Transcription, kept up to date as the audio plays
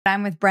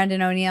I'm with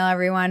Brendan O'Neill,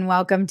 everyone.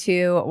 Welcome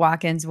to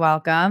Walk-Ins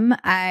Welcome.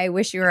 I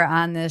wish you were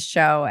on this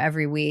show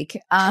every week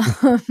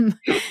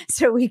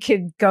so we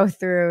could go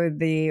through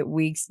the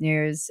week's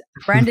news.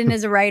 Brendan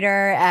is a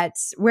writer at,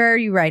 where are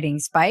you writing?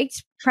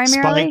 Spiked,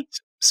 primarily?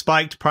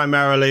 Spiked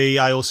primarily.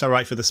 I also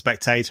write for The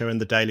Spectator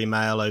and the Daily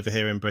Mail over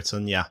here in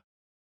Britain, yeah.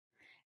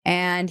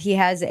 And he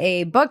has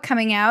a book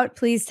coming out.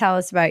 Please tell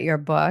us about your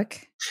book.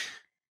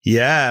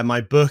 Yeah,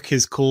 my book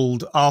is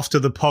called After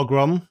the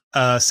Pogrom,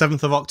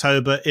 7th of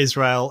October,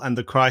 Israel and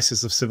the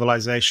Crisis of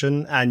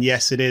Civilization. And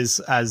yes, it is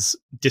as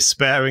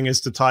despairing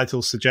as the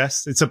title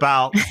suggests. It's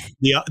about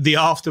the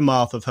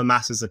aftermath of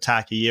Hamas's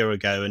attack a year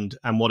ago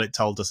and what it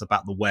told us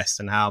about the West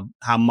and how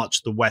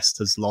much the West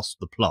has lost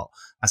the plot.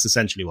 That's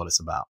essentially what it's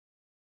about.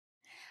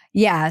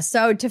 Yeah.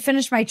 So to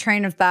finish my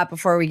train of thought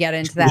before we get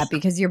into that,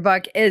 because your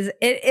book is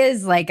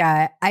like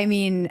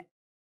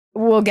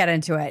we'll get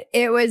into it.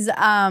 It was,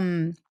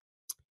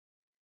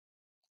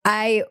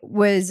 I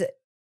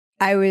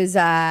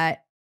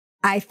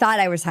thought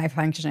I was a high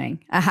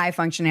functioning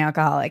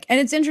alcoholic. And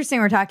it's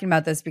interesting we're talking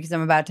about this because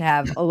I'm about to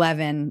have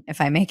 11,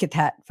 if I make it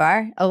that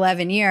far,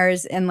 11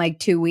 years in like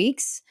 2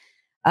 weeks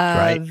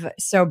of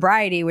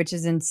sobriety, which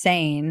is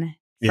insane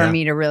for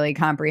me to really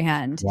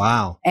comprehend.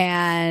 Wow.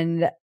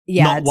 And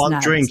yeah, not one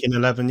drink in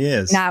 11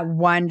 years. Not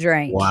one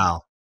drink.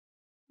 Wow.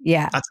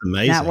 Yeah. That's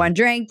amazing. Not one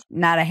drink,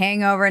 not a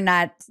hangover,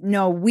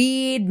 no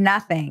weed,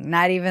 nothing,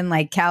 not even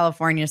like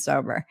California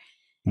sober.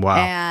 Wow.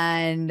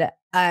 And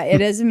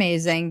it is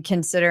amazing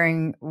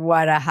considering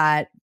what a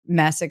hot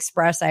mess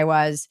express I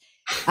was.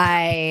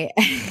 I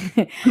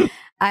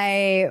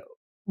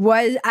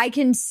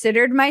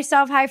considered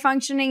myself high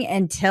functioning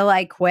until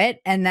I quit.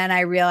 And then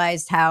I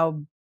realized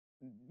how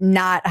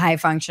not high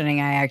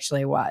functioning I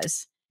actually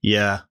was.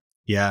 Yeah.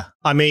 Yeah.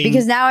 I mean,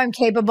 because now I'm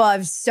capable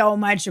of so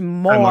much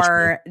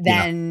more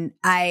than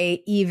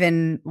I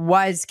even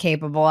was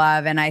capable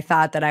of. And I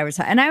thought that I was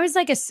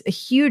like a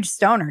huge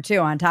stoner too,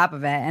 on top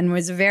of it, and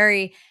was a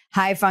very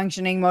high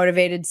functioning,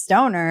 motivated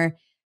stoner.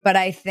 But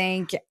I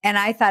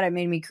thought it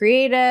made me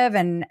creative.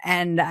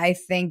 And I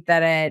think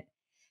that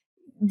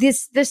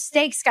the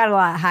stakes got a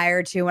lot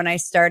higher too when I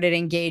started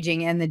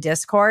engaging in the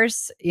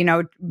discourse,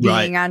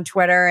 being on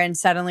Twitter and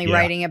suddenly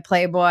writing at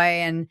Playboy.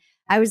 And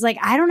I was like,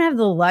 I don't have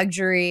the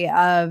luxury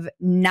of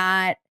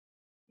not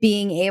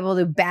being able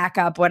to back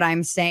up what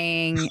I'm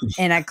saying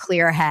in a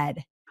clear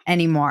head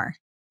anymore.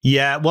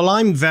 Yeah, well,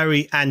 I'm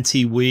very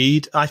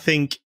anti-weed. I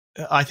think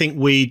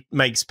weed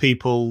makes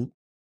people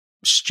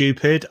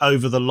stupid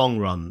over the long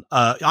run.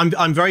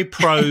 I'm very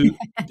pro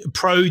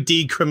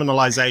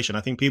decriminalization.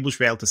 I think people should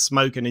be able to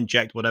smoke and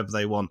inject whatever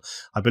they want.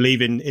 I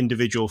believe in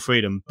individual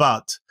freedom,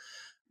 but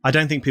I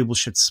don't think people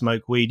should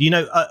smoke weed.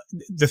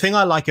 The thing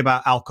I like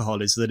about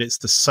alcohol is that it's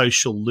the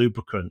social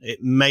lubricant.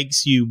 It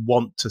makes you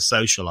want to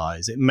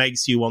socialize. It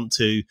makes you want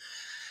to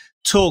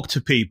talk to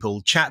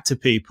people, chat to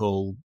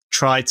people,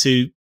 try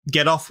to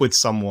get off with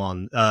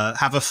someone,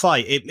 have a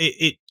fight.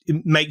 It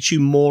makes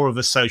you more of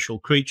a social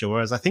creature.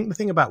 Whereas I think the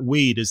thing about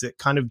weed is it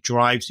kind of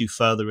drives you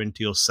further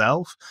into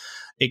yourself.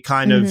 It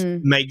kind of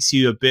makes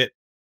you a bit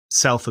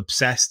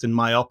self-obsessed and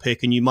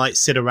myopic, and you might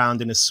sit around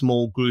in a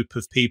small group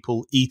of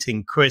people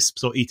eating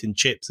crisps or eating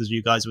chips, as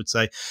you guys would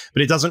say,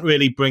 but it doesn't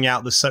really bring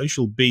out the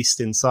social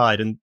beast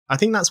inside. And I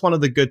think that's one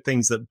of the good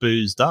things that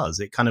booze does.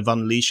 It kind of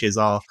unleashes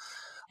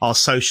our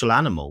social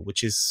animal,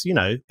 which is,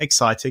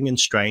 exciting and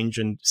strange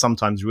and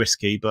sometimes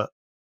risky, but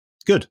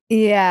good.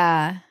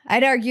 Yeah.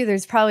 I'd argue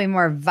there's probably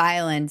more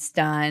violence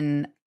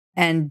done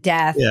and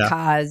death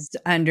caused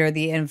under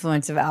the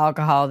influence of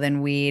alcohol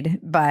than weed,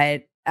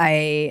 but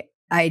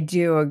I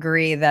do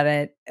agree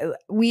that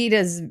weed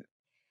is,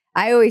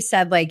 I always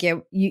said like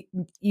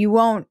you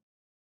won't,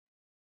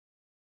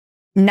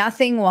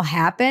 nothing will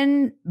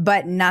happen,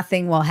 but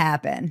nothing will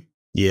happen.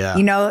 Yeah.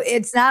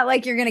 It's not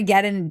like you're going to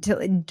get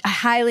into,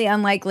 highly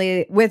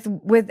unlikely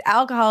with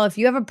alcohol. If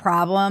you have a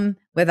problem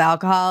with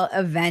alcohol,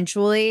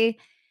 eventually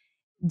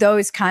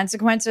those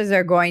consequences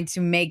are going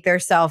to make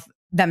themselves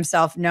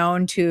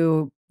known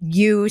to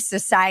you,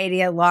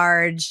 society at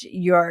large.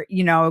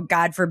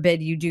 God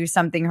forbid you do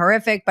something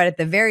horrific, but at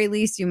the very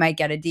least, you might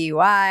get a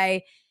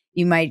DUI.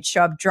 You might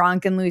show up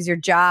drunk and lose your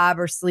job,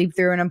 or sleep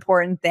through an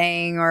important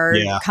thing, or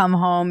come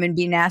home and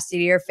be nasty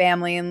to your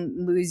family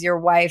and lose your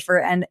wife.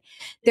 And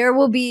there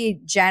will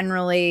be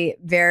generally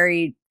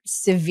very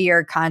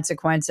severe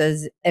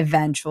consequences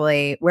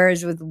eventually.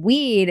 Whereas with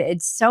weed,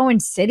 it's so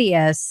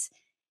insidious.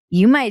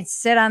 You might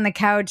sit on the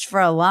couch for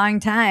a long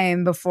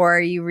time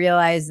before you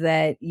realize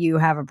that you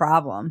have a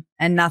problem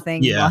and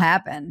nothing will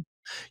happen.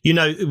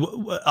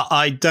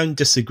 I don't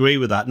disagree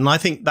with that. And I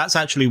think that's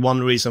actually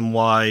one reason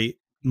why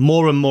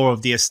more and more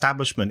of the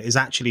establishment is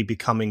actually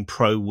becoming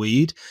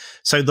pro-weed.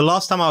 So the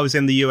last time I was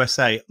in the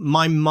USA,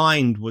 my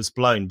mind was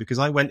blown because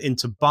I went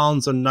into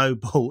Barnes and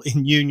Noble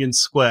in Union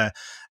Square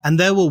and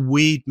there were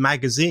weed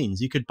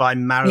magazines. You could buy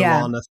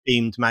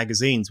marijuana-themed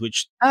magazines,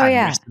 which had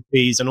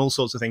recipes and all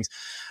sorts of things.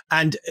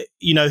 And,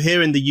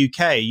 here in the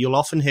UK, you'll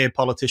often hear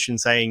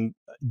politicians saying,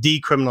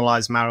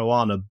 decriminalize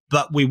marijuana,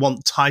 but we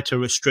want tighter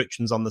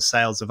restrictions on the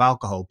sales of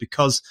alcohol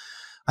because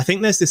I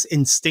think there's this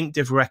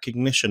instinctive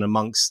recognition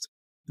amongst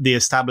the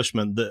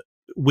establishment that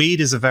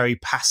weed is a very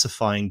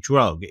pacifying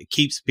drug. It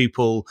keeps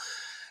people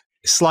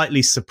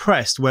slightly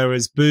suppressed,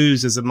 whereas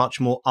booze is a much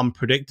more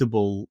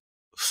unpredictable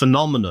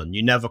phenomenon.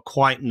 You never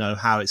quite know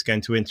how it's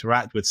going to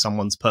interact with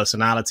someone's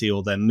personality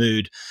or their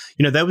mood.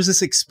 You know, there was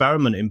this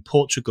experiment in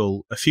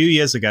Portugal a few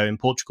years ago. In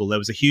Portugal, there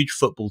was a huge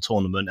football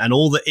tournament and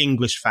all the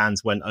English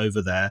fans went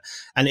over there,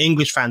 and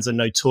English fans are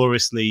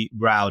notoriously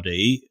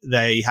rowdy.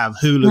 They have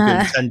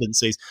hooligan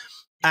tendencies.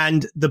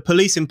 And the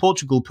police in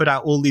Portugal put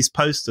out all these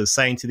posters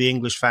saying to the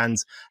English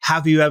fans,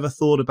 have you ever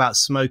thought about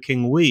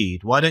smoking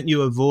weed? Why don't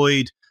you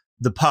avoid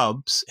the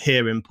pubs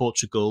here in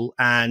Portugal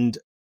and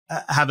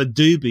have a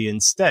doobie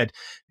instead?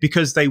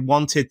 Because they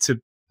wanted to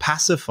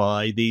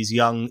pacify these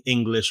young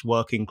English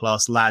working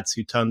class lads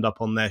who turned up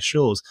on their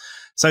shores.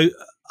 So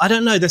I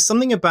don't know. There's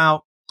something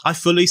about, I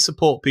fully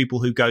support people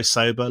who go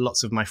sober.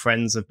 Lots of my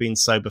friends have been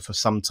sober for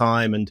some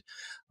time, and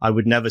I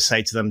would never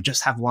say to them,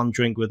 just have one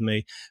drink with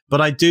me.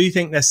 But I do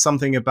think there's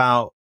something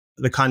about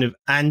the kind of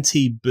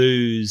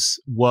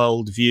anti-booze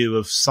worldview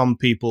of some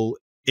people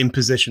in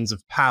positions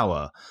of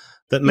power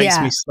that makes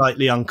me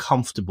slightly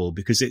uncomfortable,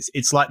 because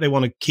it's like they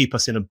want to keep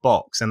us in a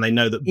box, and they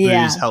know that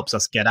booze helps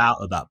us get out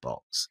of that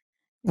box.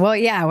 Well,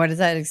 yeah. What is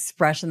that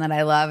expression that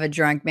I love? A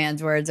drunk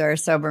man's words are a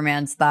sober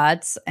man's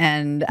thoughts.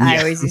 And I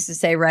always used to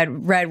say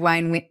red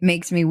wine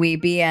makes me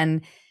weepy.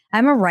 And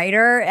I'm a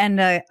writer and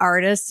an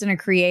artist and a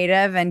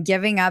creative, and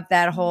giving up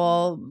that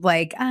whole,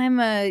 like, I'm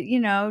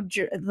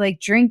like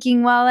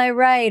drinking while I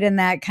write, and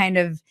that kind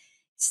of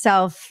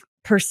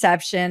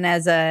self-perception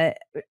as a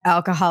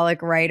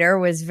alcoholic writer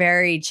was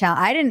very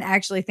challenging. I didn't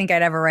actually think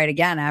I'd ever write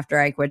again after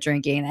I quit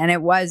drinking, and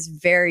it was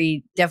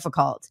very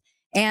difficult.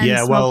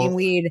 And smoking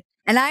weed.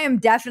 And I am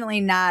definitely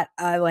not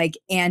like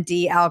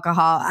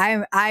anti-alcohol.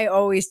 I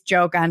always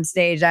joke on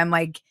stage. I'm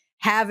like,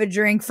 have a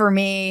drink for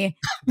me,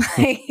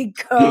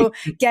 like go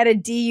get a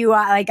DUI.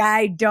 Like,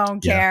 I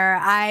don't care.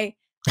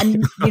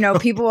 And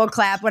people will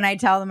clap when I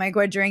tell them I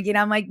quit drinking.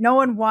 I'm like, no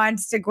one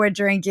wants to quit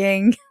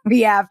drinking.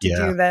 We have to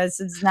do this.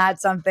 It's not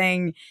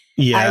something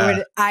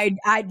I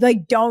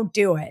like, don't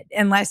do it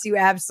unless you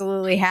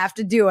absolutely have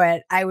to do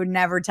it. I would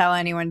never tell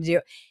anyone to do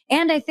it.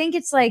 And I think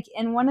it's like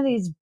in one of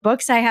these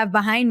books I have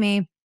behind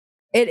me,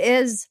 it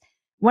is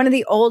one of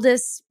the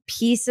oldest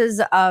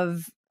pieces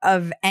of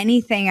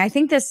anything. I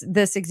think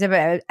this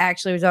exhibit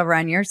actually was over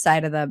on your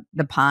side of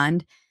the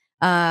pond.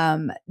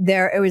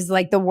 It was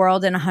like The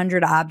World in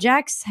 100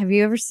 Objects. Have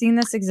you ever seen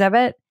this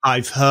exhibit?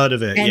 I've heard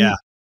of it. And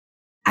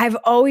I've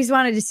always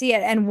wanted to see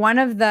it. And one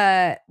of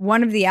the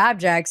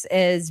objects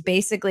is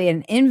basically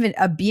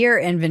a beer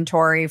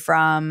inventory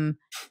from,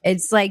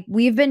 it's like,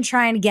 we've been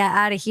trying to get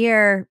out of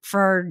here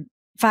for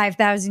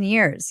 5,000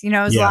 years,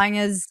 as long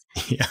as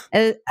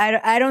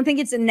I don't think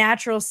it's a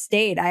natural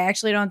state. I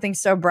actually don't think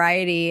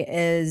sobriety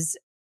is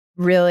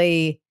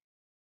really,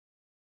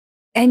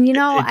 and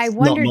I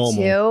wonder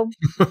too.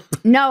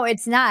 No,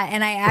 it's not.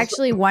 And I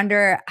actually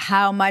wonder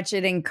how much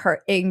it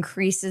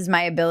increases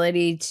my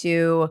ability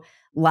to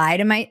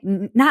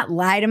not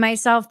lie to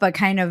myself, but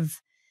kind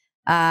of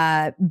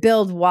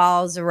build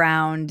walls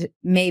around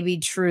maybe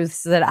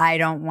truths that I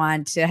don't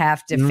want to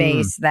have to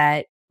face,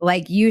 that,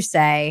 like you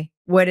say,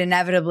 would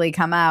inevitably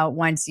come out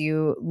once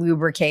you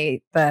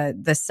lubricate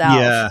the self.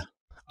 Yeah.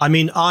 I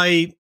mean,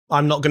 I'm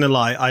not going to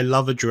lie. I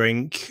love a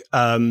drink.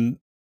 I'm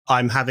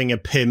having a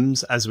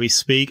Pimm's as we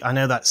speak. I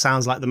know that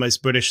sounds like the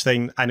most British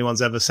thing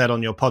anyone's ever said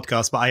on your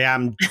podcast, but I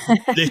am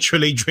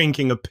literally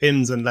drinking a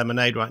Pimm's and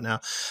lemonade right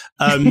now.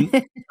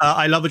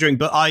 I love a drink,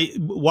 but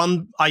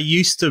I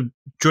used to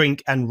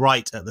drink and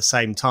write at the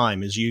same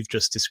time, as you've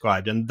just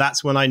described. And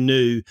that's when I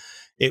knew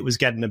it was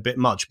getting a bit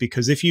much,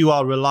 because if you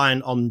are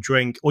reliant on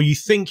drink, or you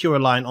think you're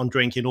reliant on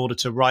drink in order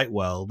to write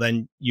well,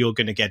 then you're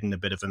going to get in a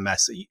bit of a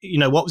mess.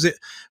 What was it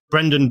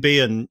Brendan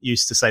Behan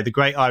used to say? The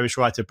great Irish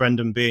writer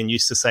Brendan Behan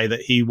used to say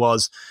that he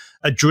was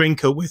a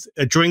drinker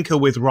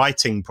with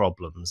writing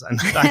problems,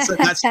 and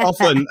that's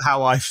often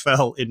how I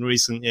felt in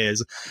recent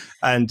years.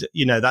 And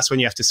that's when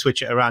you have to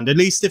switch it around. At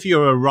least if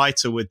you're a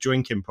writer with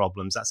drinking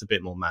problems, that's a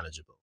bit more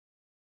manageable.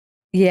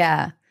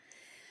 Yeah.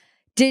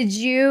 Did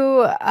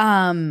you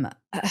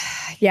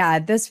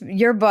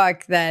your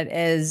book, it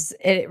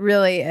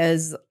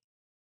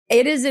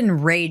is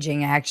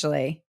enraging,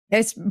 actually.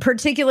 It's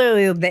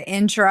particularly the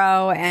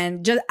intro,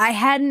 and just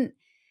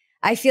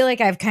I feel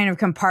like I've kind of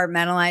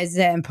compartmentalized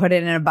it and put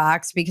it in a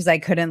box because I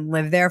couldn't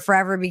live there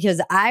forever,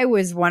 because I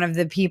was one of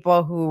the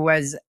people who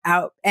was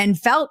out and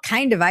felt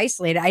kind of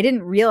isolated. I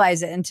didn't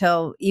realize it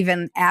until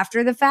even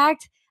after the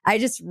fact. I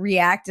just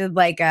reacted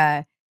like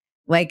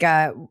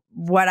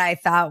what I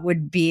thought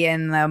would be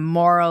in the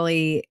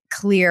morally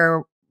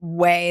clear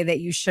way that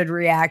you should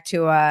react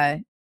to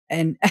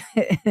an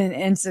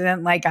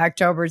incident like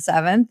October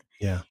 7th.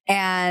 Yeah.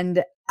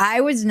 And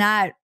I was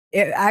kind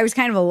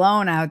of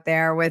alone out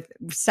there with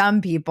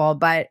some people,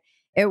 but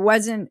it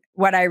wasn't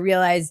what I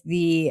realized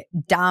the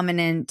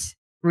dominant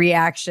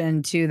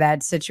reaction to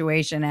that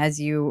situation, as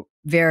you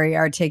very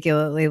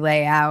articulately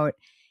lay out.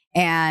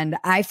 And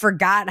I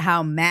forgot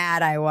how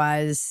mad I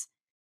was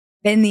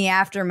in the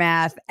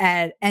aftermath,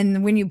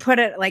 and when you put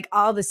it like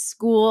all the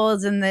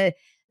schools and the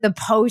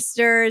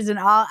posters and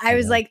all, I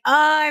was like, oh,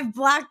 I've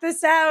blocked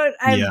this out.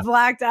 I've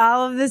blocked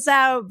all of this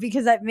out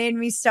because that made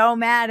me so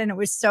mad and it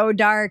was so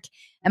dark.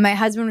 And my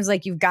husband was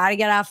like, you've got to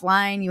get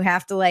offline. You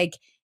have to like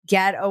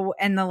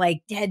and the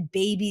like dead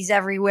babies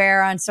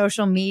everywhere on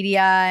social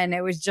media. And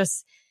it was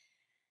just,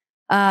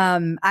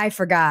 I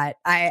forgot.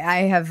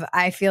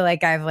 I feel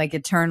like I've like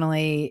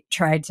eternally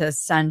tried to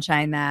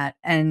sunshine that.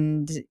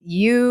 And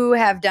you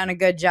have done a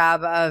good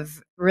job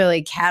of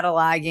really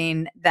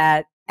cataloging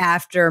that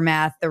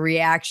aftermath, the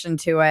reaction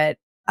to it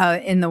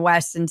in the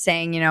West, and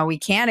saying, we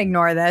can't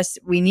ignore this.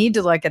 We need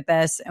to look at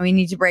this and we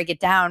need to break it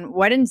down.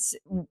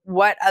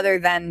 What other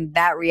than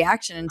that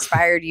reaction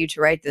inspired you to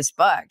write this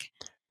book?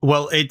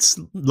 Well, it's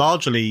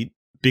largely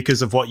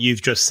because of what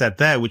you've just said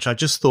there, which I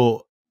just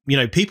thought,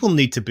 people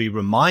need to be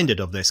reminded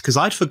of this, because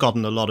I'd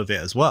forgotten a lot of it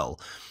as well.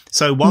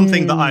 So one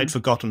thing that I'd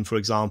forgotten, for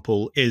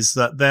example, is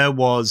that there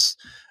was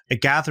a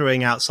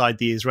gathering outside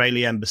the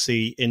Israeli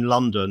embassy in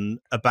London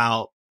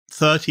about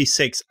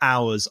 36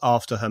 hours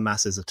after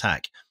Hamas's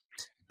attack.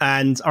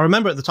 And I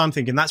remember at the time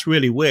thinking, that's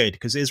really weird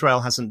because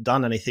Israel hasn't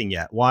done anything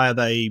yet. Why are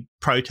they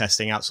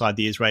protesting outside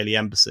the Israeli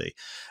embassy?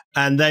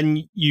 And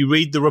then you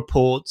read the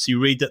reports, you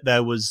read that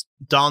there was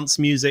dance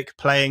music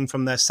playing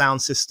from their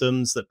sound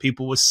systems, that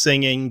people were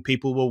singing,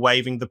 people were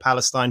waving the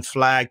Palestine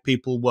flag,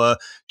 people were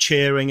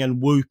cheering and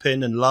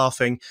whooping and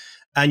laughing.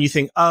 And you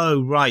think,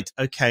 oh, right,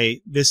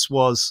 okay, this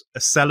was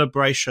a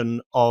celebration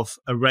of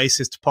a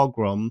racist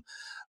pogrom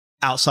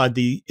outside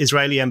the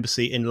Israeli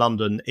embassy in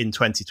London in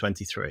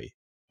 2023.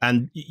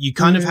 And you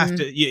kind of have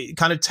to, it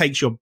kind of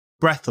takes your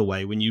breath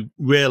away when you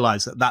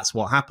realize that that's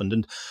what happened.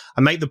 And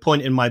I make the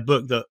point in my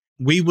book that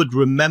we would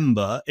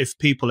remember if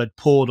people had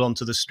poured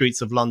onto the streets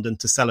of London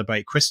to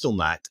celebrate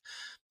Kristallnacht.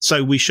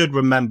 So we should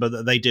remember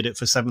that they did it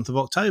for 7th of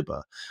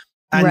October.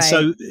 And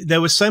so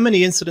there were so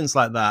many incidents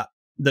like that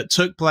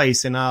took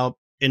place in our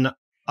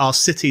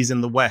cities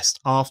in the West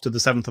after the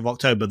 7th of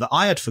October that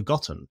I had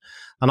forgotten.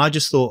 And I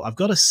just thought, I've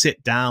got to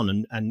sit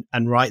down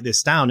and write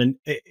this down. And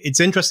it's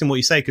interesting what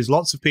you say, because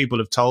lots of people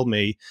have told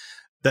me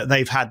that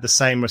they've had the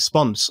same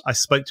response. I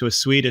spoke to a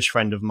Swedish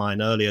friend of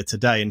mine earlier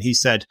today, and he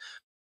said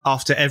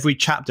after every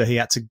chapter, he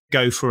had to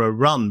go for a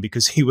run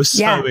because he was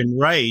so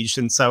enraged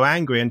and so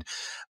angry. And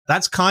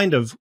that's kind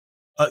of,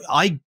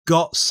 I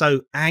got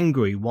so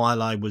angry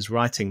while I was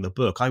writing the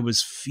book. I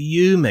was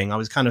fuming. I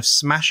was kind of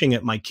smashing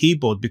at my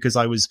keyboard because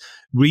I was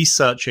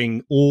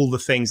researching all the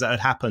things that had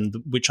happened,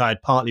 which I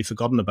had partly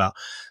forgotten about.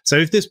 So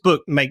if this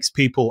book makes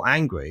people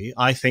angry,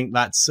 I think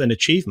that's an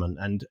achievement,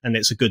 and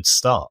it's a good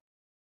start.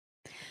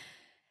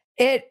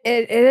 It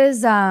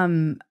is,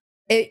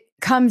 it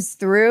comes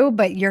through,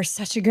 but you're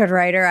such a good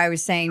writer. I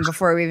was saying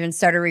before we even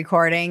started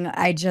recording,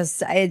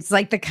 it's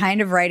like the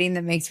kind of writing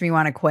that makes me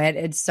want to quit.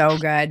 It's so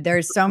good.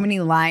 There's so many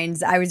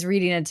lines. I was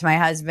reading it to my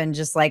husband,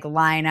 just like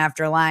line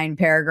after line,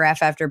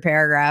 paragraph after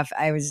paragraph.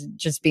 I was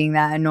just being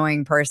that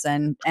annoying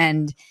person.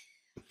 And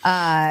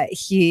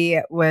he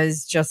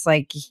was just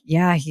like,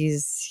 yeah,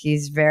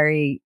 he's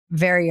very,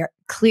 very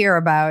clear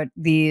about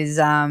these,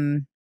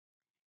 the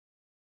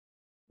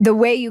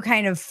way you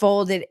kind of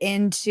fold it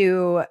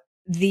into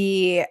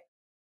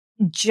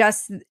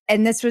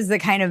and this was the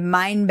kind of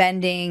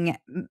mind-bending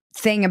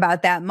thing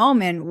about that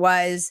moment,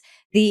 was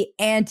the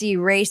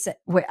anti-race.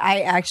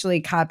 I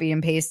actually copy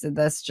and pasted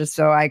this just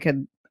so I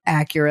could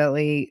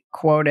accurately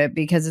quote it,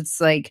 because it's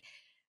like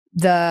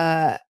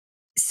the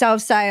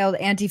self-styled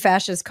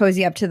anti-fascists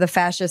cozy up to the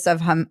fascists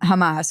of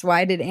Hamas.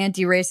 Why did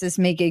anti-racists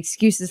make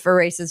excuses for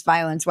racist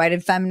violence? Why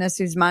did feminists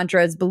whose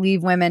mantra is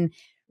believe women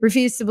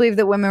refused to believe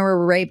that women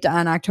were raped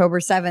on October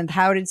 7th?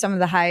 How did some of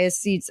the highest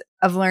seats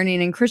of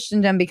learning in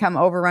Christendom become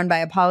overrun by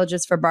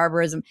apologists for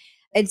barbarism?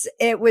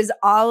 It was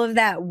all of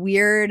that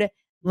weird,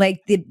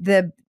 like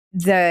the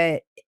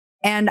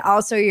and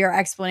also your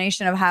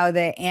explanation of how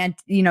the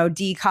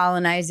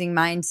decolonizing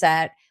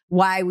mindset,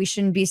 why we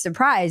shouldn't be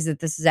surprised that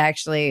this is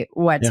actually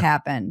what's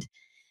happened.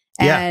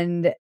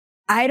 And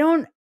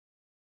I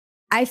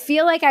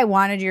feel like I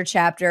wanted your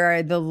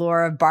chapter, The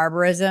Lure of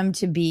Barbarism,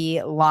 to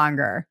be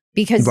longer,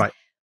 because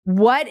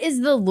what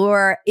is the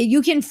lure?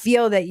 You can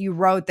feel that you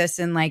wrote this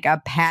in like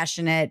a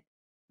passionate,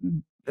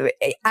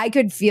 I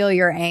could feel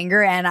your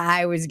anger, and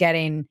I was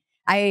getting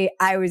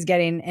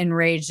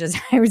enraged as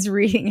I was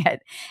reading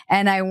it.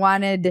 And I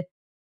wanted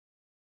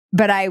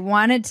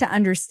to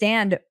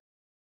understand,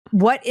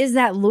 what is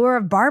that lure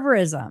of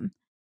barbarism?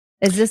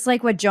 Is this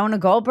like what Jonah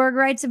Goldberg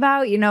writes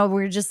about?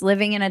 We're just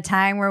living in a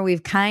time where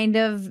we've kind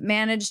of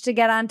managed to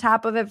get on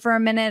top of it for a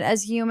minute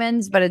as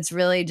humans, but it's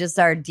really just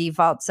our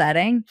default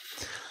setting.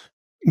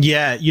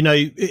 Yeah,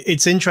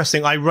 it's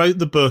interesting. I wrote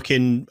the book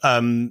in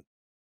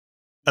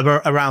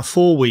around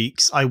 4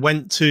 weeks. I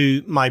went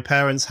to my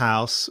parents'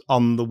 house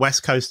on the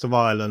west coast of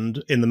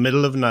Ireland in the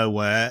middle of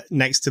nowhere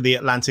next to the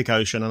Atlantic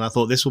Ocean, and I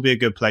thought this will be a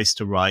good place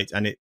to write,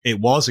 and it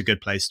was a good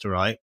place to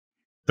write.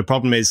 The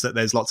problem is that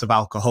there's lots of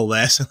alcohol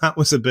there, so that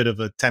was a bit of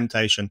a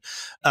temptation.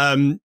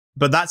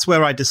 But that's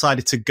where I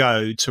decided to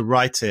go to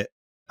write it.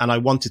 and I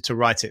wanted to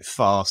write it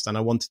fast, and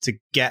I wanted to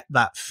get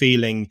that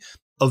feeling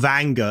of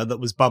anger that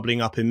was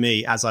bubbling up in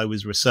me as I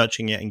was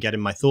researching it and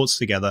getting my thoughts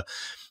together.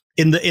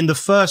 In the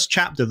first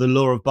chapter, The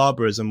Law of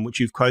Barbarism, which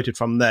you've quoted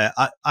from there,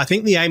 I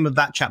think the aim of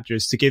that chapter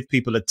is to give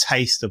people a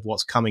taste of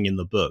what's coming in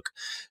the book.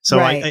 So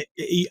right.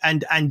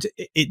 and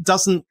it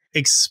doesn't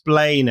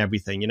explain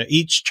everything. You know,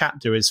 each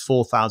chapter is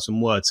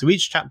 4,000 words. So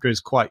each chapter is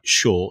quite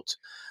short.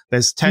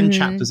 There's 10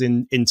 chapters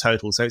in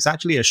total. So it's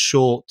actually a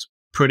short,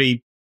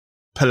 pretty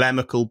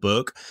polemical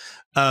book.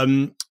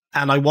 And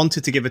I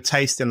wanted to give a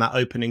taste in that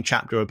opening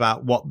chapter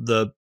about what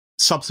the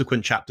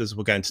subsequent chapters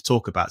were going to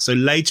talk about. So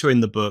later in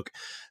the book,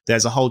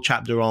 there's a whole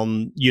chapter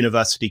on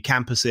university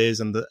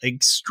campuses and the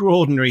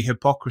extraordinary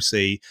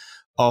hypocrisy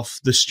of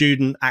the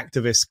student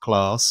activist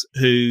class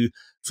who,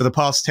 for the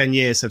past 10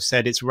 years, have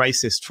said it's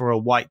racist for a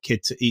white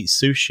kid to eat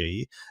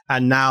sushi.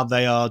 And now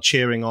they are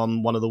cheering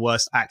on one of the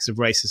worst acts of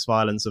racist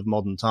violence of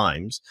modern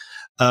times.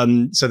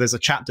 So there's a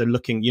chapter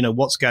looking, you know,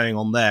 what's going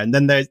on there. And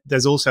then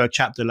there's also a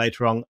chapter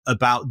later on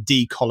about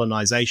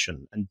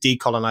decolonization and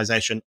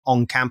decolonization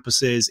on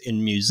campuses,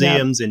 in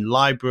museums, in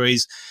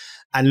libraries,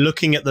 and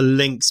looking at the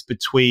links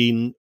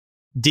between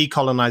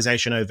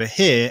decolonization over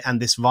here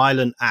and this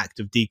violent act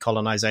of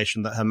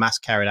decolonization that Hamas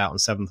carried out on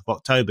 7th of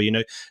October, you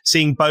know,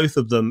 seeing both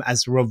of them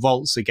as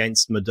revolts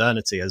against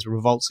modernity, as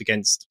revolts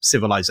against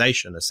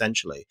civilization,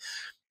 essentially.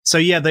 So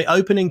yeah, the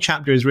opening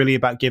chapter is really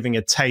about giving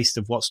a taste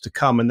of what's to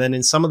come. And then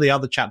in some of the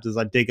other chapters,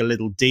 I dig a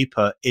little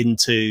deeper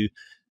into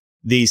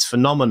these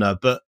phenomena.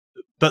 But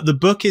the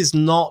book is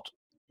not,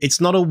 it's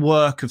not a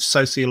work of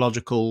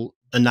sociological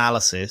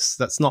analysis.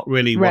 That's not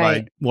really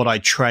what I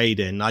trade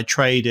in. I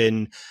trade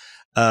in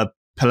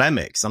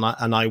polemics, and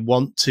I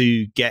want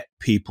to get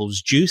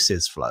people's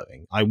juices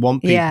flowing. I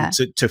want people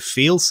to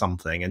feel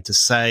something and to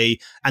say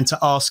and to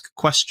ask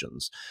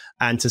questions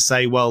and to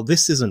say, well,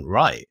 this isn't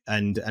right,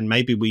 and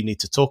maybe we need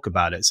to talk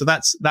about it. So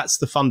that's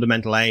the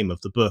fundamental aim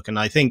of the book, and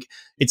I think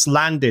it's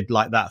landed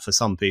like that for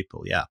some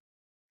people. Yeah.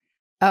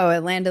 Oh,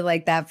 it landed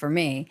like that for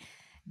me.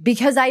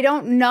 Because I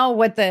don't know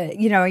what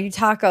you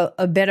talk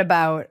a bit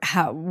about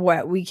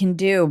what we can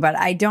do, but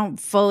I don't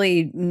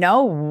fully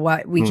know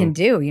what we can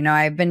do. You know,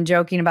 I've been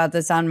joking about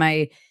this on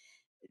my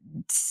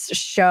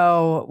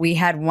show. We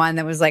had one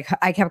that was like,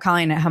 I kept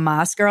calling it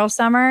Hamas Girl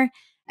Summer.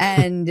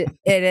 And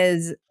it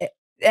is,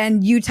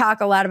 and you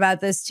talk a lot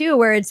about this too,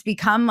 where it's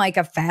become like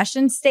a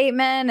fashion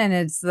statement. And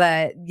it's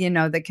the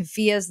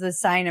keffiyeh is the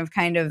sign of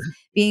kind of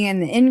being in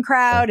the in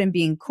crowd and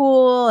being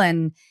cool.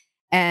 And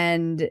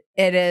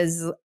it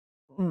is,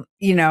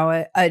 you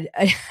know,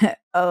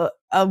 a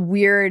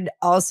weird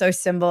also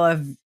symbol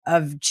of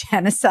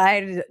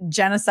genocidal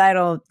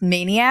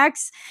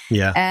maniacs.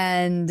 Yeah.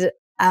 And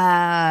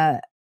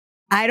I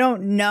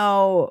don't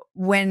know,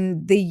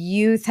 when the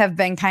youth have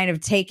been kind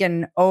of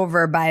taken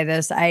over by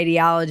this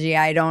ideology,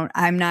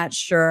 I'm not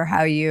sure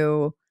I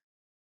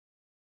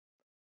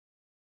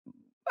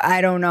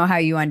don't know how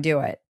you undo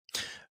it.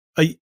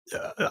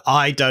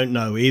 I don't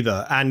know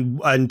either.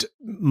 And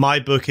my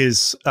book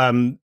is,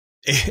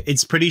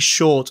 it's pretty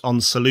short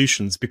on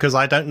solutions because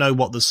I don't know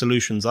what the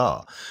solutions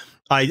are.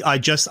 I know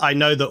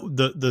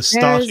that the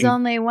starting. There's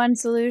only one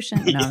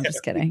solution. No, I'm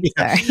just kidding.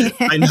 Yeah. Sorry.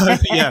 I know.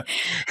 Yeah.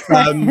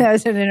 That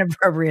was an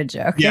inappropriate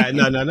joke. Yeah.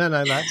 No.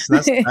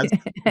 That's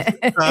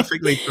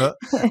perfectly put.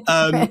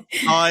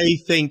 I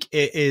think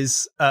it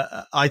is.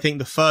 I think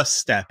the first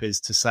step is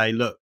to say,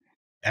 look,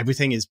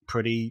 everything is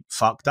pretty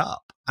fucked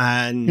up,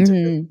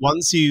 and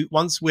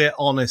once we're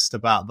honest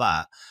about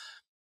that.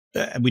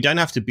 We don't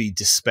have to be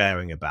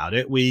despairing about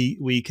it.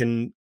 We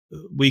can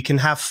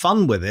have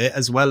fun with it,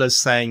 as well as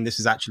saying this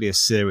is actually a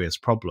serious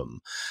problem.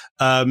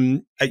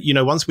 You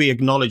know, once we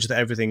acknowledge that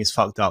everything is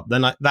fucked up,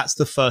 then that's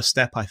the first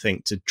step, I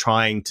think, to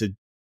trying to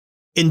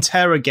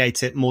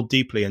interrogate it more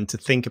deeply and to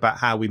think about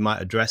how we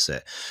might address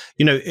it.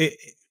 You know,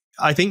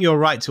 I think you're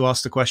right to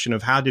ask the question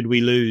of how did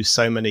we lose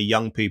so many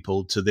young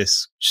people to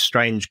this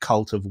strange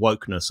cult of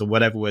wokeness, or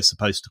whatever we're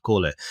supposed to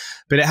call it.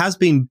 But it has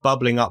been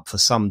bubbling up for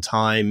some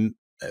time.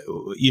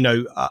 You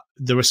know,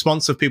 the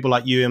response of people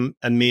like you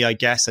and me, I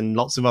guess, and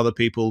lots of other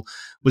people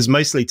was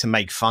mostly to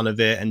make fun of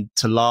it and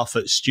to laugh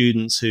at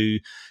students who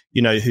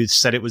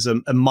said it was a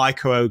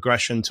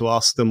microaggression to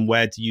ask them,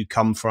 where do you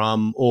come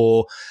from?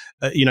 Or,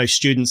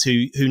 students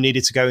who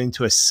needed to go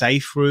into a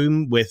safe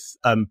room with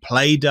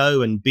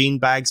Play-Doh and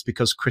beanbags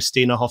because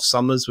Christina Hoff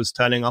Sommers was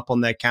turning up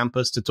on their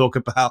campus to talk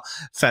about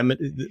how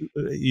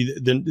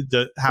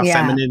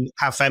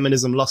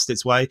feminism lost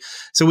its way.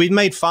 So we've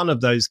made fun of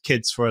those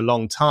kids for a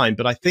long time.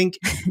 But I think,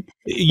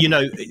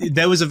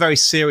 there was a very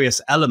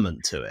serious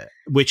element to it,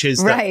 which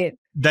is that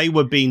they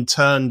were being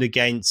turned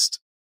against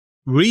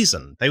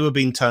reason. They were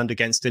being turned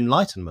against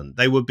enlightenment.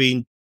 They were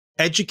being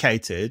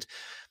educated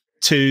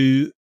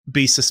to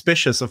be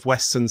suspicious of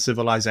Western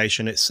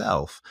civilization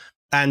itself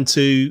and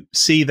to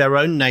see their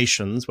own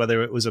nations,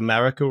 whether it was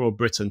America or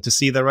Britain, to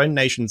see their own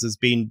nations as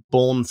being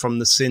born from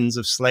the sins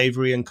of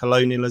slavery and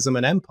colonialism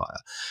and empire.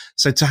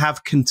 So to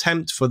have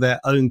contempt for their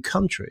own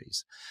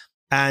countries.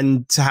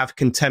 and to have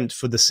contempt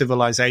for the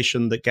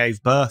civilization that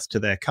gave birth to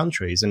their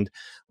countries. And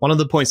one of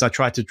the points I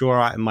try to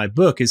draw out in my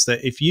book is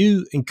that if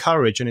you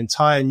encourage an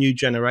entire new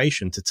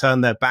generation to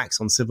turn their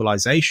backs on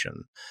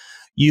civilization,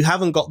 you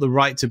haven't got the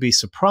right to be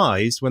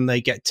surprised when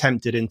they get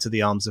tempted into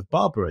the arms of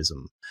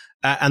barbarism.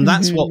 And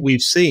that's what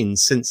we've seen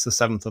since the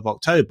 7th of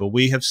October.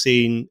 We have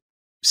seen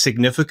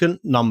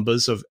significant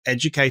numbers of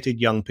educated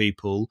young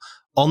people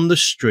on the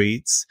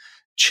streets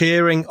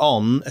cheering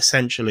on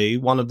essentially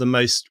one of the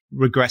most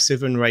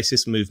regressive and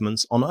racist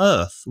movements on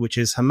earth, which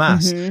is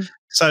Hamas.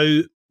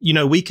 So,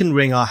 we can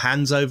wring our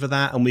hands over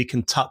that and we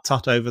can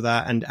tut over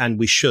that, and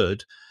we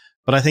should.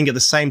 But I think at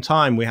the same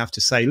time, we have to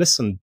say,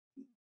 listen,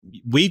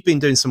 we've been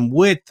doing some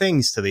weird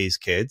things to these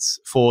kids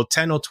for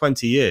 10 or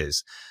 20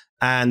 years.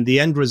 And the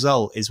end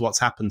result is what's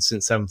happened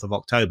since 7th of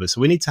October.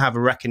 So we need to have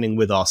a reckoning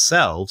with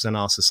ourselves and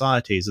our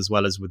societies as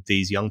well as with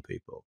these young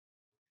people.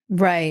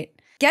 Right.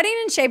 Getting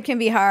in shape can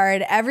be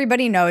hard.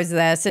 Everybody knows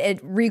this.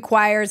 It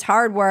requires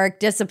hard work,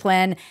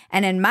 discipline,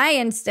 and in my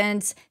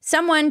instance,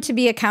 someone to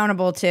be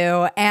accountable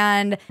to.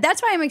 And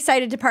that's why I'm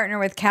excited to partner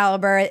with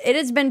Caliber. It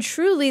has been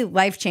truly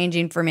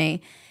life-changing for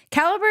me.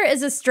 Caliber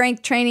is a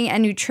strength training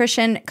and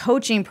nutrition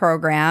coaching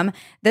program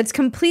that's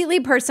completely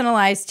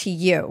personalized to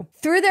you.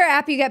 Through their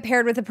app, you get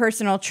paired with a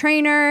personal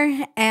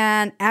trainer,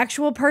 an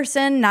actual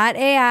person, not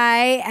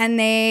AI, and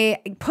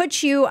they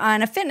put you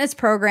on a fitness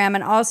program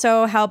and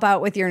also help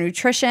out with your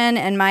nutrition.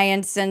 In my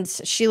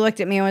instance, she looked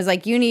at me and was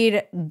like, you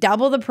need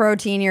double the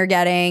protein you're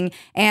getting,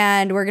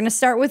 and we're going to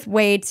start with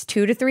weights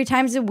 2 to 3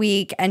 times a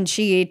week. And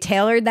she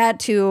tailored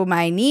that to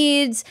my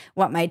needs,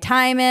 what my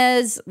time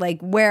is, like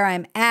where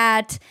I'm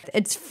at.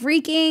 It's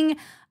freaking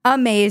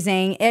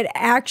amazing. It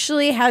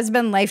actually has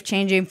been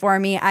life-changing for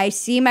me. I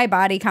see my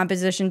body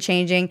composition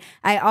changing.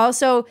 I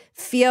also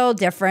feel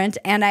different.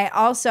 And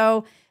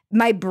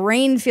my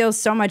brain feels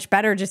so much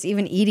better just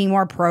even eating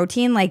more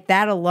protein. Like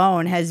that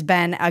alone has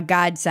been a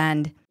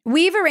godsend.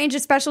 We've arranged a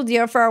special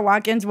deal for our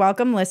Walk-Ins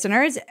Welcome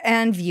listeners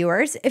and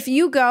viewers. If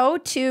you go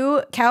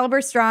to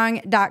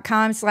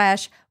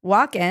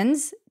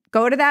caliberstrong.com/walk-ins,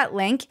 go to that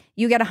link,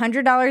 you get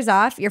 $100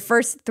 off your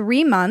first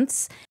 3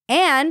 months,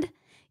 and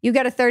you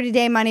get a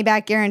 30-day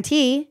money-back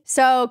guarantee.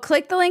 So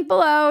click the link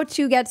below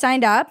to get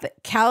signed up,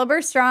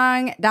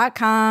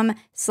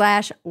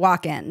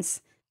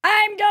 caliberstrong.com/walk-ins.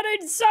 I'm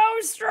getting so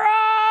strong!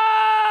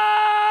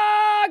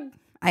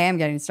 I am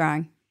getting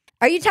strong.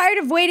 Are you tired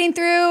of wading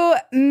through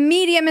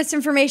media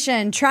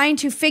misinformation, trying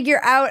to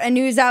figure out a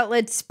news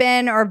outlet's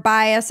spin or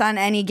bias on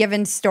any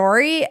given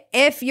story?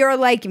 If you're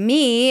like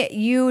me,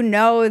 you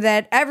know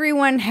that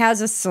everyone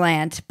has a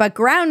slant, but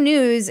Ground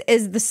News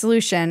is the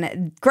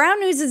solution.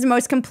 Ground News is the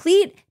most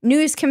complete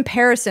news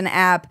comparison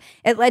app.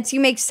 It lets you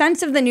make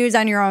sense of the news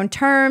on your own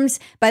terms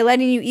by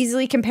letting you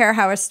easily compare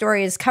how a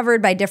story is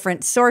covered by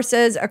different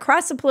sources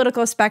across the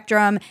political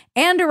spectrum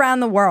and around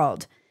the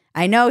world.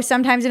 I know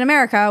sometimes in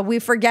America, we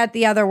forget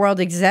the other world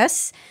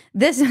exists.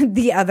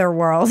 The other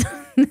world.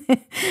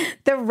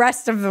 The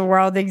rest of the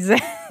world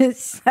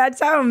exists.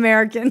 That's how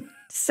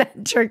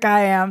American-centric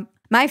I am.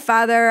 My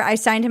father, I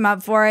signed him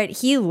up for it.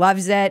 He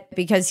loves it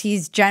because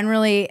he's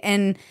generally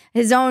in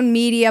his own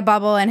media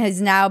bubble and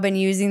has now been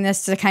using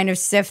this to kind of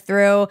sift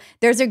through.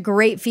 There's a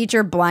great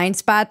feature, Blind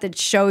Spot, that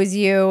shows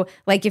you,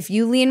 like, if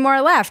you lean more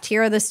left,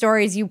 here are the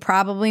stories you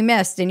probably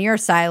missed in your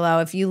silo.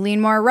 If you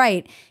lean more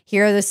right,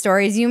 here are the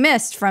stories you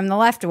missed from the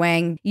left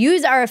wing.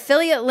 Use our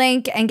affiliate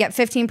link and get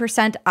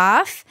 15%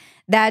 off.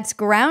 That's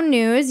Ground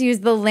News. Use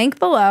the link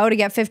below to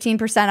get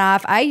 15%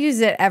 off. I use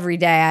it every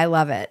day. I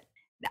love it.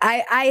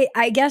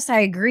 I guess I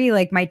agree.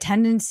 Like my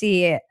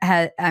tendency,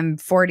 I'm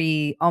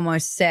 40,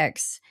 almost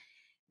 6.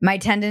 My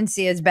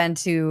tendency has been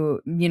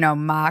to,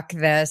 mock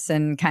this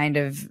and kind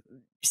of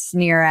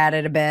sneer at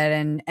it a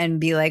bit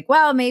and be like,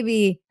 well,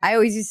 maybe I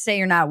always used to say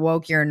you're not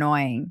woke, you're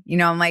annoying.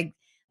 I'm like,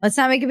 let's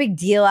not make a big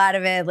deal out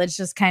of it. Let's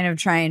just kind of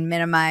try and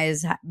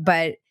minimize.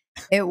 But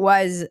it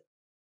was,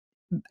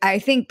 I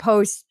think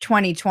post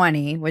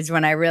 2020 was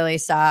when I really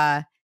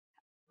saw,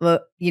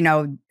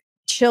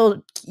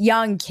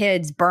 young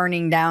kids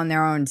burning down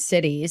their own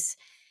cities,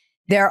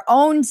 yeah,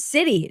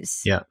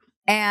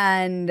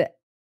 and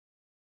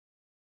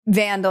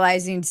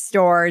vandalizing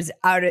stores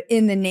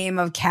in the name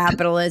of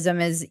capitalism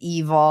is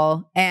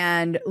evil,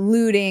 and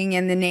looting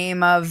in the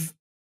name of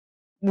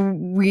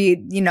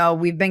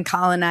we've been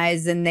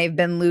colonized and they've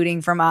been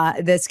looting from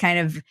this kind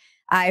of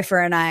eye for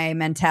an eye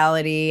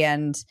mentality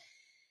and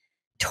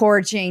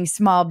torching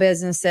small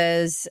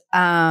businesses.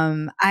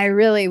 I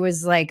really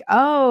was like,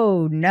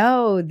 oh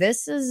no,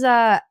 this is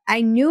I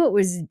knew it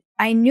was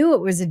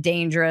a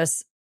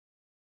dangerous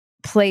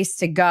place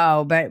to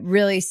go, but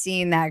really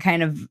seeing that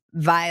kind of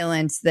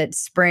violence that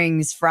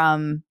springs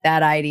from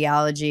that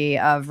ideology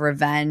of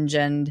revenge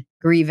and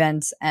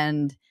grievance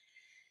and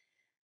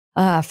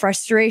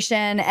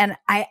frustration. And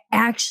I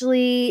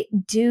actually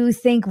do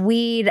think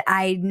weed,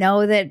 I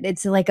know that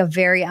it's like a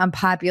very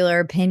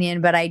unpopular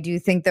opinion, but I do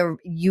think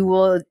you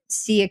will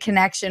see a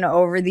connection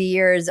over the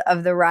years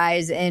of the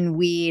rise in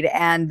weed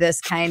and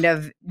this kind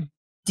of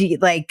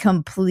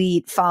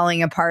complete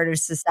falling apart of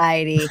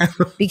society.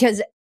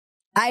 Because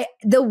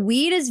The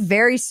weed is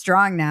very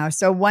strong now.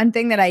 So one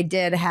thing that I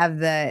did have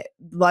the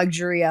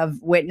luxury of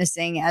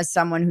witnessing as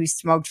someone who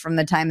smoked from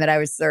the time that I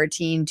was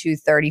 13 to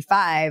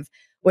 35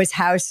 was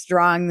how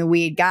strong the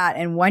weed got.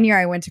 And one year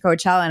I went to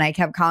Coachella and I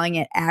kept calling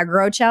it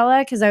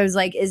Agrochella because I was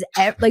like,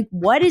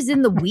 what is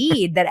in the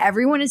weed that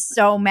everyone is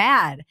so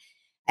mad?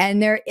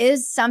 And there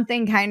is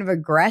something kind of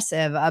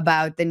aggressive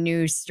about the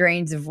new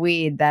strains of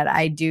weed that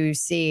I do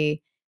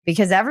see.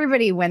 Because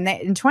everybody,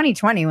 in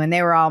 2020, when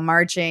they were all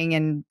marching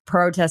and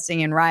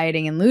protesting and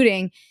rioting and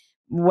looting,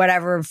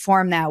 whatever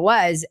form that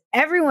was,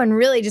 everyone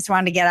really just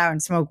wanted to get out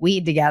and smoke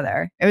weed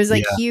together. It was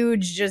like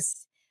huge,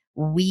 just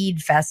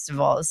weed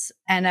festivals,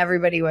 and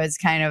everybody was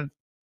kind of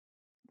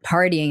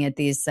partying at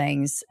these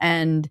things.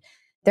 And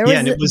there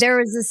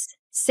was this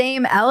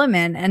same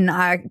element in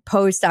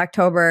post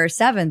October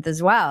 7th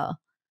as well.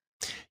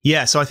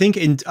 Yeah, so I think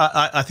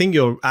I think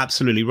you're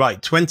absolutely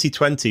right.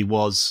 2020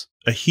 was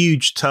a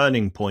huge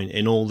turning point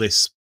in all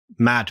this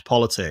mad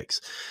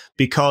politics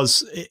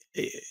because,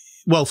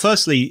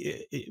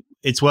 firstly,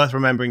 it's worth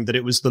remembering that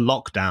it was the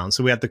lockdown.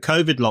 So we had the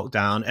COVID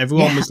lockdown.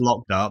 Everyone was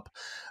locked up.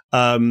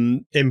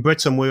 In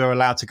Britain, we were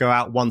allowed to go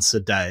out once a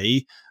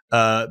day.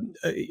 And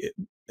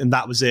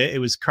that was it. It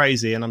was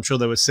crazy. And I'm sure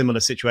there were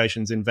similar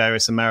situations in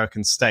various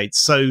American states.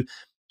 So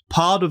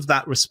part of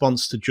that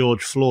response to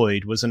George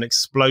Floyd was an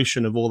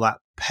explosion of all that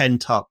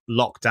pent up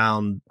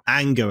lockdown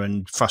anger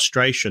and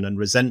frustration and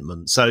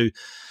resentment. So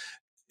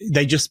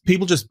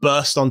people just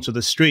burst onto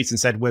the streets and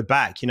said, we're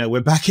back,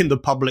 we're back in the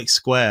public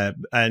square.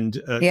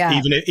 And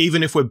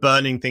even if we're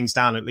burning things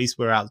down, at least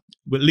we're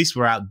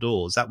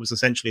outdoors. That was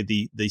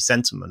essentially the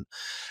sentiment.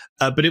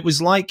 But it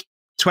was like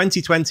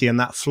 2020 and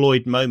that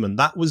Floyd moment,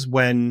 that was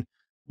when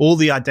all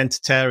the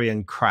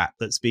identitarian crap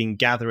that's been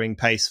gathering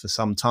pace for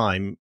some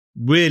time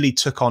really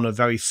took on a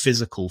very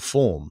physical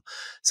form.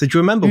 So do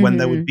you remember when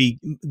there would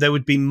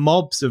be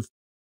mobs of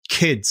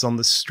kids on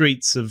the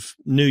streets of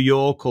New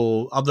York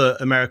or other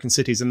American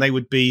cities, and they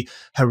would be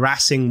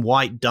harassing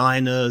white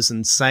diners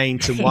and saying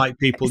to white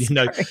people,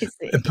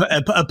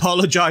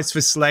 apologize for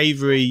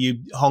slavery, you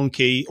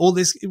honky, all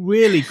this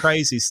really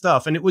crazy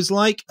stuff. And it was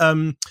like,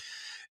 I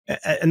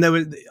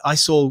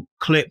saw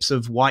clips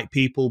of white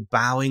people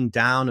bowing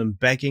down and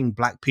begging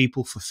black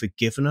people for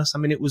forgiveness. I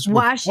mean, it was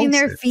washing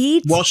their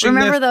feet.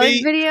 Remember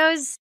those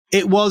videos?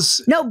 It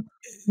was it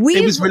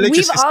was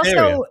religious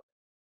hysteria.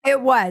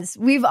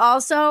 We've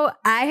also,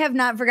 I have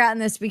not forgotten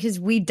this because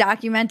we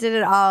documented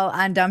it all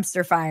on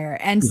Dumpster Fire.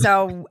 And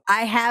so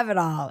I have it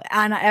all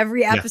on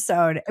every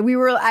episode.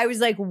 I was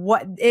like,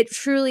 what? It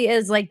truly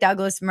is like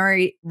Douglas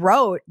Murray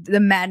wrote, The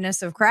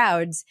Madness of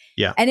Crowds.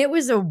 Yeah. And it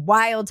was a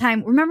wild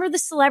time. Remember the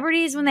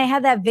celebrities when they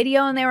had that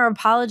video and they were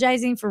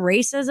apologizing for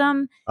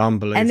racism?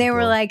 Unbelievable. And they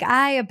were like,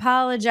 I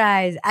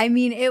apologize. I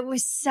mean, it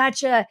was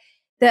such all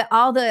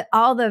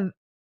the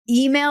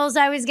emails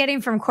I was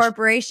getting from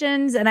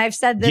corporations, and I've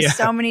said this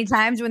so many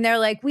times when they're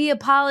like, we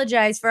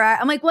apologize for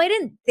I'm like, well, I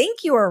didn't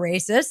think you were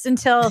racist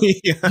until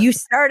you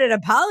started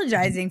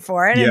apologizing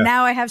for it, and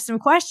now I have some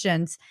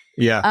questions.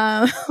 It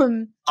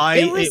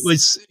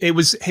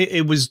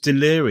was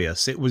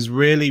delirious. It was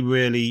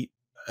really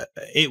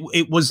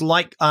it was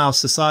like our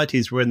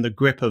societies were in the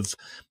grip of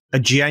a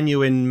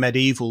genuine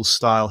medieval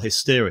style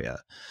hysteria.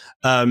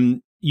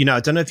 I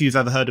don't know if you've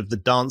ever heard of the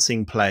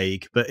dancing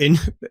plague, but in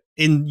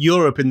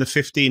Europe in the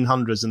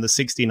 1500s and the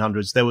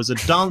 1600s, there was a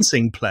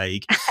dancing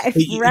plague.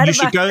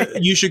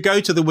 You should go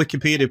to the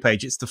Wikipedia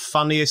page. It's the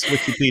funniest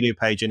Wikipedia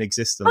page in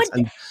existence. But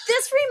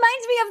this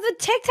reminds me of the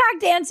TikTok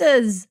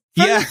dances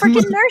from the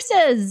freaking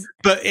nurses.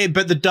 But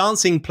the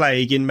dancing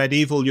plague in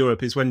medieval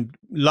Europe is when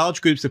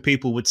large groups of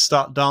people would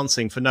start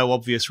dancing for no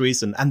obvious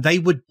reason, and they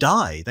would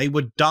die. They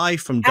would die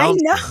from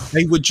dancing.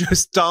 They would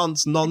just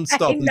dance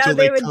nonstop until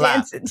they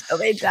collapsed. Dance until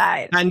they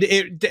died. And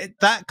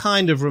that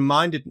kind of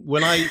reminded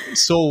when I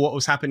saw what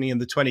was happening in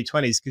the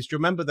 2020s, because you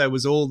remember there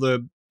was all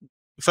the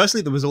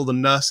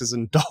nurses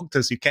and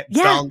doctors who kept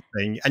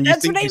dancing. And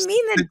that's what I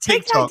mean, the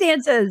TikTok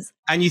dances.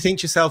 And you think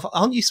to yourself,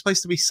 aren't you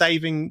supposed to be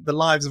saving the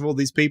lives of all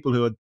these people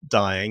who are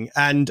dying?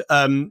 And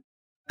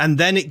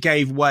then it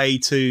gave way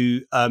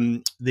to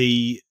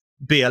the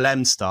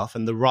BLM stuff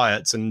and the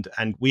riots, and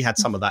we had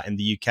some of that in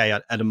the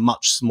UK at a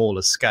much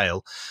smaller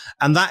scale,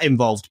 and that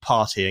involved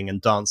partying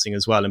and dancing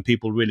as well, and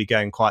people really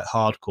going quite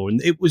hardcore,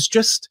 and it was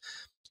just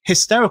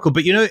hysterical.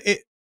 But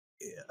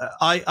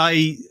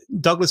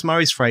Douglas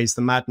Murray's phrase,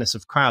 the madness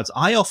of crowds,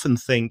 I often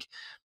think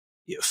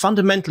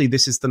fundamentally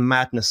this is the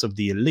madness of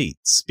the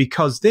elites,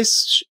 because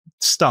this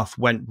stuff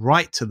went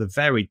right to the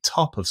very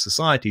top of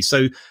society.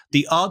 So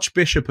the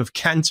Archbishop of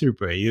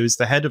Canterbury, who is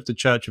the head of the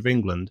Church of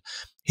England,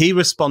 he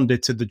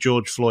responded to the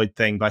George Floyd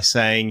thing by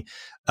saying,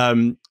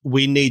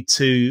 we need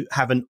to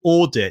have an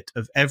audit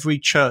of every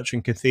church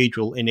and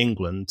cathedral in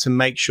England to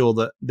make sure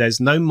that there's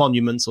no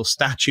monuments or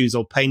statues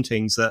or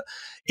paintings that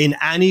in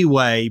any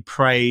way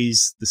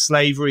praise the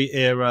slavery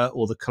era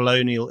or the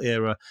colonial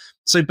era.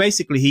 So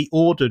basically, he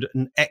ordered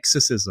an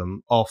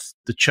exorcism of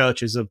the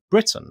churches of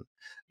Britain.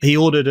 He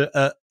ordered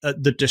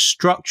the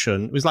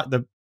destruction. It was like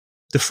the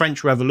the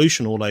French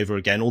Revolution all over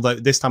again, although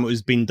this time it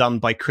was being done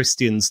by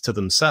Christians to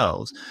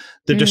themselves,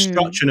 the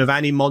destruction of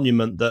any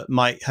monument that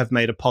might have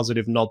made a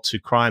positive nod to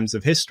crimes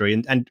of history.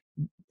 And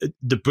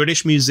the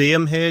British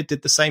Museum here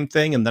did the same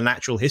thing, and the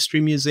Natural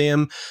History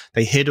Museum.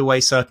 They hid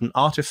away certain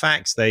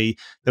artifacts. There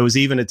was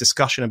even a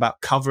discussion about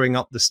covering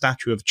up the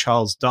statue of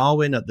Charles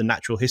Darwin at the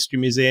Natural History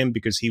Museum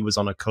because he was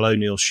on a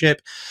colonial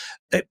ship.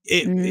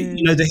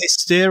 The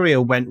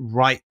hysteria went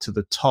right to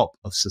the top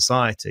of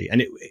society.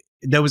 And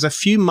there was a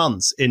few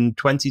months in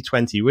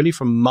 2020, really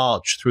from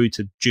March through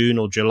to June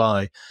or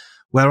July,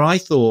 where I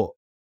thought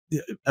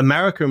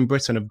America and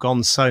Britain have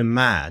gone so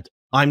mad.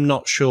 I'm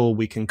not sure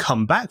we can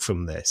come back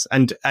from this.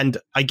 And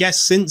I guess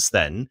since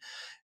then,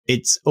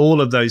 it's all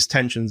of those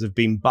tensions have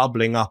been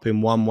bubbling up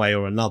in one way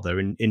or another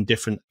in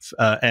different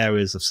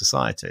areas of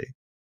society.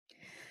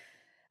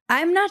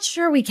 I'm not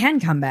sure we can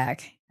come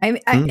back.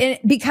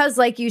 Because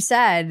like you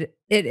said,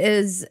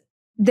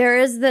 there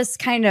is this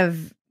kind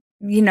of,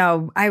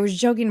 I was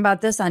joking about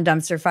this on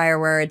Dumpster Fire,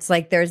 where it's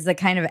like there's the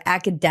kind of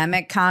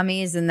academic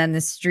commies and then the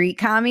street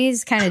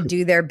commies kind of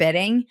do their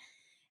bidding.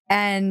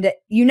 And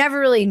you never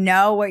really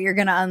know what you're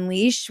going to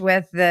unleash you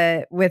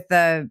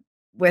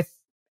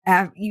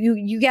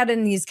get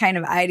in these kind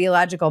of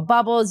ideological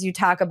bubbles. You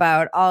talk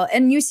about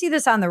and you see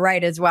this on the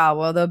right as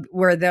well,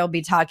 where they'll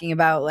be talking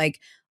about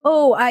like,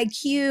 oh,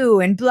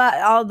 IQ and blah,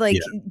 all like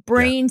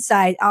brain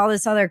side, all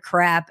this other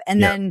crap.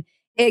 And then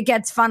it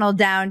gets funneled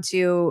down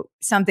to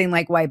something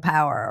like white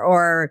power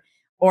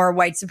or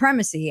white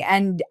supremacy.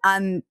 And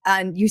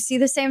you see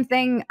the same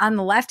thing on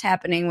the left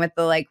happening with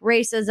the like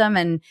racism,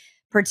 and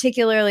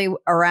particularly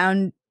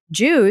around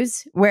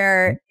Jews,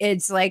 where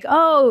it's like,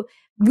 oh,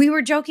 we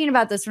were joking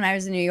about this when I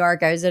was in New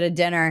York. I was at a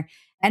dinner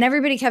and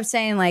everybody kept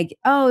saying like,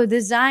 oh,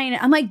 the Zion.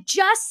 I'm like,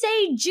 just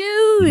say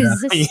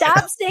Jews.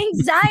 Stop saying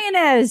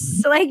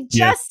Zionists. Like,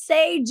 just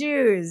say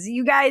Jews.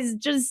 You guys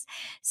just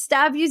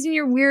stop using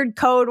your weird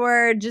code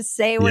word. Just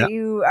say what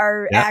you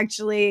are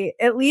actually,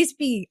 at least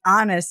be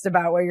honest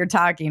about what you're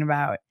talking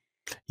about.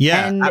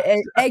 Yeah. And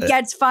it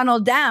gets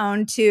funneled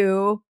down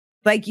to,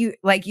 like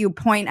you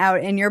point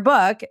out in your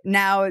book,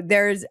 now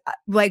there's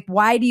like,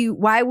 why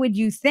would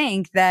you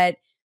think that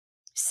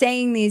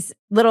saying these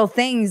little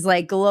things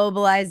like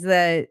globalize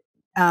the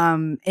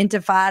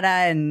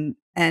intifada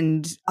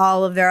and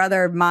all of their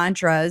other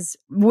mantras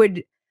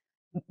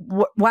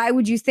why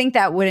would you think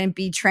that wouldn't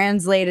be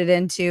translated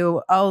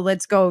into, oh,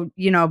 let's go,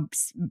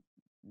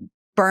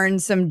 burn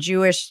some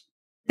Jewish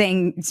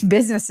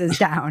businesses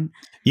down?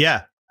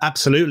 Yeah,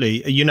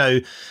 absolutely.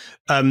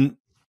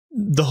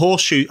 The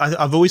horseshoe,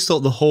 I've always thought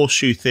the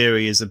horseshoe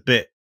theory is a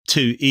bit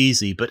too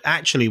easy, but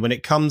actually when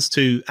it comes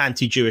to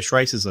anti-Jewish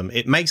racism,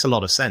 it makes a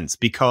lot of sense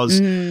because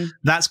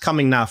that's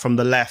coming now from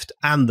the left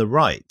and the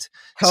right.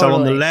 Totally. So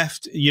on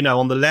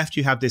the left,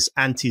 you have this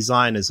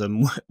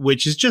anti-Zionism,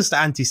 which is just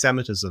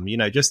anti-Semitism.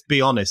 Just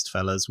be honest,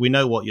 fellas. We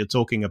know what you're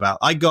talking about.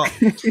 I got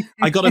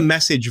a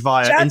message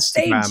via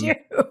Instagram. Say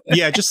Jew.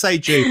 Yeah, just say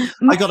Jew.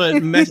 I got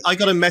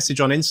a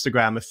message on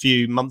Instagram a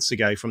few months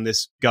ago from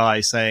this guy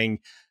saying,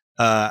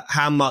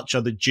 how much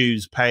are the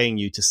Jews paying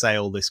you to say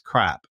all this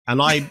crap?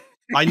 And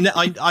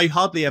I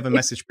hardly ever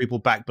message people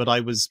back, but I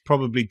was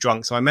probably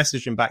drunk. So I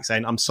messaged him back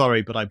saying, I'm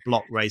sorry, but I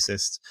blocked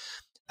racists.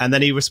 And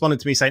then he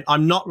responded to me saying,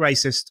 I'm not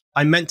racist.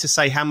 I meant to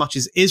say, how much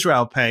is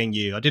Israel paying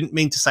you? I didn't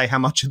mean to say, how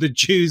much are the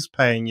Jews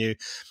paying you?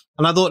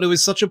 And I thought it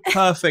was such a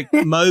perfect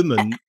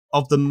moment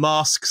of the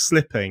mask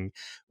slipping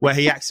where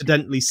he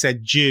accidentally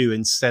said Jew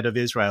instead of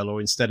Israel or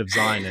instead of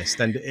Zionist.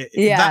 And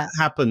that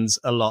happens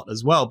a lot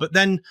as well. But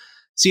then,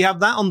 so you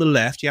have that on the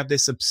left, you have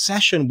this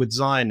obsession with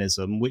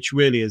Zionism, which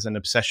really is an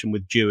obsession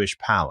with Jewish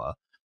power.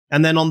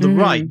 And then on the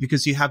right,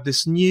 because you have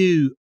this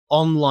new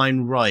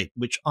online right,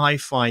 which I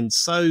find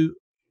so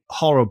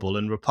horrible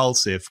and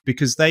repulsive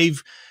because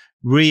they've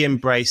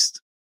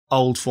re-embraced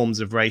old forms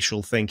of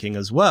racial thinking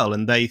as well.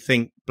 And they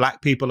think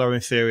black people are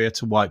inferior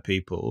to white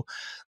people.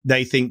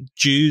 They think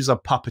Jews are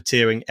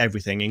puppeteering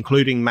everything,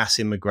 including mass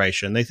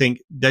immigration. They think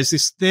there's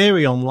this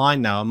theory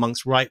online now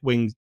amongst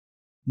right-wing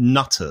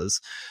nutters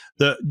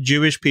that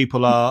Jewish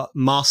people are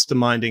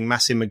masterminding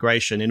mass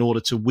immigration in order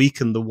to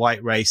weaken the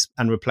white race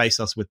and replace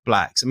us with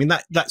blacks. I mean,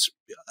 that's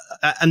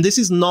and this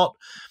is not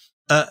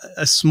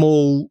a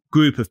small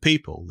group of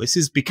people. This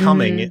is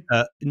becoming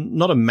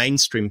not a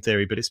mainstream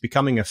theory, but it's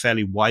becoming a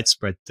fairly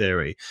widespread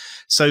theory.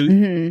 So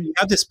you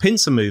have this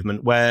pincer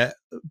movement where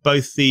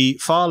both the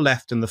far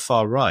left and the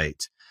far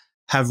right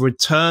have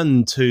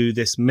returned to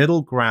this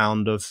middle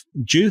ground of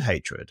Jew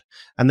hatred,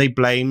 and they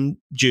blame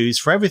Jews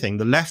for everything.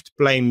 The left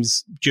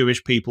blames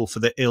Jewish people for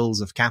the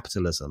ills of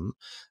capitalism,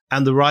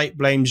 and the right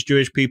blames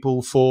Jewish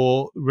people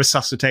for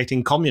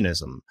resuscitating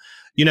communism.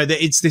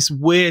 It's this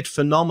weird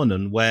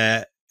phenomenon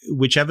where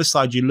whichever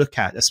side you look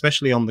at,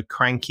 especially on the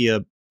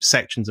crankier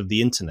sections of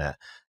the internet,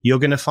 you're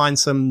going to find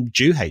some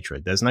Jew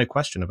hatred. There's no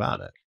question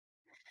about it.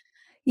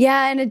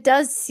 Yeah, and it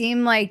does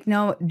seem like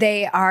no,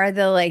 they are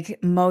the like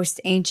most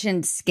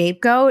ancient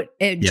scapegoat.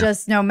 It Yeah.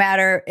 just no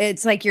matter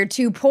it's like you're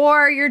too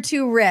poor, you're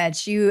too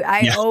rich.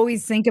 I Yeah.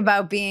 always think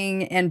about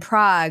being in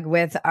Prague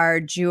with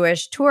our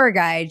Jewish tour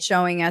guide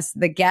showing us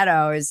the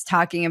ghettos,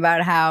 talking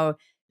about how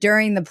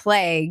during the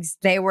plagues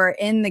they were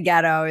in the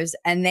ghettos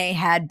and they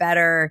had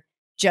better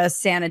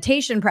just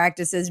sanitation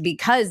practices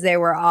because they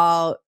were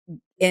all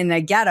in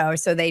a ghetto.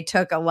 So they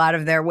took a lot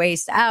of their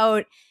waste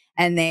out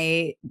and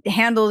they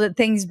handled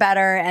things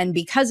better. And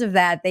because of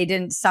that, they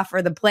didn't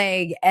suffer the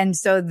plague. And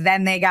so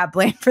then they got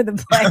blamed for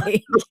the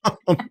plague.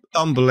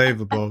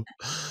 Unbelievable.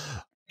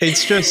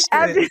 It's just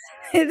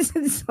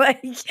It's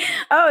like,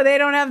 oh, they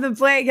don't have the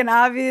plague. And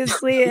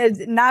obviously it's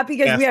not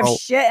because we have fault.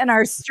 shit in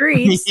our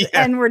streets Yeah.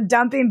 and we're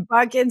dumping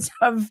buckets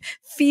of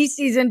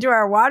feces into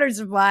our water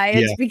supply.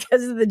 It's Yeah.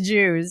 because of the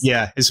Jews.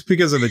 Yeah, it's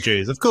because of the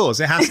Jews. Of course,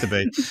 it has to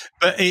be.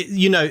 But,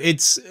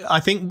 I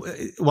think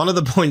one of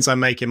the points I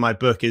make in my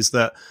book is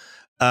that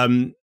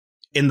in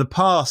the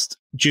past,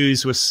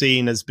 Jews were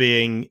seen as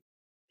being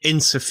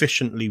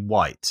insufficiently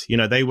white.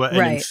 They were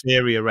an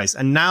inferior race.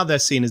 And now they're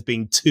seen as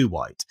being too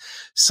white.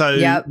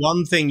 So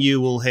one thing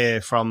you will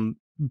hear from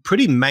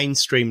pretty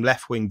mainstream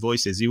left-wing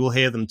voices, you will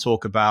hear them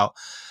talk about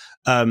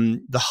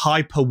the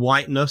hyper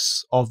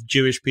whiteness of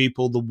Jewish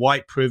people, the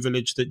white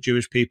privilege that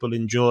Jewish people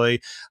enjoy.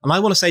 And I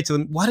want to say to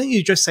them, why don't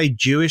you just say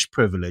Jewish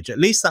privilege? At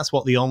least that's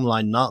what the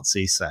online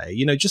Nazis say.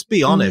 Just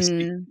be honest.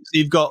 Mm-hmm. So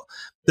you've got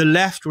the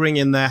left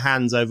wringing their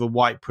hands over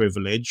white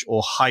privilege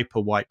or hyper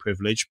white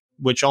privilege,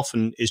 which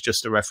often is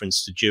just a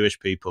reference to Jewish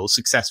people,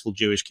 successful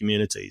Jewish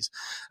communities.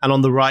 And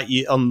on the right,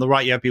 you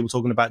have people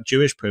talking about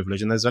Jewish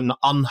privilege, and there's an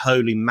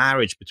unholy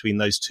marriage between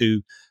those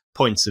two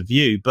points of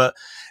view. But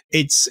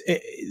it's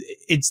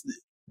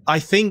I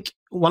think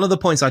one of the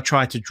points I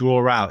try to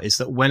draw out is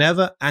that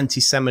whenever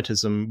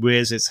anti-Semitism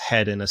rears its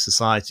head in a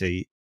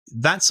society,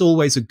 that's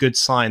always a good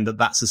sign that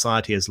that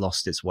society has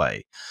lost its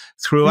way.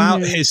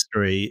 Throughout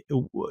history,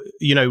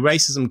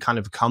 racism kind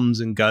of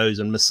comes and goes,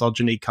 and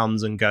misogyny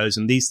comes and goes,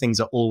 and these things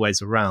are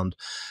always around.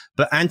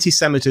 But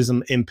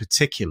anti-Semitism in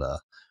particular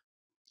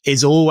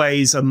is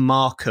always a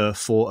marker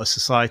for a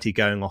society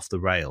going off the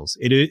rails.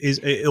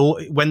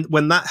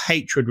 When that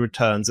hatred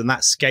returns and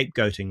that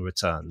scapegoating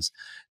returns,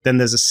 then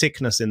there's a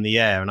sickness in the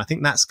air. And I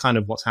think that's kind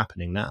of what's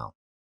happening now.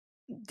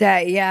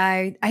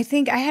 I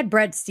think I had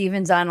Brett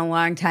Stevens on a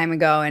long time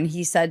ago, and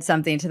he said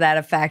something to that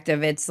effect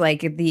of it's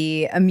like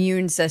the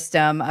immune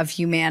system of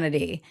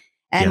humanity.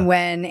 And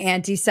when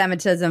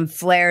anti-Semitism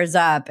flares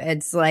up,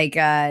 it's like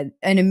an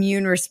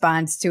immune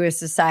response to a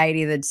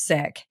society that's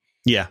sick.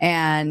 Yeah.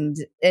 And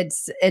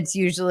it's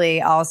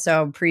usually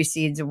also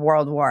precedes a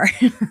world war.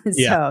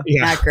 So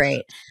not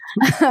great.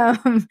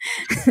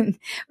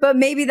 But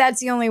maybe that's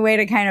the only way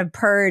to kind of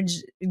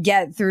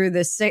get through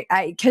the sick.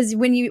 Because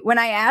when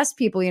I ask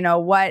people,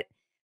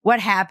 what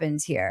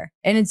happens here?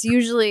 And it's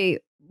usually,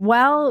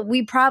 well,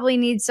 we probably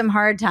need some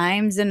hard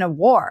times in a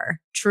war,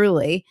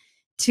 truly.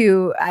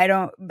 I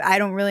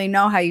don't really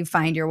know how you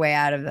find your way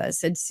out of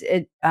this.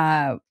 It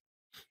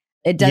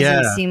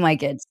doesn't seem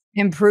like it's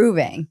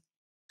improving.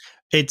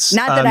 It's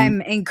not that I'm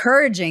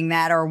encouraging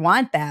that or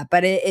want that,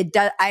 but it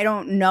does. I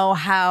don't know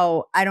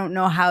how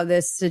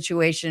this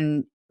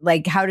situation,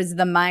 like, how does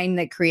the mind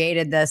that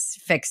created this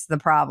fix the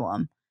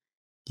problem?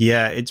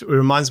 Yeah, it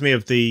reminds me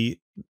of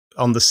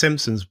on The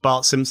Simpsons.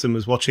 Bart Simpson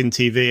was watching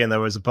TV and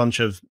there was a bunch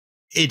of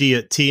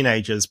idiot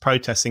teenagers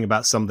protesting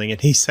about something,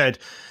 and he said,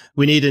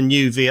 "We need a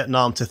new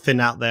Vietnam to thin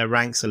out their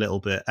ranks a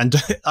little bit." And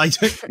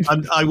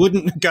I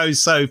wouldn't go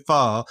so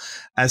far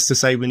as to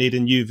say we need a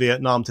new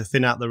Vietnam to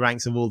thin out the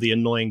ranks of all the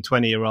annoying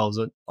 20-year-olds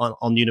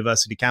on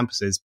university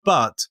campuses.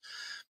 But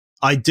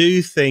I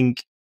do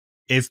think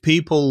if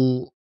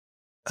people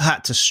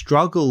had to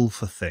struggle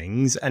for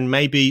things and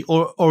maybe,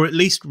 or at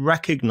least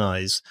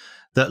recognize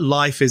that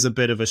life is a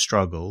bit of a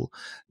struggle,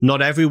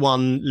 not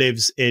everyone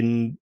lives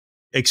in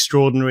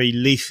extraordinary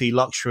leafy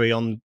luxury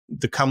on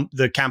the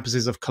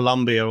campuses of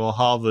Columbia or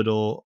Harvard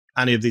or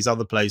any of these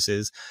other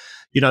places.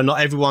 Not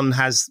everyone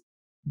has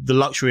the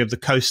luxury of the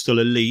coastal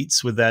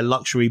elites with their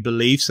luxury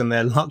beliefs and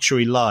their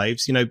luxury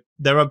lives.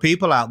 There are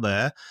people out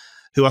there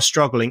who are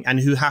struggling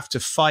and who have to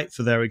fight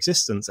for their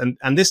existence.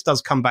 And this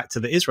does come back to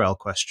the Israel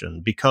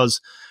question,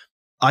 because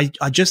I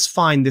just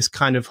find this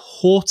kind of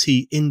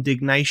haughty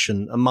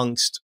indignation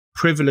amongst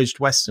privileged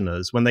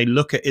Westerners when they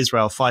look at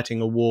Israel fighting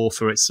a war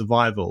for its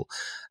survival,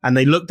 and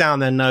they look down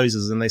their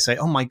noses and they say,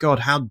 "Oh my God,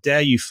 how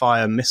dare you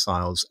fire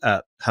missiles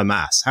at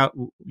Hamas?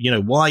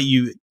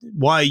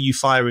 Why are you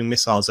firing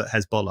missiles at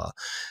Hezbollah?"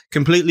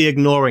 Completely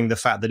ignoring the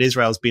fact that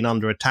Israel's been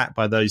under attack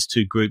by those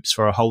two groups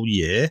for a whole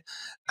year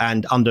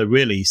and under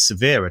really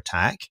severe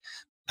attack,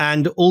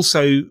 and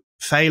also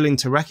failing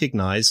to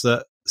recognize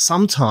that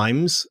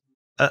sometimes,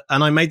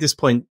 and I made this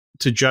point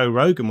to Joe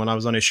Rogan when I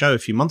was on his show a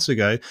few months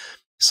ago,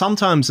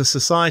 sometimes a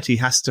society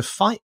has to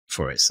fight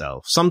for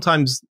itself.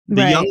 Sometimes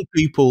the young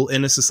people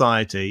in a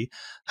society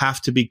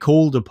have to be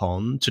called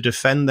upon to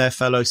defend their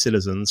fellow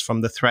citizens from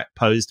the threat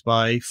posed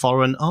by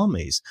foreign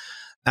armies.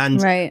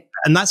 And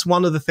that's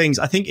one of the things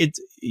I think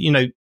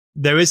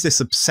there is this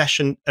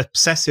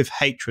obsessive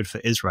hatred for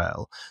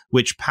Israel,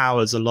 which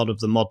powers a lot of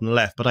the modern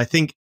left. But I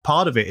think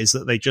part of it is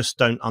that they just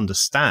don't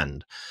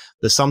understand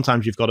that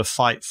sometimes you've got to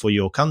fight for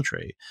your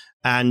country.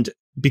 And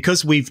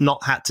because we've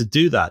not had to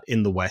do that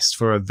in the West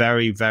for a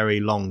very, very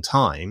long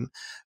time,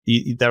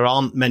 there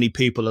aren't many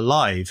people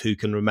alive who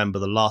can remember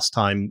the last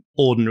time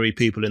ordinary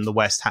people in the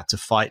West had to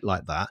fight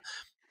like that.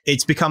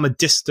 It's become a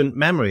distant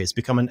memory. It's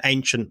become an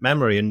ancient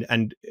memory,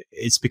 and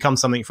it's become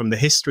something from the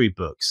history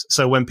books.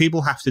 So when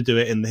people have to do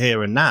it in the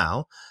here and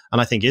now, and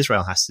I think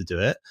Israel has to do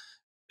it,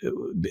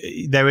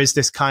 there is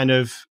this kind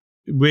of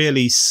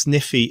really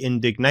sniffy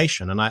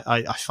indignation. And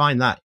I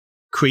find that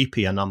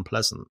creepy and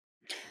unpleasant.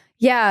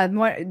 Yeah,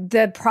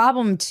 the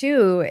problem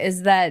too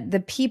is that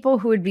the people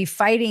who would be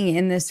fighting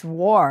in this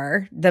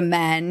war, the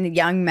men,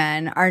 young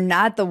men, are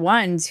not the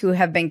ones who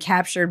have been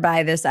captured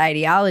by this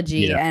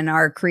ideology and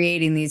are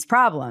creating these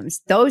problems.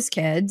 Those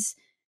kids,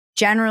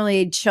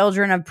 generally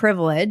children of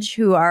privilege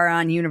who are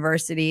on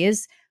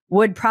universities,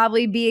 would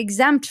probably be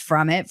exempt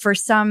from it for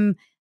some,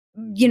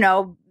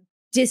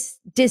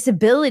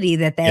 disability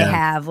that they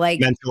have, like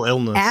mental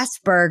illness,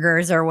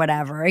 Asperger's or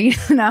whatever,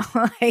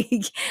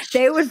 like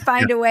they would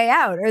find a way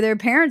out, or their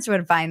parents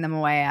would find them a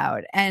way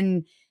out.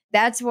 And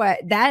that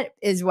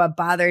is what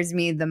bothers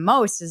me the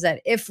most, is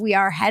that if we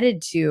are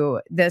headed to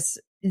this,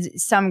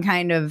 some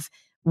kind of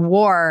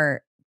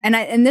war,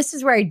 and this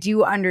is where I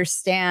do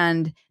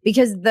understand,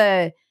 because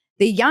the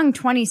young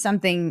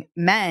 20-something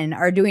men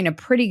are doing a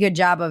pretty good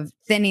job of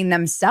thinning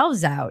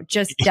themselves out,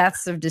 just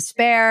deaths of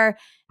despair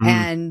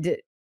and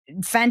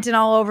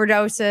fentanyl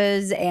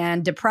overdoses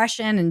and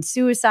depression and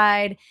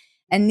suicide.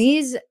 And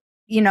these,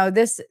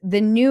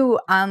 the new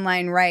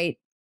online right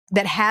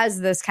that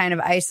has this kind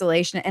of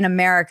isolation in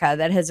America,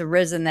 that has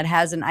arisen, that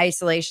has an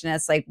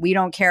isolationist, like, we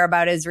don't care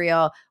about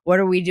Israel. What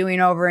are we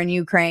doing over in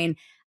Ukraine?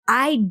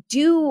 I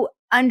do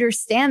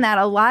understand that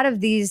a lot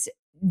of these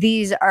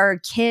are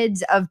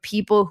kids of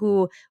people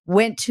who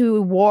went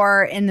to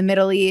war in the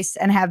Middle East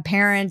and have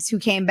parents who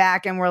came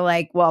back and were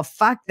like, well,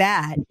 fuck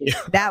that. Yeah.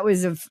 That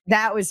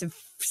was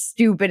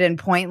stupid and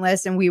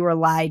pointless. And we were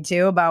lied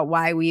to about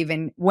why we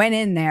even went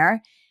in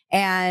there.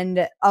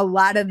 And a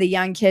lot of the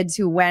young kids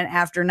who went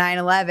after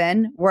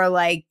 9/11 were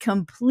like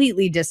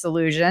completely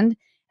disillusioned,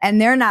 and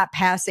they're not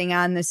passing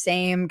on the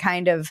same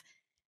kind of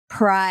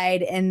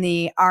pride in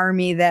the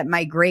army that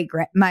my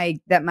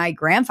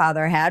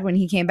grandfather had when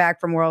he came back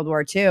from World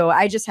War II.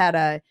 I just had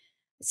a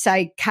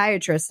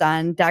psychiatrist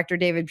on, Dr.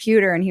 David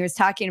Pewter, and he was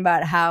talking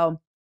about how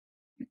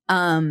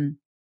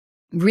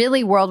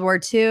really World War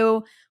II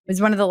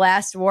was one of the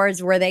last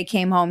wars where they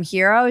came home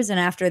heroes. And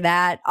after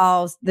that,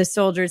 all the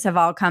soldiers have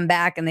all come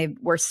back and they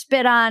were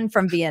spit on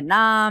from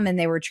Vietnam and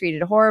they were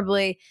treated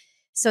horribly.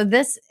 So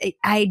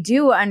I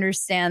do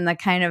understand the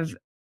kind of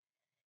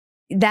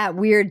that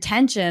weird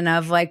tension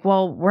of like,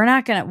 well,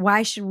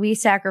 why should we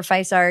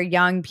sacrifice our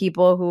young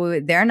people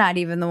who they're not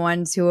even the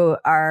ones who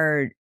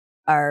are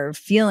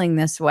feeling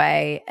this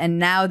way? And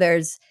now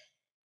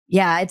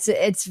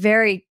it's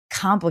very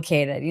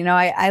complicated.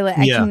 I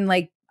can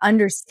like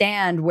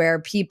understand where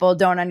people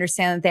don't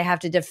understand that they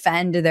have to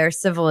defend their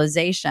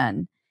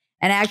civilization.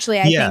 And actually,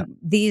 I think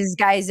these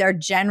guys are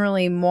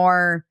generally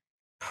more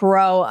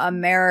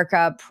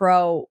pro-America,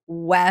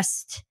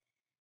 pro-West,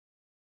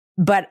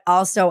 but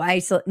also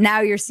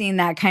now you're seeing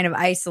that kind of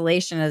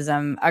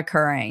isolationism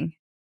occurring.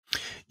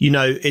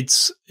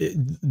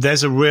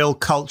 There's a real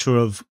culture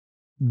of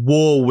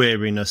war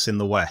weariness in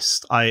the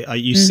West.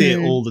 You see it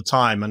all the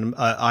time, and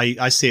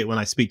I see it when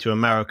I speak to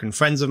American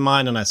friends of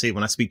mine, and I see it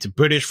when I speak to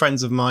British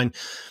friends of mine.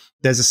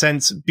 There's a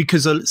sense,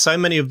 because so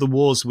many of the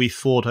wars we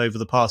fought over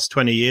the past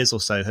 20 years or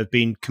so have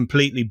been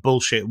completely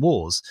bullshit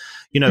wars.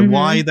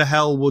 Why the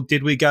hell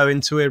did we go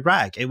into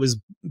Iraq? It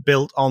was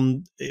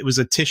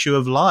a tissue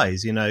of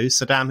lies.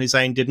 Saddam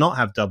Hussein did not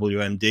have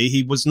WMD.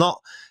 He was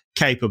not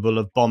capable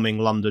of bombing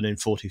London in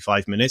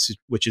 45 minutes,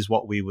 which is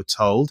what we were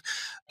told.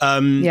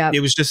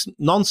 It was just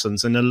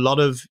nonsense. And a lot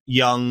of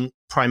young,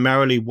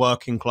 primarily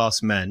working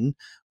class men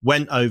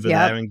went over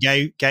there and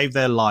gave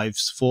their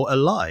lives for a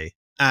lie.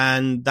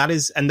 And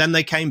then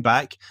they came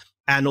back,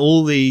 and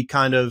all the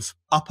kind of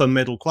upper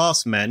middle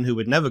class men who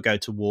would never go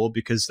to war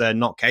because they're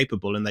not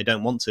capable and they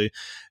don't want to,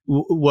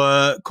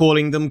 were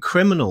calling them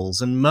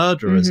criminals and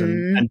murderers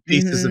and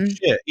pieces of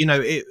shit.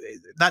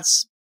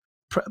 That's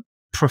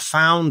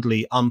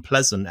profoundly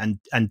unpleasant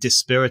and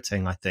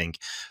dispiriting, I think,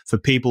 for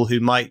people who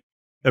might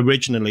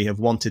originally have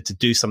wanted to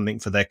do something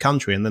for their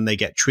country, and then they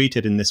get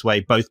treated in this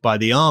way, both by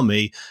the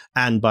army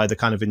and by the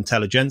kind of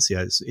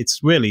intelligentsia. It's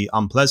really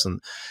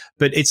unpleasant.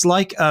 But it's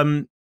like,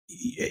 I'm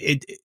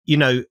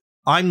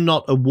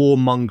not a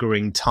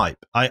warmongering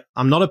type.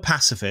 I'm not a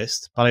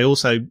pacifist, but I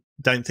also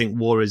don't think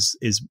war is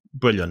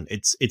brilliant.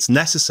 It's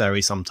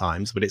necessary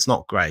sometimes, but it's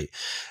not great.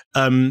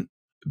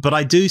 But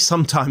I do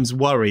sometimes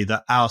worry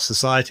that our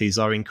societies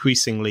are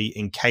increasingly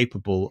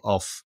incapable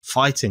of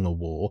fighting a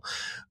war,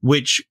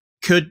 which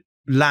could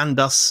land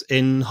us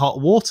in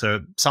hot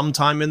water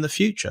sometime in the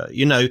future.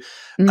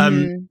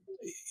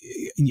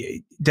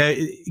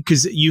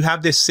 because you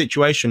have this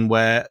situation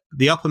where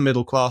the upper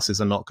middle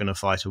classes are not going to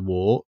fight a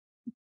war.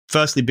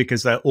 Firstly,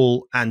 because they're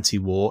all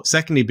anti-war.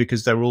 Secondly,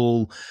 because they're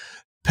all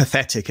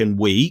pathetic and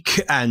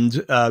weak,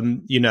 and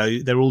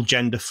they're all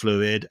gender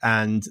fluid,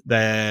 and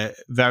they're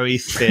very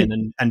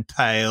thin and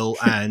pale,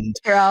 and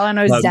they're all on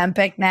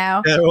Ozempic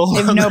now. They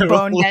have no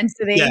bone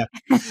density. Yeah,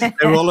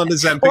 they're all on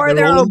Ozempic, or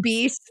they're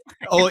obese.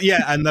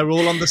 And they're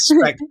all on the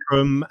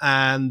spectrum,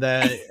 and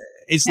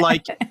it's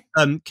like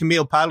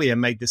Camille Paglia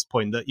made this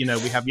point that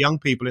we have young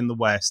people in the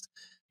West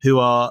who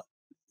are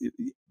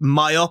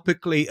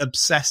myopically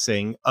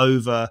obsessing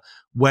over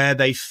where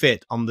they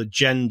fit on the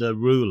gender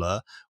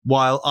ruler,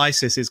 while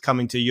ISIS is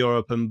coming to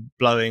Europe and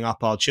blowing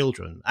up our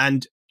children.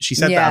 And she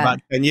said that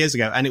about 10 years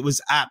ago, and it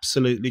was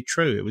absolutely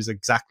true. It was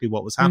exactly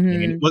what was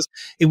happening. And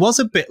it was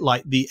a bit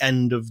like the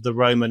end of the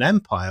Roman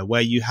Empire,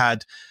 where you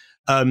had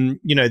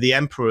the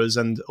emperors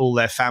and all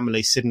their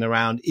family sitting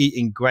around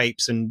eating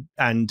grapes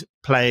and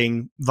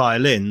playing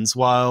violins,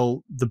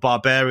 while the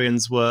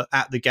barbarians were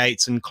at the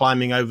gates and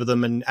climbing over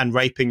them and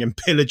raping and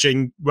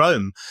pillaging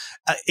Rome.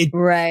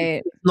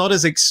 It's not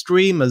as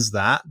extreme as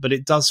that, but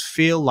it does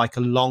feel like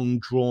a long,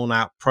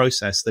 drawn-out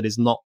process that is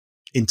not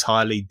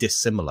entirely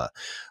dissimilar,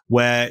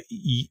 where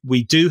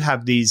we do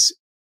have these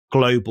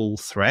global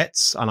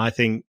threats, and I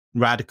think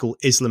radical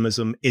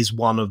Islamism is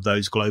one of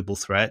those global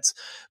threats,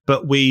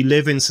 but we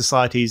live in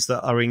societies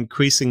that are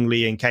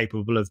increasingly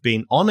incapable of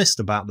being honest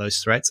about those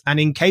threats and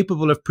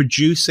incapable of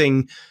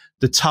producing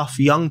the tough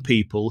young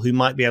people who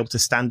might be able to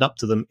stand up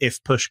to them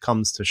if push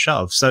comes to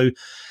shove. So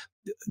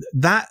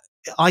that,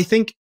 I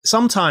think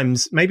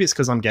sometimes, maybe it's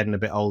because I'm getting a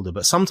bit older,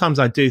 but sometimes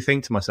I do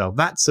think to myself,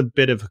 that's a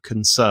bit of a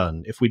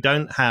concern. If we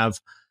don't have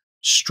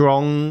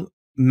strong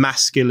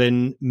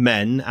masculine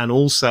men and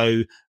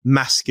also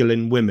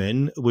masculine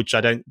women, which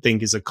I don't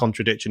think is a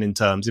contradiction in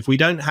terms, if we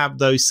don't have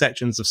those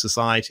sections of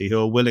society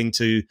who are willing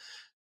to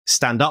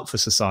stand up for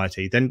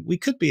society, then we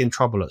could be in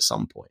trouble at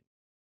some point.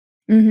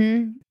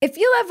 If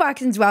you love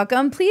Watkins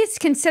Welcome, please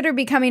consider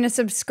becoming a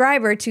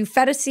subscriber to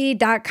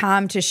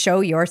Phetasy.com to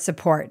show your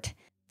support.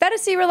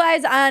 Phetasy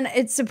relies on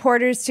its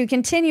supporters to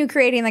continue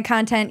creating the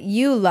content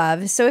you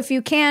love. So if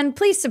you can,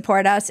 please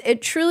support us.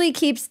 It truly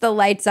keeps the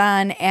lights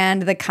on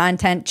and the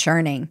content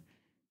churning.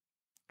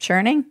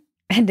 Churning?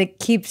 And it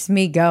keeps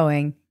me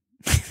going.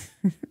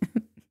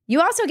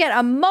 You also get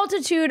a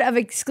multitude of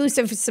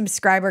exclusive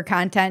subscriber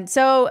content.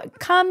 So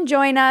come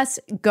join us.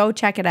 Go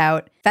check it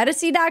out.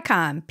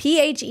 Phetasy.com.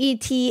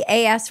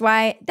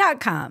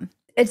 Phetasy.com.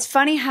 It's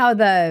funny how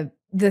the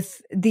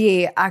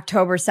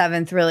October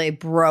 7th really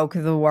broke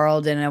the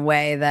world in a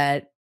way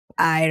that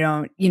I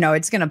don't,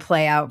 it's going to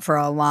play out for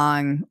a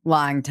long,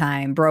 long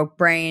time. Broke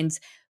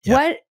brains.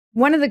 Yeah.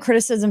 One of the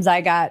criticisms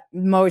I got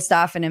most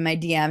often in my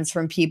DMs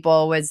from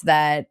people was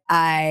that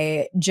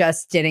I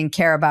just didn't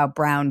care about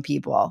brown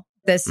people.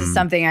 This is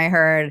something I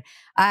heard.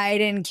 I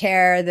didn't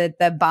care that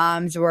the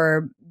bombs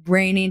were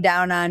raining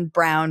down on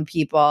brown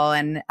people,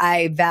 and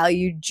I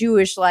value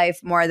Jewish life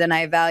more than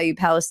I value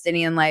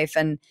Palestinian life.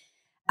 And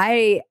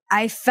I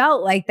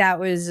felt like that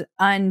was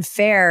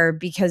unfair,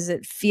 because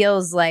it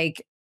feels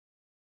like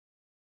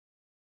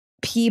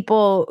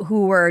people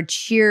who were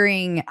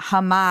cheering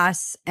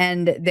Hamas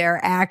and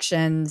their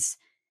actions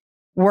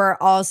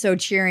were also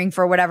cheering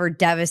for whatever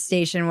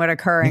devastation would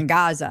occur in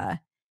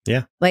Gaza.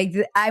 Yeah.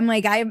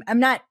 I'm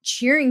not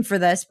cheering for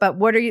this, but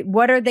what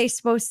are they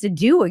supposed to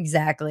do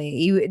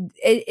exactly?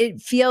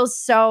 It feels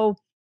so,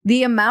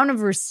 the amount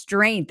of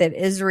restraint that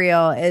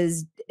Israel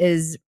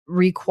is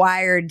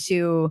required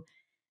to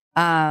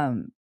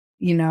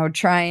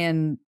try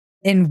and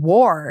in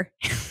war.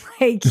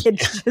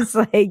 It's just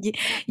like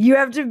you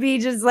have to be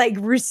just like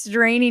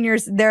restraining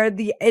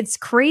it's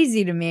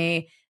crazy to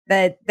me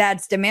that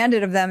that's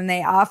demanded of them, and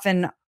they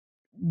often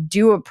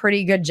do a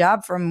pretty good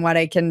job from what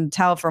I can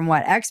tell from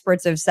what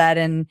experts have said,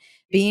 and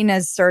being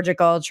as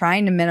surgical,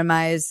 trying to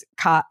minimize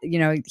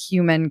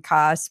human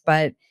costs.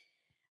 But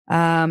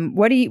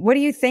what do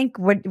you think?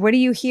 What do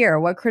you hear?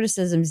 What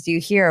criticisms do you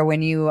hear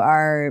when you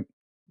are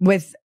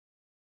with?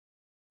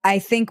 I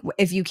think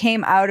if you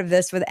came out of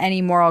this with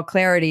any moral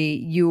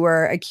clarity, you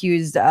were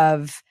accused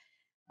of,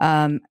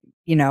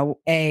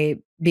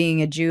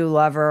 being a Jew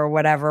lover or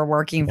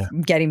whatever,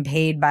 getting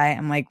paid by.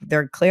 I'm like,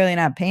 they're clearly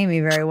not paying me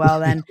very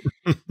well then,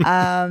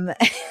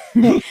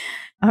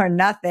 or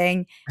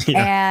nothing.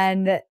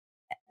 Yeah.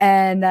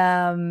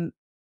 And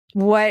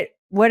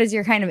what is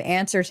your kind of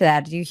answer to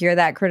that? Do you hear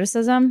that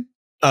criticism?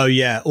 Oh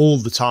yeah, all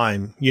the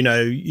time.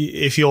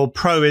 If you're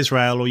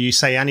pro-Israel or you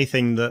say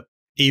anything that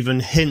even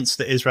hints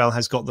that Israel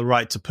has got the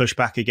right to push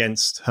back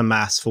against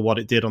Hamas for what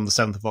it did on the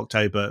 7th of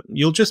October,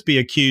 you'll just be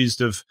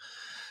accused of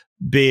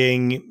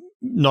being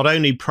not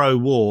only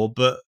pro-war,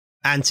 but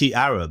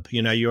anti-Arab.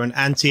 You're an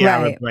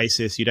anti-Arab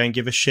racist. You don't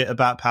give a shit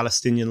about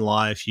Palestinian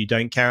life. You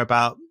don't care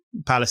about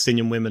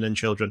Palestinian women and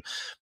children.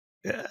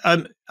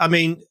 I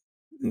mean,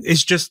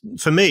 it's just,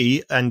 for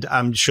me, and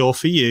I'm sure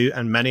for you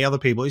and many other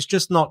people, it's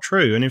just not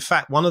true. And in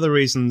fact, one of the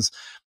reasons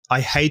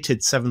I hated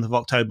 7th of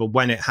October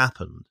when it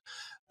happened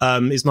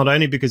is not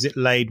only because it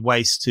laid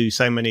waste to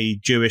so many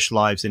Jewish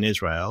lives in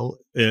Israel,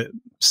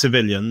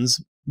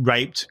 civilians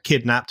raped,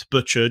 kidnapped,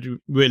 butchered,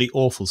 really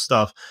awful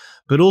stuff,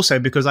 but also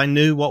because I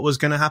knew what was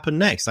going to happen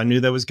next. I knew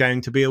there was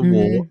going to be a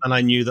war, and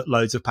I knew that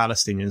loads of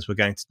Palestinians were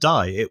going to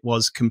die. It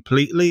was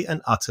completely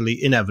and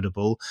utterly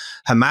inevitable.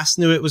 Hamas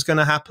knew it was going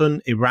to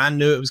happen. Iran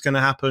knew it was going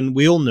to happen.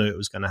 We all knew it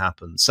was going to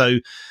happen. So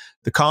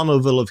the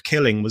carnival of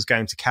killing was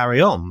going to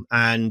carry on.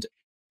 And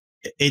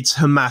it's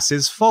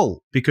Hamas's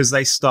fault because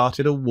they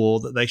started a war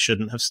that they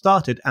shouldn't have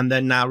started. And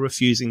they're now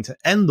refusing to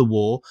end the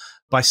war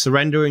by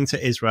surrendering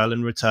to Israel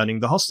and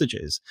returning the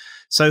hostages.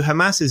 So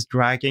Hamas is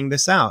dragging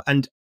this out.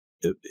 And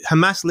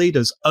Hamas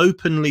leaders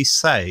openly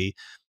say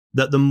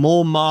that the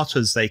more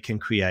martyrs they can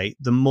create,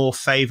 the more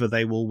favor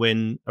they will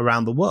win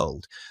around the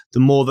world, the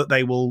more that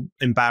they will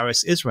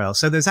embarrass Israel.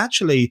 So there's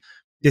actually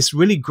this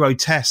really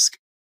grotesque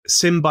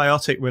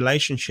symbiotic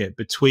relationship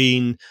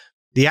between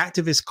the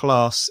activist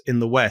class in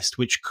the West,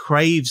 which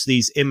craves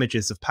these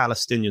images of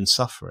Palestinian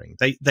suffering.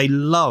 They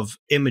love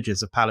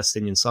images of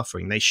Palestinian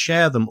suffering. They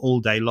share them all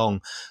day long.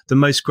 The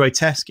most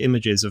grotesque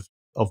images of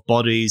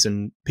bodies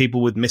and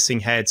people with missing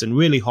heads and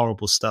really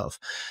horrible stuff.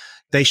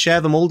 They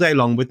share them all day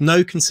long with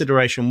no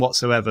consideration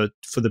whatsoever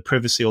for the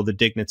privacy or the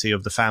dignity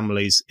of the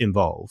families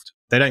involved.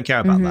 They don't care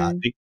about that.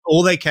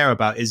 All they care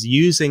about is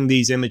using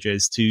these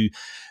images to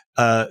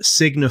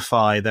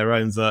signify their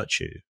own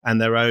virtue and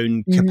their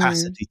own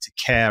capacity to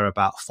care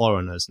about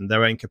foreigners and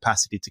their own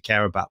capacity to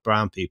care about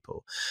brown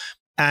people.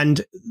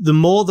 And the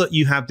more that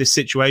you have this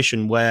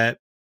situation where,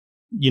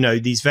 you know,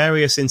 these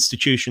various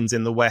institutions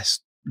in the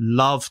West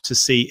love to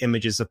see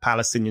images of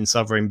Palestinian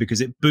suffering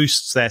because it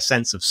boosts their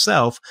sense of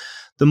self,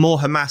 the more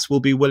Hamas will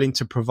be willing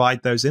to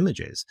provide those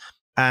images.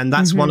 And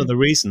that's one of the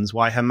reasons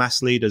why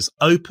Hamas leaders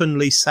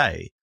openly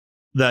say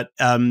that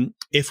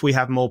if we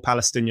have more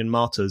Palestinian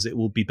martyrs, it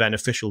will be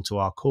beneficial to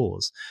our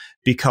cause,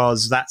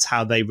 because that's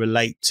how they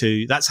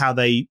that's how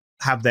they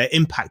have their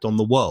impact on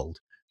the world,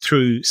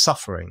 through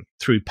suffering,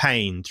 through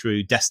pain,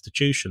 through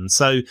destitution.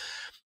 So,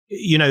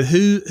 you know,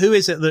 who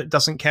is it that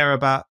doesn't care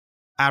about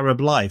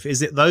Arab life?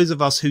 Is it those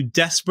of us who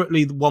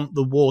desperately want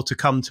the war to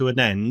come to an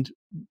end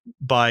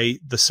by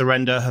the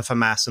surrender of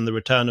Hamas and the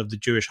return of the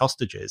Jewish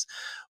hostages?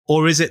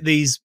 Or is it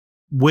these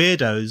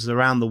weirdos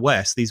around the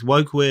West, these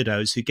woke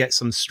weirdos who get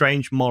some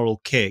strange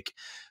moral kick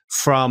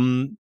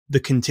from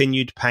the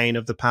continued pain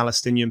of the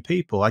Palestinian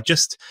people? I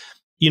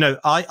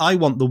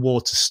want the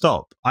war to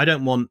stop. I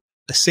don't want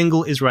a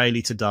single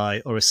Israeli to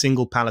die, or a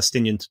single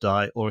Palestinian to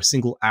die, or a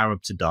single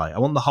Arab to die. I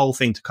want the whole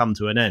thing to come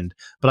to an end.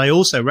 But I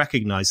also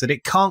recognize that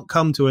it can't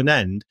come to an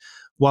end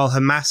while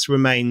Hamas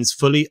remains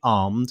fully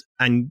armed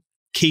and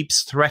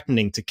keeps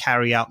threatening to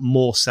carry out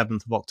more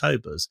 7th of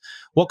Octobers.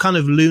 What kind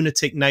of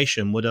lunatic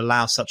nation would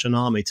allow such an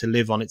army to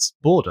live on its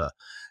border?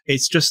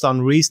 It's just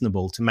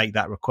unreasonable to make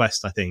that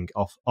request, I think,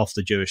 off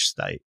the Jewish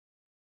state.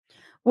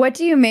 What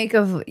do you make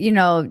of, do you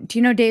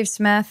know Dave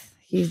Smith?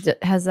 He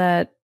has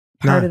that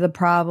part of the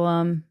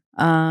problem.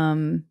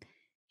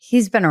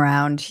 He's been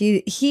around.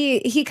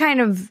 He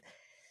kind of,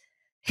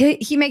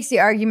 he makes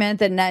the argument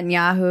that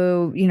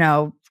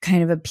Netanyahu,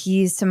 kind of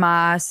appeased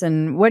Hamas.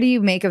 And what do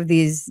you make of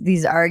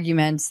these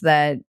arguments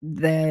that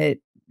Netanyahu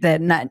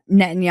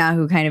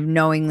kind of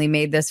knowingly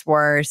made this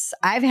worse?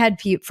 I've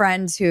had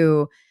friends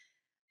who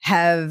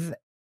have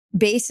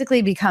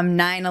basically become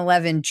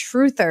 9/11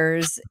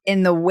 truthers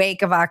in the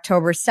wake of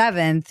October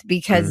 7th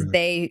because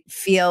they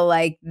feel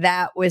like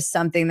that was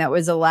something that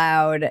was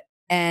allowed.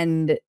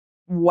 And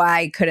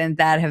why couldn't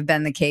that have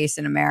been the case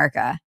in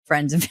America?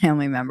 Friends and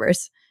family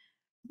members.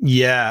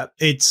 Yeah,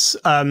 it's,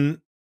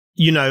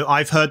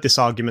 I've heard this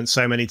argument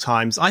so many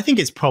times. I think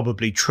it's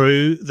probably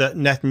true that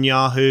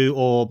Netanyahu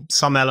or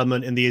some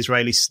element in the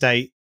Israeli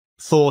state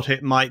thought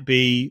it might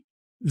be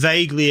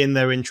vaguely in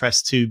their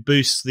interest to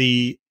boost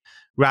the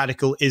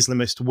radical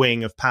Islamist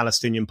wing of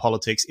Palestinian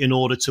politics in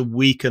order to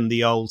weaken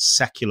the old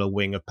secular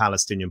wing of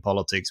Palestinian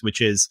politics,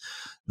 which is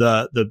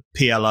the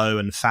PLO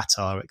and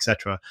Fatah,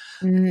 etc.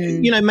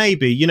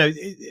 Maybe,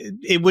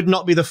 it would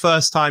not be the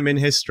first time in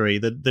history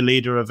that the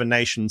leader of a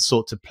nation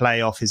sought to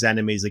play off his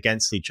enemies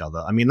against each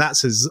other. I mean,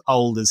 that's as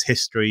old as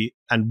history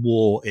and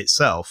war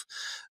itself.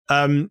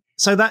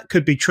 So that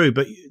could be true.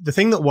 But the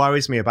thing that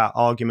worries me about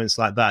arguments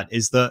like that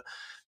is that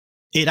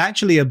it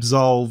actually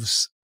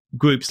absolves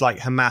groups like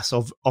Hamas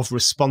of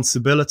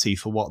responsibility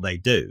for what they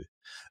do.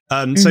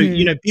 So,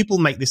 people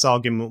make this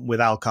argument with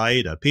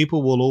Al-Qaeda.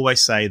 People will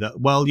always say that,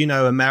 well,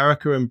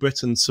 America and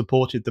Britain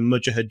supported the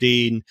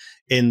Mujahideen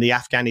in the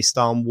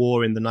Afghanistan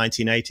war in the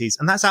 1980s.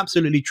 And that's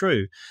absolutely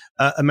true.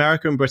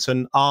 America and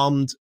Britain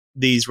armed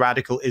these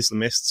radical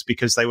Islamists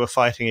because they were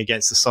fighting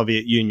against the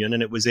Soviet Union,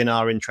 and it was in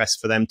our interest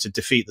for them to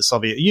defeat the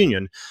Soviet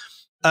Union.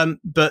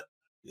 But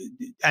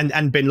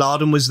bin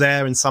Laden was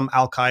there, and some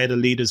Al-Qaeda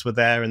leaders were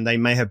there, and they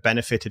may have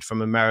benefited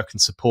from American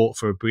support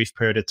for a brief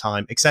period of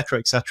time, etc.,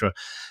 etc.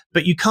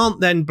 But you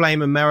can't then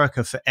blame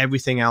America for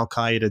everything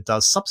Al-Qaeda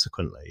does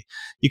subsequently.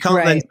 You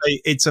can't then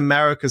say it's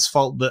America's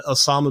fault that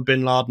Osama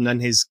bin Laden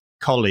and his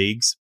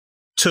colleagues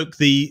took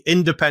the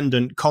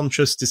independent,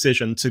 conscious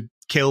decision to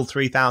kill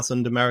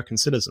 3,000 American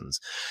citizens,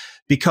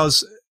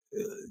 because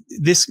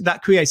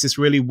that creates this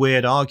really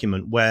weird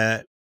argument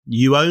where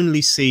you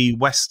only see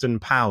Western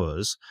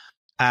powers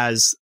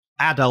as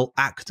adult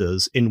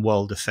actors in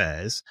world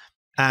affairs,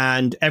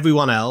 and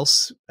everyone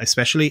else,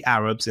 especially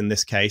Arabs in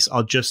this case,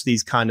 are just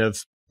these kind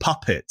of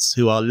puppets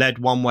who are led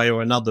one way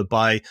or another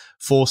by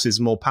forces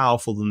more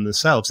powerful than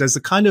themselves. There's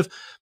a kind of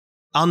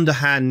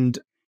underhand,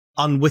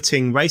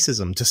 unwitting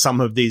racism to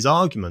some of these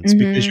arguments,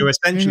 because you're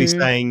essentially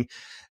saying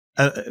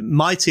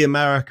mighty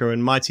America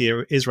and mighty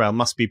Israel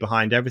must be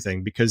behind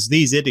everything, because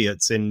these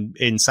idiots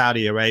in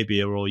Saudi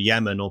Arabia or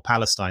Yemen or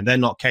Palestine, they're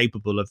not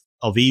capable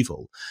of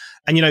evil.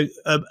 And, you know,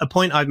 a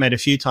point I've made a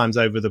few times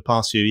over the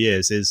past few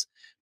years is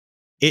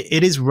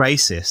it is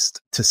racist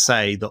to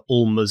say that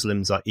all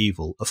Muslims are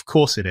evil. Of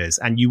course it is.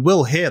 And you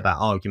will hear that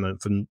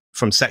argument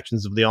from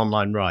sections of the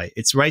online right.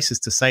 It's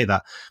racist to say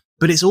that.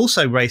 But it's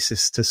also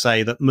racist to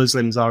say that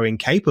Muslims are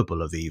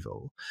incapable of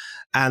evil,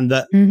 and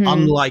that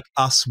unlike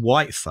us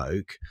white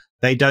folk,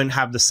 they don't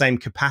have the same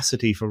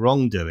capacity for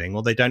wrongdoing,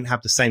 or they don't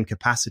have the same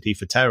capacity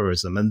for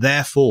terrorism. And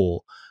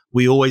therefore,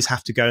 we always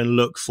have to go and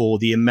look for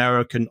the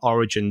American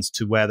origins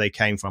to where they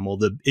came from, or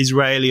the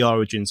Israeli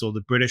origins, or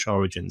the British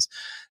origins.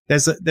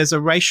 There's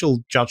a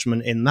racial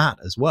judgment in that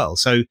as well.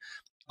 So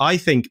I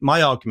think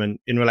my argument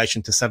in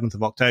relation to 7th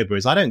of October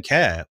is I don't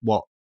care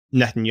what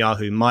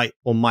Netanyahu might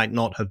or might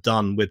not have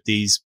done with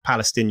these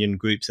Palestinian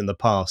groups in the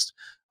past.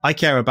 I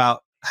care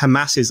about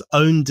Hamas's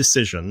own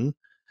decision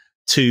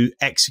to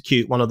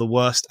execute one of the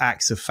worst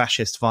acts of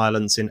fascist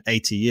violence in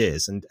 80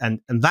 years. And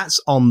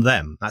that's on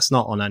them. That's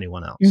not on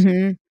anyone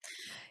else.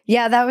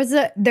 Yeah,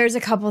 there's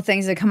a couple of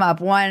things that come up.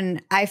 One,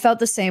 I felt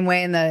the same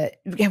way in the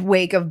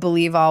wake of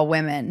Believe All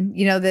Women.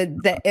 You know,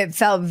 that it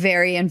felt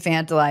very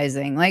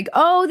infantilizing. Like,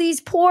 oh,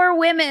 these poor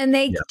women,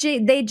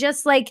 they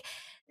just like,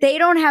 they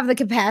don't have the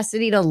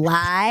capacity to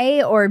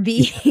lie or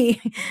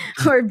be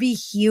or be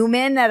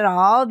human at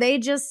all. They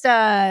just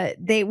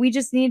we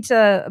just need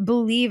to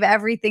believe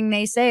everything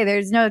they say.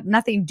 There's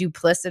nothing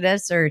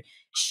duplicitous or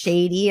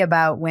shady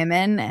about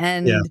women,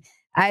 and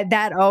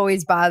that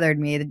always bothered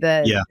me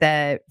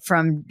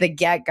from the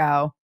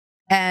get-go.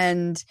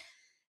 And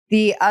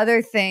the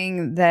other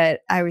thing that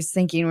I was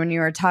thinking when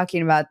you were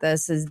talking about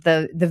this is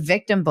the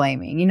victim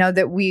blaming, you know,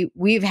 that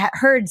we've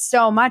heard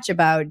so much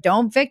about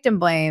don't victim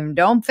blame.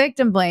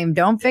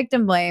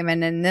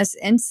 And in this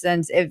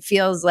instance, it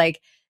feels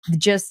like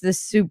just the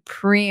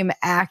supreme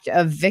act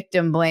of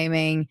victim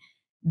blaming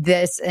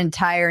this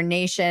entire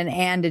nation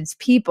and its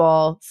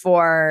people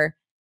for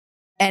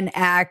an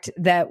act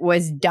that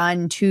was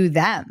done to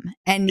them.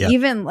 And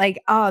even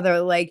like,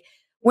 they're like,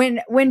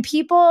 when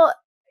people,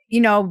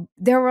 you know,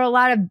 there were a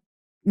lot of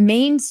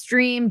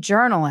mainstream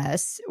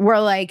journalists were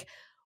like,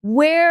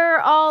 where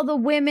are all the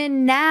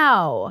women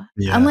now?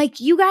 I'm like,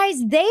 you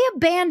guys, they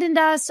abandoned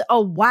us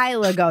a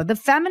while ago. The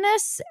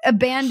feminists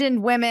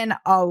abandoned women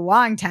a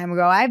long time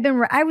ago.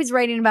 I was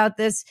writing about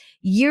this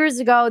years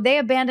ago. They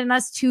abandoned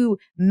us to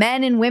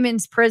men in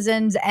women's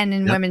prisons and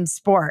in women's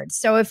sports.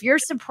 So if you're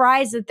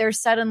surprised that they're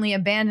suddenly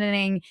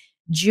abandoning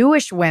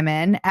Jewish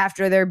women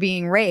after they're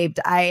being raped,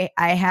 I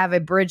have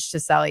a bridge to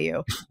sell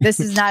you. This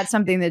is not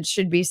something that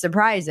should be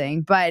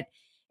surprising, but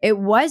it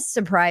was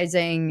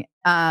surprising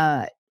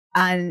on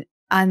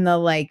the,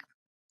 like,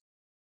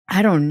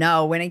 I don't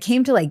know, when it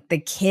came to like the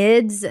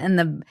kids and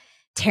the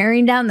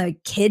tearing down the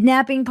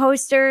kidnapping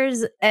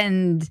posters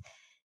and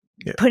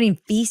putting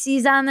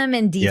feces on them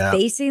and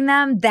defacing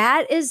them.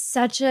 That is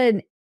such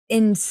an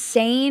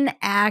insane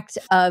act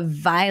of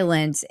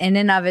violence in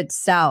and of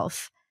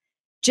itself.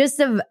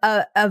 Just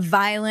a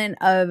violent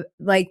of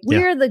like,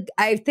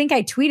 I think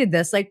I tweeted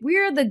this, like,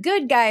 we're the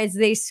good guys,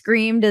 they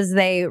screamed as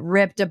they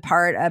ripped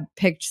apart a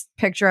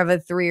picture of a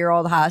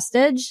 3-year-old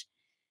hostage.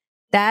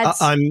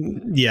 That's I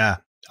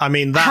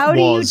mean, how do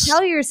you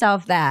tell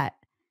yourself that?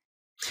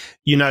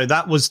 You know,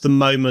 that was the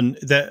moment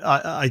that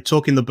I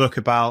talk in the book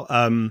about.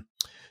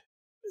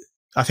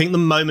 I think the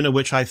moment at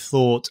which I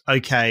thought,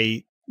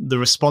 okay, the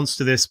response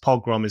to this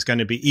pogrom is going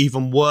to be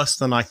even worse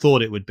than I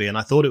thought it would be, and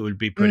I thought it would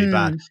be pretty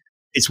bad.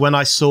 It's when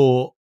I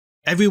saw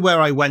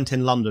everywhere I went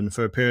in London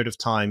for a period of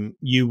time,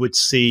 you would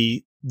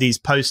see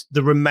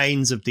the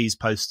remains of these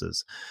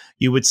posters.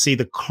 You would see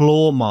the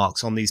claw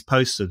marks on these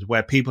posters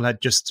where people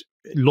had just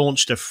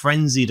launched a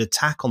frenzied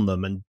attack on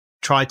them and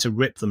tried to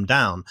rip them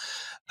down.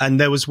 And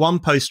there was one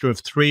poster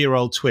of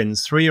 3-year-old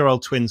twins.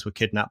 3-year-old twins were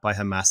kidnapped by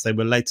Hamas. They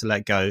were later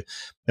let go.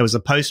 There was a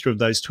poster of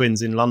those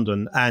twins in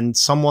London, and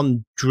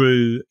someone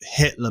drew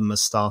Hitler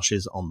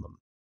moustaches on them.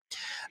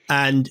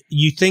 And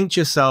you think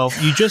to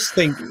yourself, you just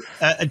think,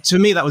 to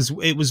me,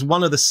 it was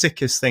one of the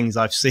sickest things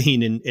I've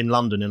seen in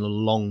London in a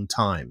long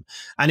time.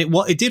 And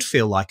it did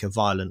feel like a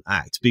violent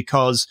act,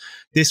 because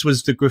this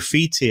was the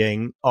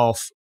graffitiing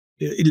of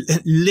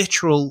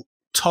literal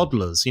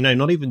toddlers, you know,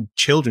 not even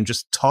children,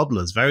 just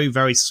toddlers, very,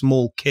 very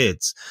small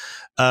kids.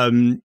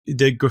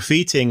 The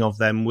graffitiing of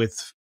them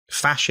with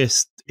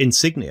fascist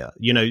insignia,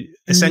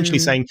 essentially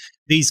saying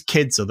these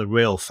kids are the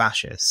real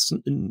fascists,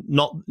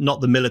 not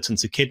the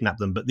militants who kidnapped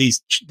them, but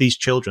these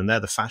children, they're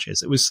the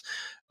fascists. It was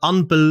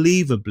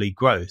unbelievably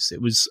gross.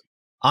 It was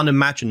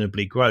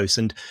unimaginably gross.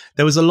 And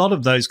there was a lot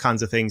of those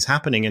kinds of things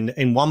happening. And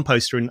in one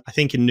poster, I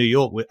think in New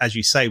York, as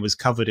you say, was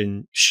covered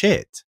in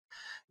shit.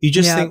 You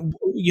just think,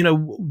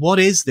 what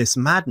is this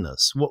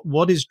madness?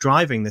 What is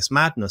driving this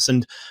madness?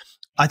 And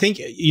I think,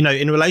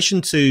 in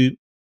relation to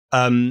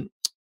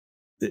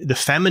the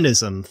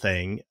feminism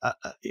thing,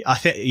 I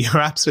think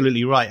you're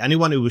absolutely right.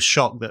 Anyone who was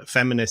shocked that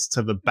feminists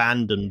have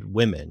abandoned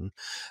women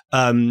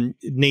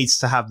needs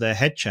to have their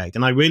head checked.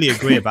 And I really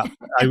agree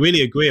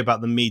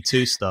about the Me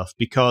Too stuff,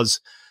 because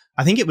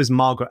I think it was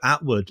Margaret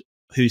Atwood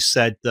who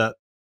said that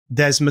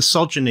there's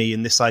misogyny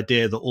in this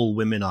idea that all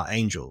women are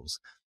angels.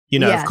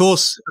 Of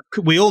course,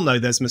 we all know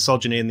there's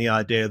misogyny in the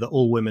idea that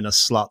all women are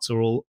sluts,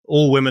 or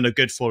all women are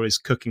good for is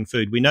cooking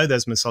food. We know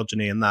there's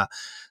misogyny in that.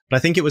 But I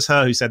think it was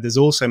her who said there's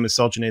also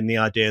misogyny in the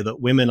idea that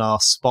women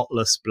are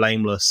spotless,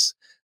 blameless,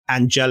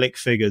 angelic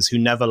figures who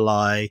never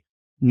lie,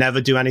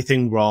 never do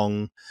anything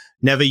wrong,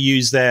 never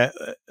use their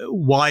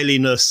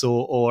wiliness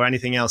or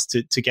anything else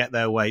to get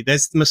their way.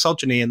 There's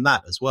misogyny in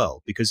that as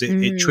well, because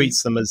it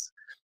treats them as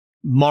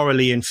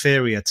morally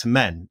inferior to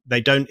men.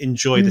 They don't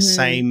enjoy the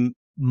same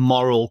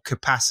moral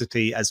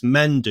capacity as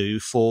men do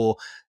for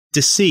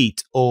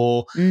deceit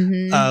or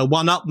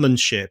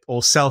one-upmanship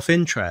or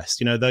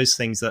self-interest, those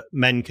things that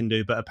men can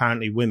do, but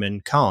apparently women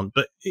can't.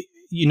 But,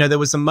 there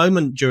was a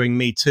moment during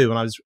Me Too, and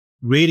I was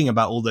reading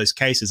about all those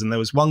cases, and there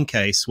was one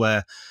case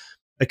where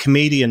a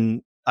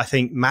comedian, I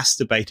think,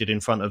 masturbated in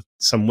front of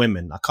some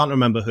women. I can't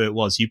remember who it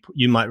was.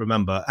 You might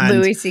remember. And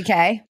Louis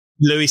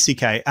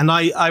C.K. And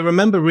I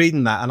remember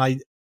reading that, and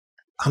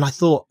I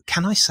thought,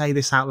 can I say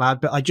this out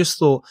loud? But I just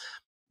thought,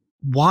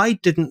 why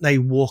didn't they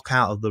walk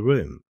out of the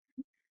room?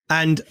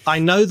 And I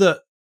know that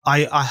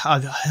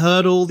I've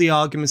heard all the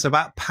arguments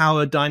about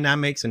power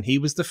dynamics, and he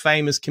was the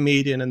famous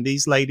comedian and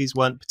these ladies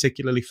weren't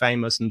particularly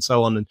famous and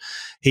so on. And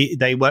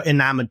they were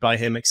enamored by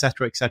him, et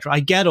cetera, et cetera. I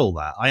get all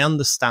that. I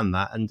understand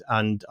that.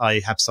 And I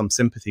have some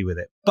sympathy with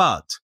it,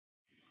 but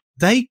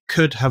they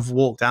could have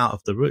walked out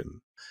of the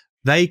room.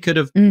 They could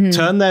have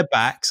turned their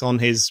backs on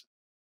his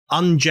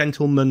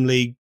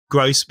ungentlemanly,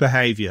 gross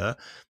behavior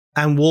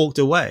and walked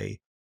away.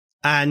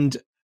 And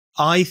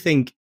I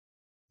think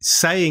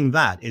saying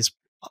that is,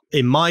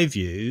 in my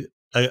view,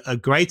 a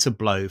greater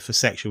blow for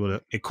sexual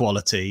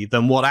equality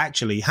than what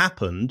actually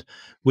happened,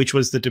 which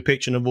was the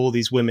depiction of all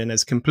these women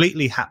as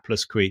completely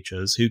hapless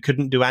creatures who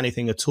couldn't do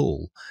anything at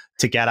all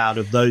to get out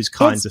of those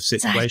kinds of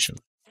situations.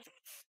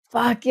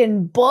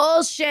 Fucking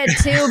bullshit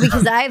too,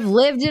 because I've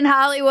lived in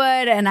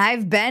Hollywood and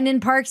I've been in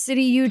Park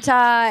City,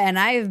 Utah, and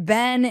I've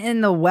been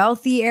in the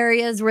wealthy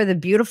areas where the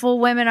beautiful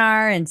women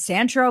are in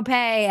Saint-Tropez,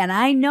 and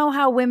I know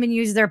how women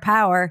use their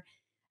power.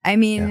 I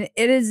mean,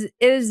 it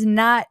is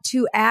not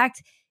to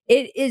act.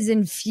 It is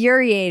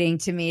infuriating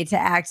to me to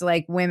act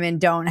like women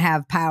don't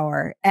have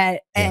power. And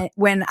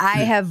when I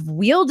have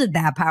wielded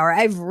that power,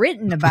 I've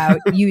written about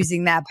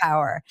using that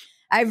power.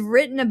 I've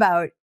written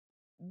about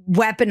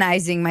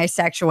weaponizing my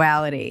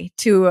sexuality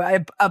to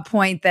a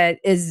point that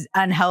is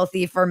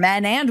unhealthy for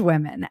men and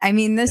women. I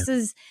mean, this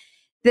is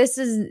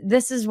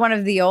one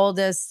of the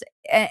oldest,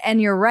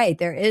 and you're right,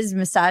 there is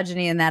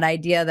misogyny in that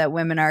idea that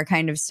women are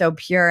kind of so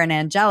pure and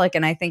angelic.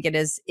 And I think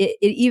it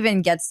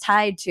even gets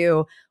tied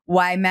to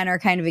why men are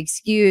kind of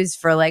excused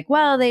for, like,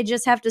 well, they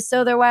just have to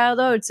sow their wild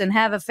oats and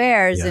have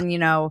affairs,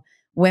 and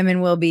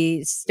women will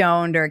be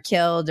stoned or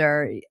killed.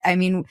 Or, I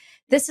mean,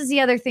 this is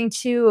the other thing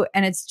too,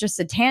 and it's just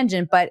a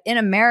tangent, but in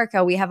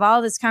America, we have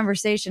all this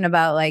conversation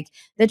about like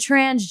the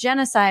trans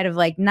genocide of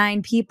like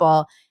 9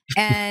 people.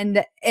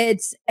 And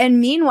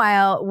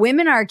meanwhile,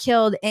 women are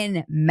killed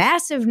in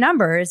massive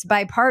numbers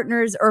by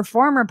partners or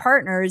former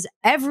partners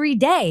every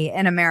day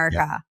in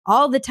America,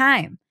 all the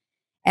time.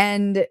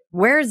 And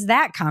where's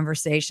that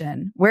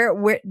conversation?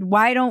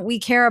 Why don't we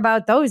care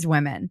about those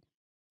women?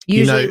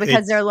 Usually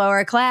because they're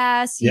lower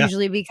class,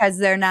 usually because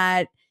they're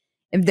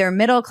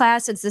middle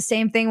class. It's the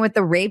same thing with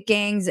the rape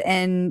gangs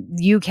in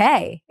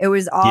UK. It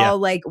was all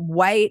like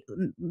white,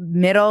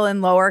 middle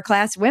and lower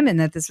class women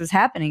that this was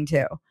happening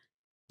to.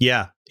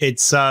 Yeah,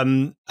 it's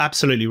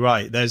absolutely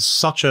right. There's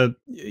such a,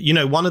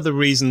 one of the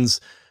reasons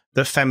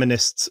that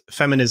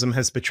feminism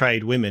has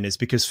betrayed women is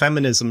because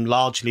feminism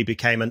largely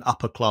became an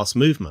upper class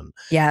movement.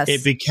 Yes.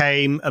 It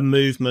became a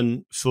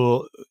movement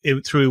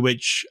through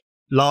which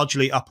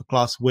largely upper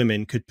class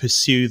women could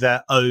pursue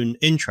their own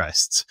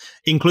interests,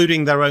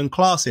 including their own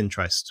class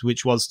interests,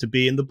 which was to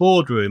be in the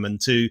boardroom and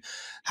to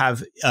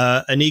have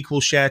an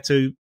equal share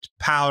to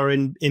power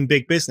in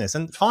big business.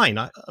 And fine,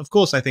 of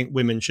course, I think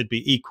women should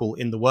be equal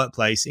in the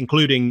workplace,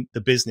 including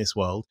the business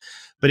world.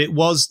 But it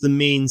was the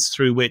means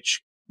through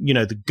which,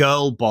 the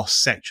girl boss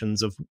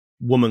sections of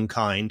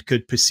womankind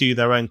could pursue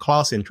their own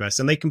class interests.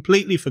 And they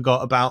completely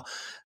forgot about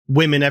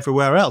women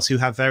everywhere else who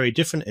have very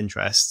different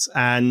interests.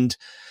 And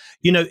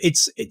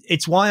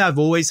it's why I've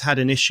always had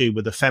an issue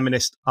with the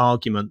feminist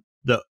argument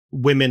that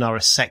women are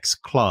a sex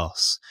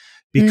class,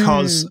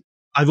 because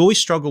I've always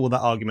struggled with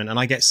that argument, and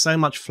I get so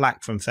much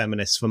flack from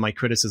feminists for my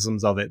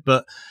criticisms of it.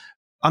 But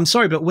I'm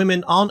sorry, but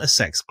women aren't a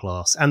sex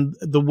class. And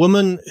the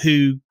woman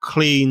who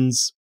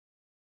cleans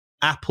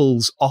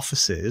Apple's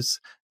offices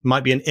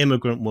might be an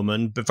immigrant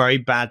woman, but very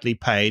badly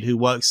paid, who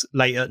works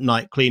late at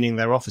night cleaning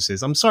their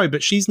offices. I'm sorry,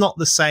 but she's not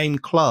the same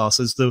class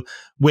as the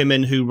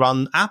women who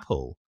run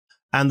Apple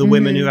and the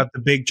women who have the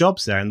big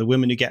jobs there and the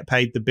women who get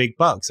paid the big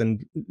bucks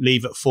and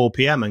leave at 4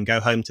 p.m. and go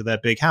home to their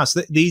big house.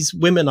 These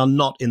women are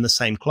not in the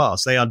same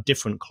class. They are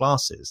different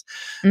classes.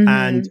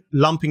 And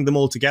lumping them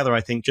all together,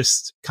 I think,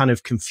 just kind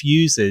of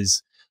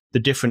confuses the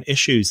different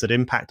issues that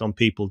impact on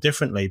people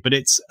differently. But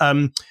it's,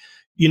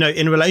 you know,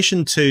 in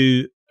relation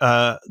to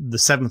the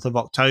 7th of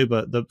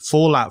October, the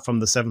fallout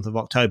from the 7th of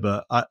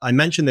October, I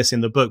mentioned this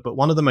in the book, but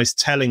one of the most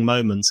telling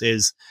moments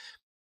is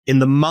in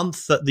the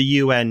month that the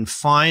UN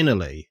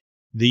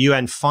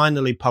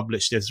finally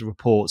published this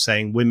report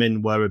saying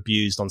women were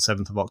abused on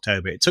 7th of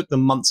October. It took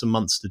them months and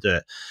months to do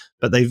it,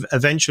 but they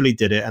eventually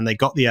did it and they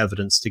got the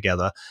evidence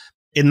together.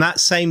 In that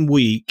same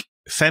week,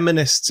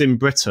 feminists in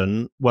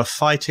Britain were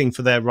fighting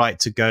for their right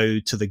to go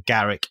to the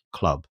Garrick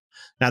Club.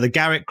 Now, the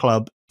Garrick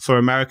Club, for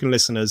American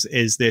listeners,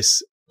 is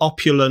this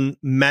opulent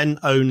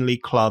men-only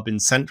club in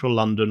central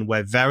London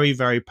where very,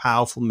 very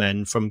powerful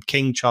men from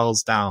King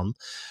Charles down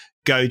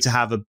go to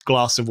have a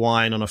glass of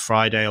wine on a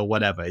Friday or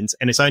whatever. And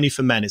it's only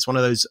for men. It's one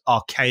of those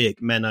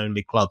archaic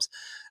men-only clubs.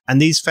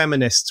 And these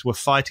feminists were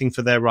fighting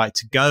for their right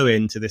to go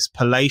into this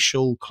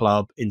palatial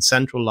club in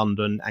central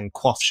London and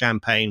quaff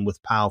champagne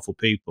with powerful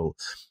people,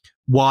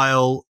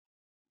 while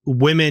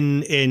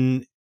women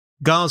in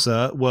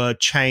Gaza were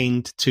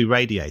chained to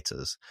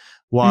radiators,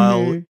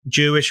 while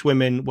Jewish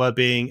women were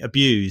being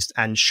abused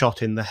and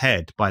shot in the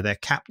head by their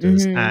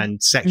captors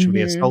and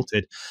sexually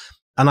assaulted.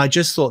 And I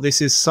just thought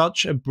this is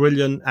such a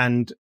brilliant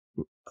and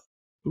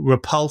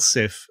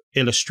repulsive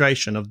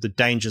illustration of the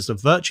dangers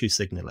of virtue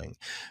signaling,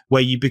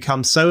 where you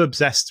become so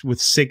obsessed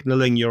with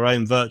signaling your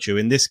own virtue,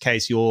 in this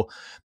case, your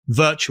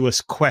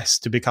virtuous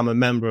quest to become a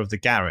member of the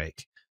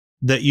Garrick,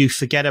 that you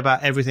forget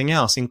about everything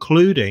else,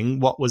 including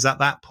what was at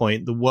that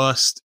point the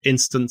worst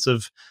instance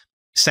of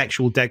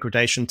sexual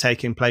degradation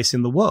taking place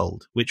in the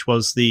world, which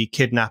was the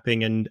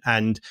kidnapping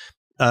and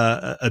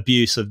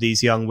abuse of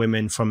these young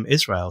women from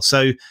Israel.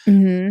 So,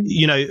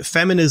 you know,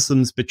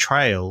 feminism's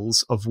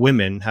betrayals of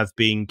women have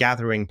been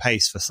gathering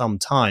pace for some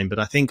time, but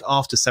I think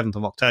after 7th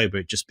of October,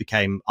 it just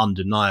became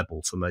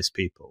undeniable for most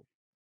people.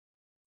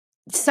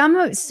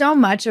 So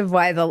much of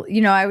why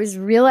I was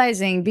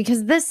realizing,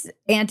 because this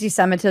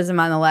anti-Semitism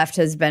on the left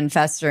has been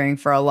festering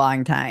for a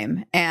long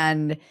time,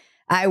 and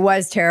I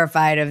was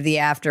terrified of the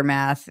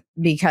aftermath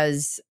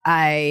because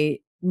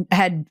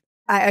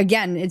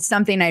again, it's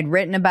something I'd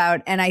written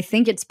about. And I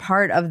think it's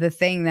part of the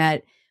thing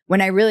that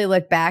when I really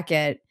look back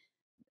at,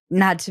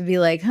 not to be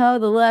like, oh,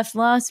 the left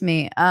lost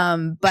me.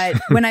 But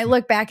when I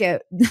look back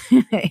at,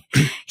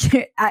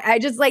 I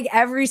just like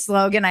every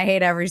slogan. I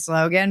hate every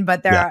slogan,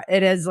 but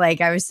it is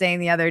like I was saying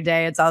the other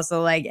day, it's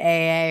also like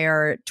AA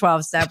or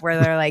 12 step where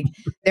they're like,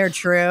 they're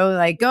true.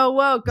 Like go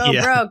woke, go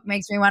broke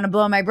makes me want to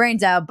blow my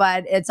brains out,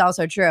 but it's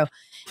also true.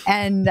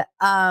 And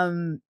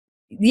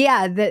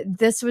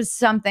this was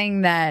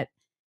something that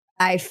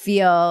I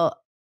feel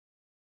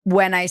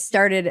when I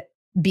started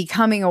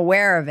becoming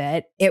aware of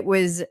it, it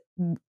was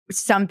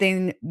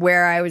something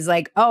where I was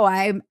like, oh,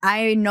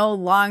 I no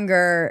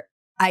longer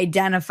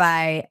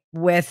identify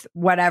with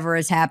whatever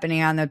is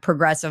happening on the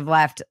progressive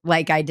left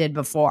like I did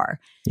before.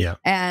 Yeah.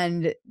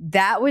 And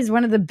that was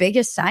one of the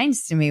biggest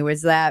signs to me,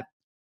 was that,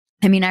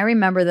 I mean, I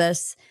remember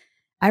this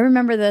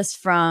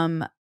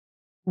from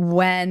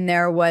when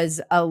there was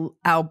a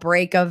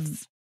outbreak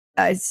of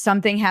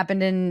something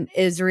happened in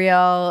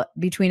Israel,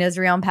 between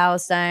Israel and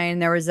Palestine.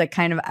 There was a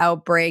kind of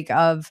outbreak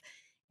of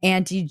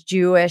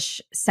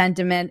anti-Jewish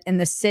sentiment in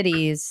the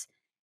cities.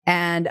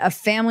 And I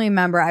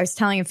was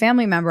telling a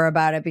family member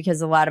about it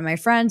because a lot of my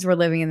friends were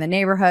living in the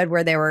neighborhood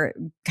where they were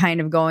kind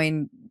of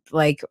going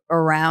like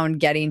around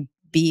getting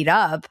beat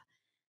up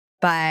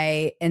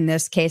by, in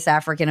this case,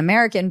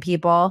 African-American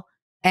people.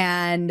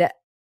 And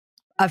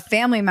a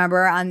family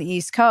member on the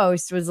East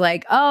Coast was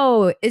like,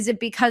 oh, is it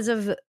because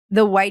of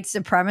the white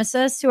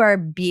supremacists who are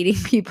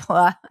beating people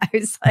up? I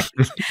was like,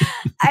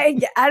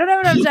 I don't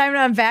have enough time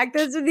to unpack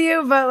this with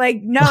you, but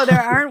like, no,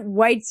 there aren't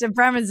white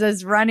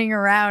supremacists running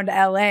around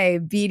LA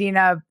beating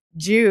up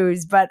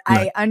Jews. But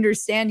I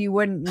understand you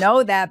wouldn't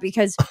know that,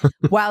 because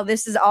while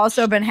this has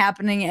also been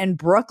happening in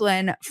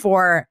Brooklyn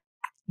for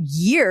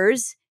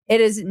years, it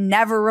is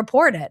never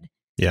reported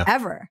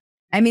ever.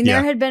 I mean,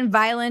 there had been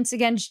violence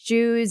against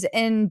Jews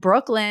in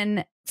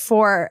Brooklyn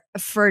for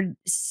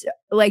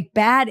like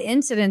bad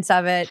incidents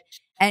of it.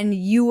 And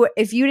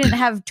if you didn't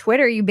have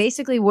Twitter, you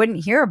basically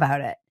wouldn't hear about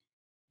it.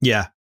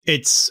 Yeah.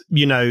 It's,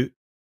 no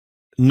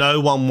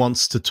one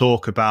wants to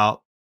talk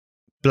about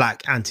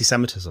Black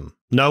anti-Semitism.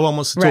 No one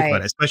wants to talk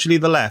about it, especially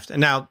the left.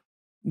 And now,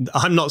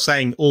 I'm not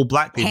saying all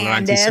Black people are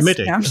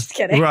anti-Semitic. No, I'm just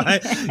kidding.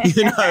 Right.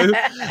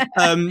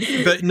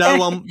 But no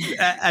one,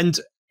 and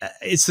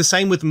it's the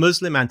same with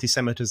Muslim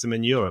anti-Semitism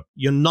in Europe.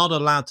 You're not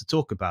allowed to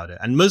talk about it.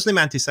 And Muslim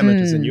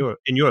anti-Semitism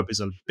in Europe is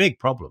a big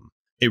problem.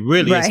 It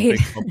really is a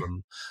big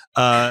problem,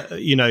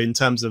 in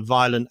terms of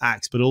violent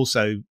acts, but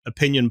also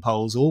opinion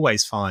polls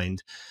always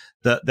find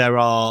that there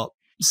are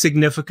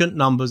significant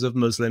numbers of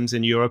Muslims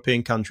in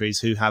European countries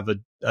who have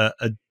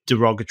a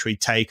derogatory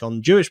take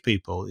on Jewish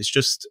people. It's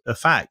just a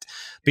fact,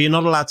 but you're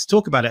not allowed to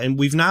talk about it. And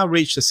we've now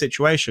reached a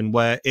situation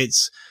where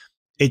it's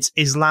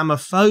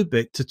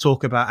Islamophobic to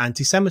talk about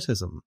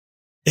anti-Semitism.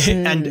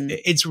 And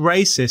it's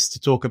racist to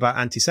talk about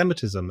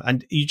anti-Semitism.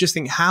 And you just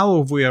think, how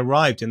have we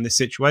arrived in this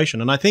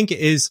situation? And I think it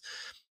is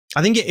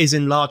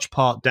in large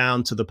part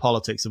down to the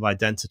politics of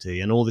identity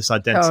and all this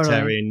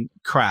identitarian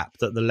crap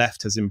that the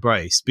left has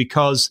embraced.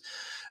 Because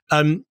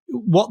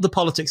what the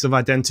politics of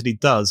identity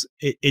does,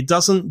 it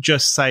doesn't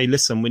just say,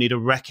 listen, we need a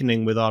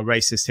reckoning with our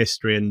racist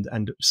history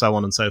and so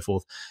on and so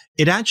forth.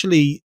 It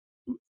actually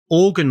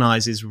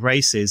organizes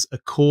races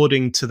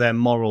according to their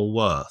moral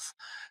worth.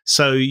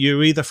 So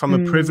you're either from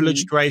a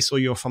privileged race or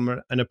you're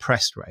from an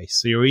oppressed race.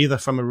 So you're either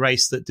from a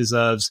race that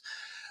deserves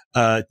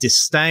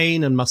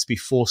disdain and must be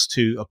forced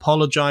to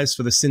apologize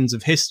for the sins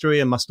of history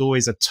and must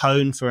always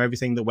atone for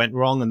everything that went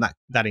wrong. And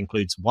that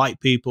includes white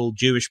people,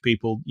 Jewish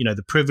people,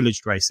 the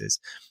privileged races.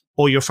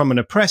 Or you're from an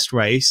oppressed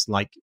race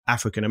like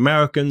African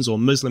Americans or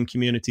Muslim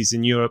communities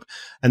in Europe,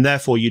 and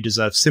therefore you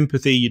deserve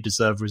sympathy, you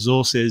deserve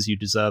resources, you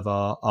deserve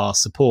our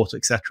support,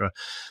 etc.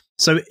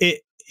 So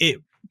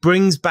it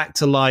brings back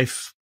to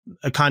life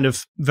a kind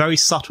of very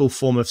subtle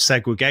form of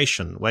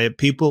segregation where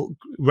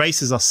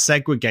races are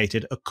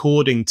segregated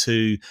according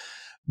to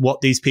what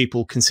these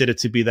people consider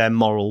to be their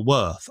moral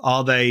worth.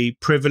 Are they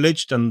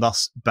privileged and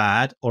thus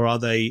bad, or are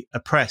they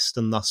oppressed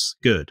and thus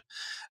good?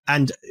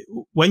 And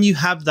when you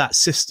have that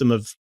system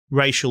of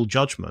racial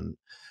judgment,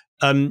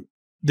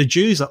 the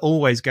Jews are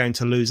always going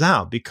to lose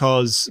out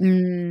because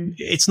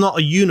it's not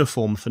a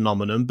uniform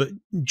phenomenon, but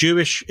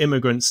Jewish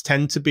immigrants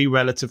tend to be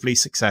relatively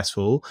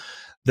successful.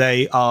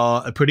 They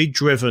are a pretty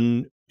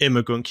driven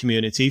immigrant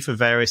community for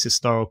various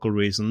historical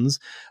reasons.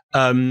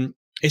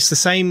 It's the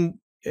same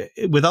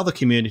with other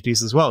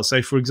communities as well.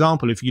 So, for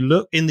example, if you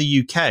look in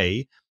the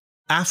UK,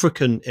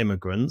 African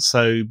immigrants,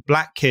 so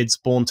black kids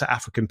born to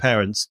African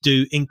parents,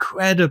 do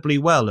incredibly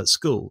well at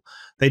school.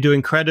 They do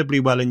incredibly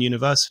well in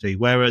university,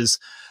 whereas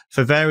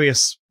for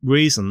various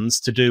reasons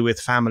to do with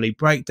family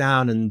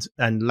breakdown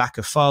and lack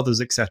of fathers,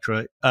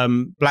 etc.,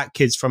 black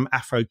kids from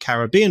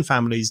Afro-Caribbean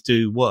families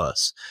do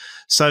worse.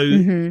 So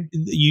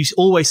you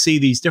always see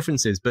these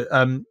differences. But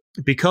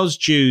because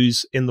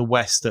Jews in the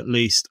West, at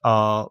least,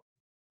 are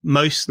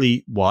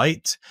mostly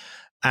white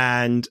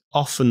and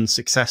often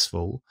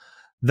successful,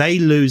 they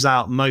lose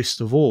out most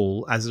of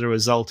all as a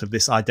result of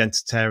this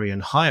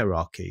identitarian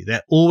hierarchy.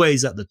 They're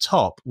always at the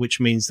top, which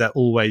means they're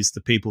always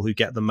the people who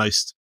get the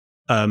most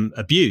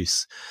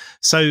abuse.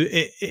 So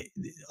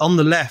on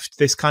the left,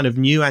 this kind of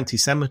new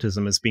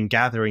anti-Semitism has been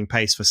gathering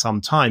pace for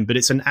some time, but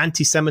it's an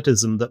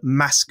anti-Semitism that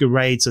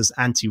masquerades as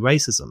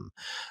anti-racism.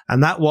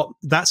 And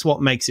that's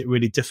what makes it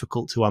really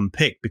difficult to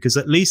unpick, because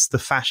at least the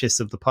fascists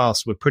of the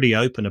past were pretty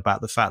open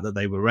about the fact that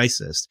they were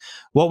racist.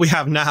 What we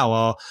have now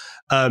are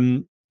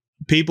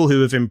people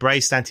who have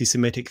embraced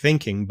anti-Semitic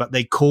thinking, but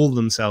they call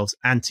themselves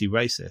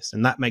anti-racist.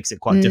 And that makes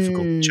it quite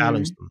difficult to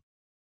challenge them.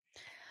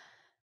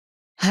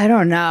 I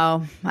don't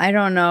know. I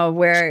don't know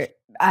where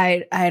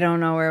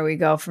we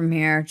go from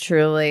here.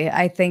 Truly.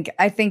 I think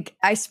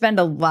I spend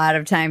a lot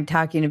of time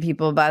talking to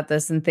people about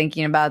this and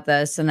thinking about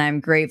this. And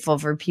I'm grateful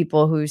for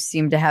people who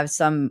seem to have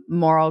some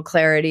moral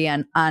clarity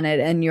on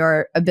it, and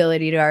your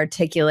ability to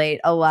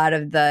articulate a lot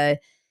of the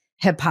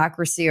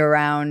hypocrisy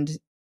around,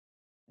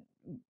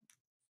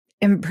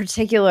 in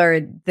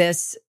particular,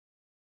 this,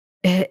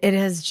 it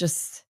is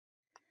just,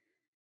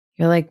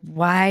 you're like,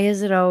 why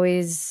is it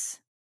always,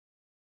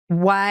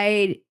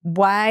 why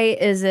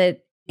is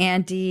it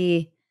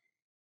anti-racist,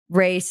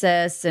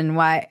 and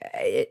why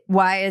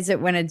is it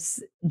when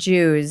it's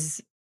Jews,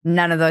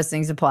 none of those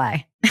things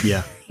apply?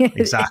 Yeah,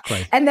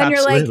 exactly. And then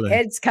Absolutely. You're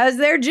like, it's because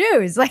they're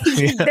Jews. Like,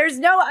 there's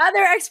no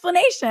other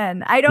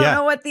explanation. I don't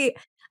know what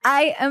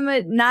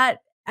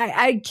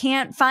I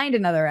can't find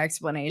another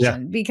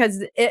explanation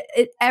because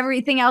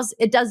everything else,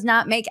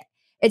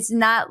 it's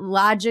not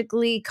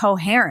logically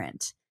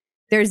coherent.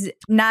 There's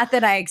not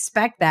that I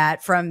expect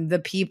that from the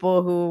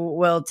people who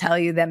will tell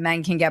you that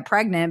men can get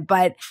pregnant,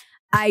 but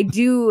I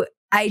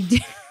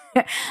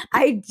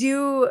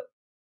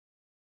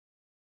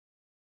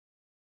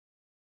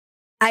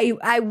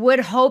would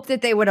hope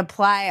that they would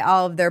apply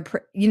all of their,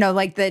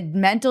 like the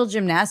mental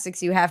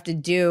gymnastics you have to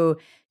do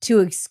to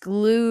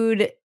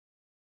exclude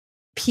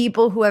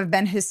people who have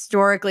been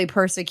historically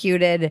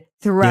persecuted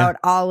throughout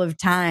all of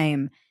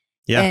time.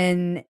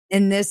 And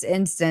in this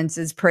instance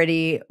is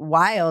pretty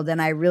wild. And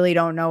I really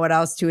don't know what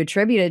else to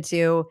attribute it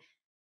to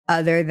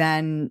other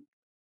than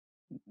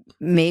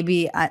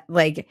maybe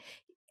like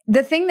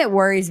the thing that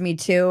worries me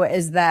too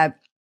is that,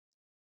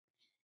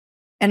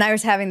 and I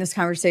was having this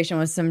conversation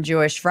with some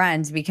Jewish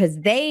friends because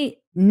they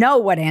know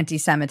what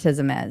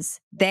anti-Semitism is.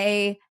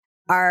 They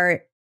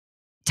are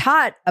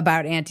taught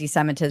about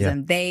anti-Semitism.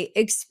 Yeah. They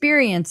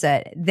experience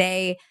it.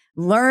 They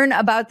learn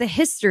about the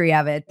history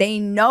of it. They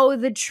know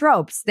the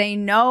tropes. They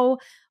know,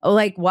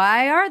 like,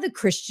 why are the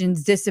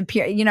Christians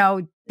disappear? You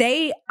know,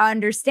 they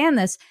understand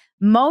this.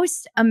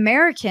 Most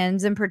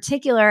Americans in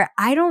particular,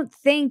 I don't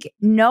think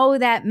know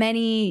that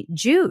many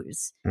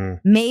Jews.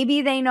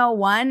 Maybe they know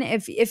one.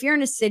 If you're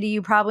in a city,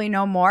 you probably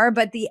know more,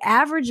 but the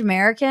average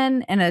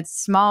American in a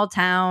small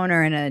town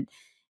or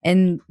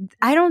and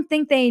I don't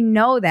think they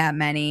know that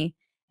many.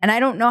 And I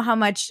don't know how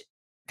much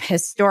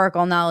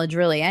historical knowledge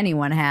really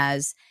anyone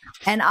has.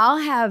 And I'll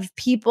have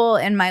people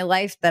in my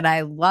life that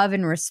I love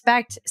and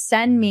respect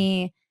send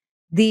me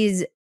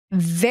these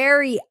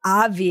very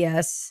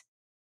obvious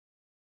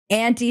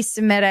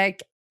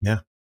anti-Semitic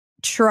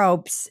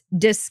tropes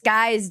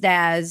disguised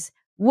as,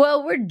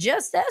 well, we're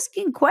just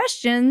asking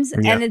questions.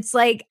 Yeah. And it's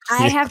like,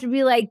 I have to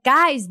be like,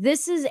 guys,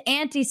 this is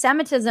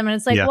anti-Semitism. And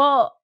it's like,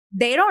 well,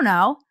 they don't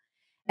know.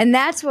 And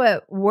that's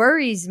what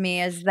worries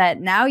me, is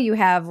that now you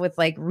have, with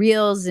like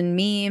reels and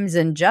memes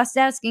and just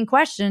asking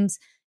questions,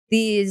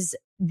 these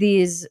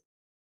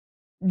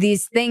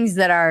things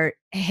that are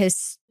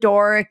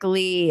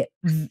historically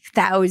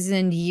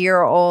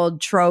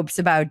 1,000-year-old tropes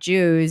about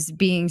Jews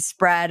being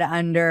spread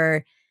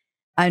under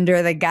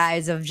the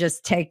guise of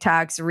just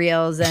TikToks,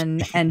 reels,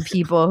 and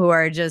people who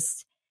are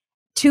just,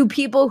 to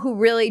people who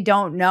really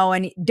don't know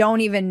and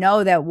don't even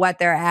know that what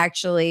they're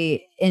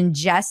actually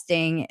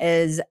ingesting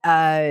is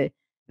a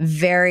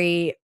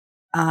very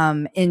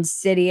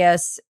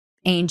insidious,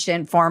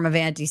 ancient form of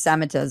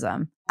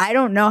anti-Semitism. I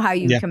don't know how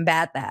you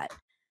combat that.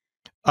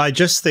 I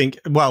just think,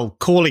 well,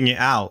 calling it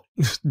out,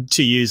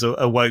 to use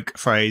a woke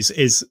phrase,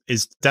 is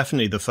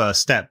definitely the first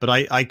step. But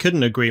I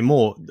couldn't agree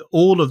more.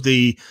 All of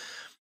the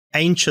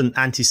ancient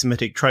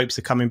anti-Semitic tropes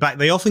are coming back.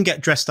 They often get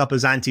dressed up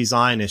as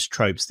anti-Zionist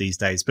tropes these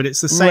days, but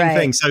it's the same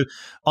thing. So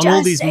on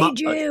all these,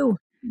 Jew.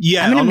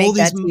 Yeah, I'm going to on make all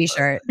that these,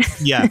 t-shirt.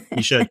 Yeah,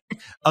 you should.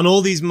 On all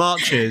these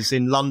marches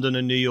in London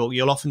and New York,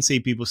 you'll often see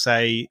people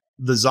say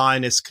the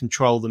Zionists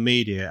control the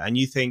media, and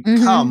you think,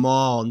 come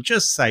on,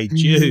 just say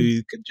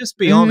Jew, just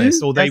be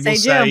honest. Or they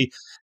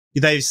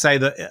will say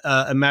that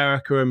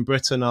America and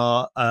Britain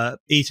are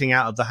eating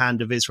out of the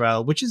hand of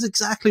Israel, which is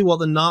exactly what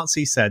the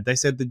Nazis said. They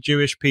said the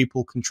Jewish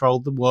people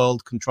controlled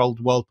world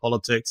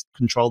politics,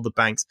 controlled the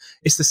banks.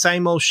 It's the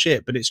same old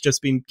shit, but it's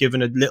just been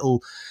given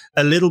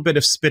a little bit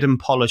of spit and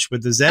polish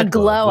with the Z. A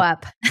glow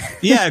up.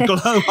 Yeah,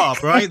 glow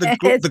up, right?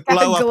 The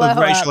glow up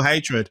of racial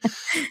hatred.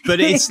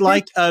 But it's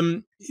like,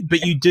 but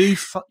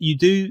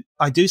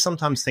I do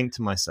sometimes think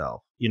to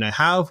myself, you know,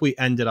 how have we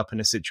ended up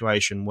in a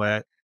situation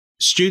where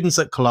students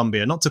at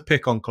Columbia, not to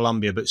pick on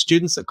Columbia, but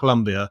students at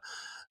Columbia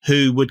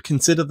who would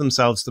consider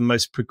themselves the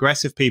most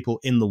progressive people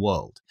in the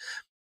world,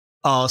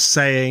 are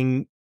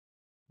saying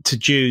to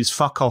Jews,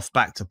 fuck off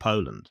back to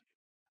Poland.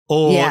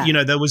 Or, you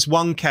know, there was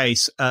one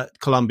case at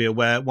Columbia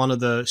where one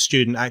of the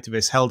student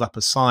activists held up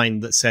a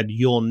sign that said,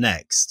 "You're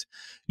next.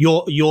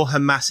 You're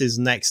Hamas's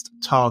next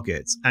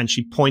targets." And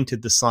she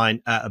pointed the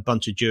sign at a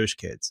bunch of Jewish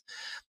kids.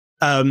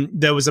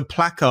 There was a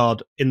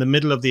placard in the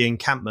middle of the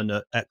encampment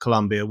at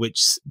Columbia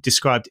which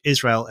described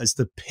Israel as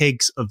the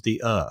pigs of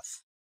the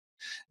earth.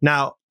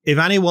 Now, if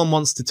anyone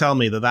wants to tell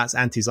me that that's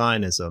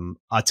anti-Zionism,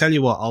 I tell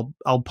you what,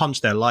 I'll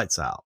punch their lights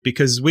out,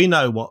 because we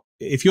know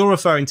if you're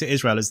referring to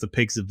Israel as the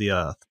pigs of the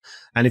earth,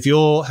 and if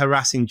you're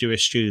harassing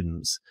Jewish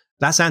students,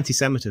 that's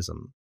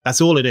anti-Semitism.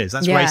 That's all it is.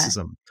 That's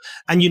racism.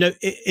 And, you know,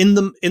 in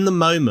the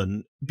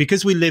moment,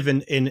 because we live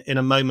in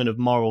a moment of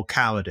moral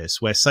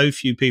cowardice where so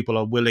few people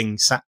are willing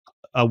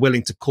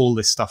to call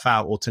this stuff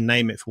out or to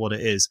name it for what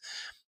it is,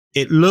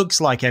 it looks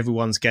like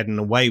everyone's getting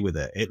away with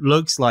it. It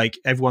looks like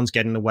everyone's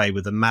getting away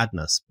with the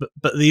madness.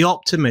 But the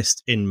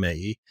optimist in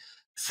me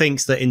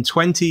thinks that in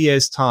 20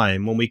 years'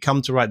 time, when we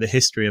come to write the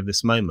history of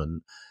this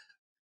moment,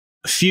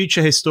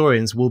 future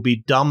historians will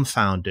be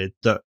dumbfounded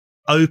that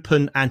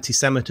open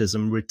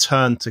anti-Semitism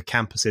returned to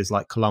campuses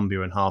like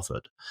Columbia and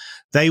Harvard.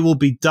 They will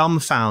be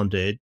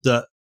dumbfounded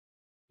that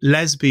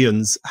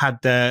lesbians had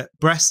their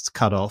breasts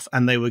cut off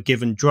and they were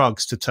given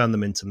drugs to turn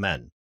them into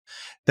men.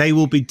 They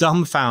will be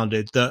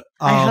dumbfounded that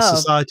our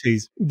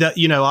societies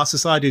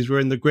were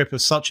in the grip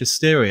of such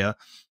hysteria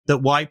that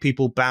white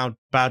people bow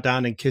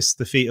down and kiss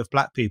the feet of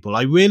black people.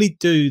 I really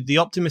do. The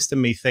optimist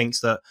in me thinks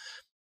that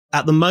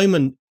at the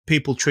moment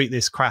people treat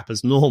this crap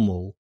as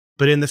normal,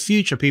 but in the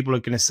future people are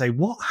going to say,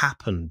 what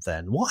happened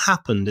then? What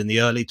happened in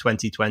the early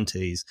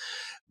 2020s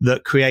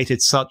that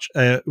created such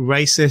a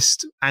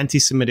racist,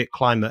 anti-Semitic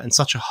climate and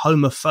such a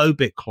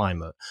homophobic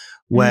climate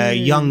where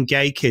young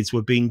gay kids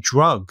were being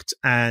drugged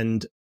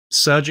and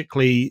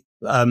surgically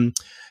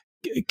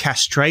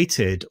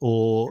castrated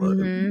or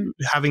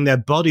having their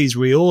bodies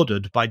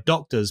reordered by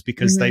doctors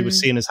because they were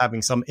seen as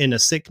having some inner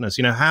sickness?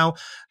 You know,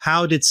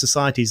 how did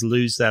societies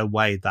lose their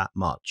way that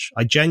much?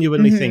 I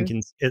genuinely think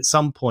at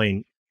some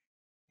point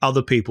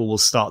other people will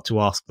start to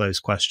ask those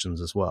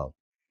questions as well.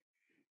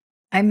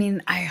 I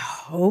mean, I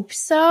hope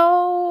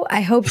so.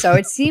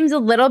 It seems a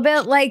little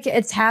bit like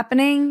it's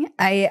happening.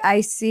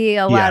 I see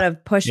a lot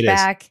of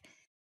pushback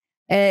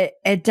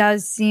It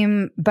does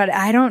seem, but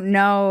I don't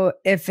know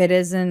if it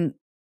isn't.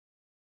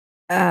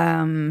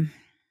 It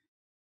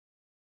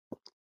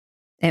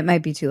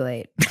might be too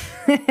late.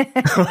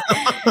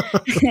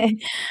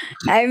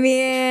 I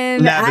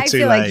mean, Never I too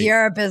feel like late.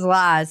 Europe is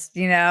lost.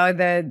 You know,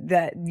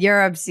 the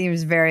Europe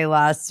seems very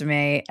lost to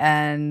me,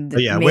 and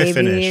But yeah, we're maybe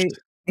finished.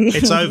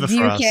 It's over the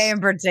for UK us. in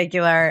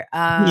particular.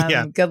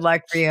 Yeah. Good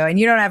luck for you. And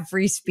you don't have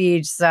free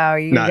speech, so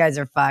you No. guys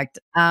are fucked.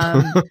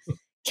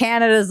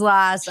 Canada's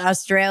lost.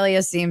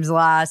 Australia seems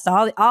lost.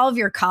 All of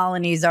your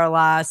colonies are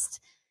lost.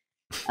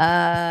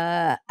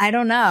 I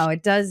don't know.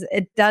 It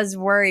does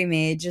worry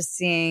me just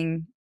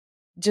seeing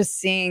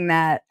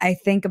that. I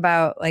think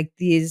about like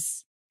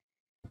these.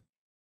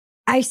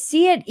 I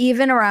see it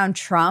even around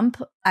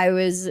Trump. I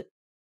was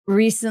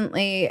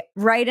recently,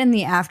 right in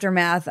the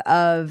aftermath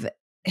of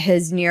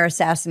his near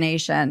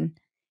assassination,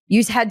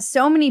 you had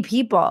so many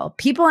people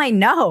I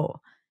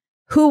know,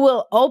 who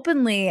will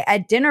openly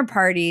at dinner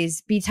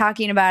parties be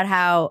talking about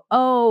how,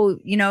 oh,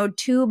 you know,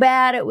 too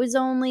bad it was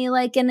only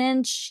like an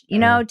inch, you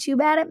know, too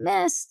bad it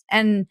missed.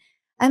 And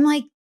I'm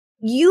like,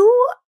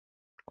 you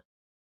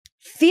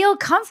feel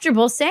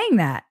comfortable saying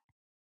that.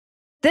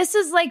 This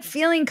is like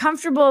feeling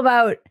comfortable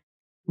about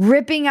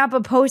ripping up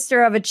a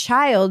poster of a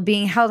child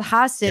being held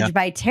hostage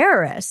by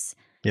terrorists.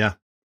 Yeah.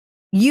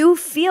 You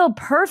feel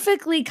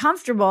perfectly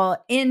comfortable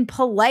in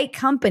polite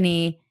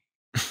company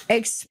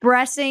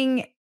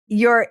expressing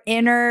your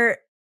inner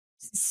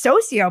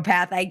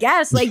sociopath, I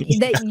guess, like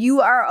that you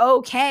are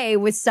okay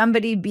with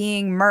somebody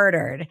being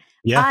murdered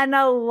on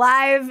a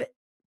live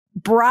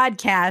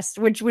broadcast,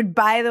 which would,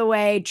 by the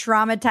way,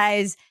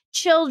 traumatize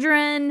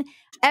children,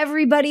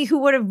 everybody who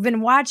would have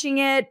been watching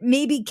it,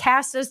 maybe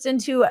cast us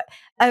into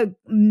a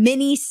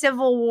mini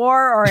civil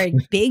war or a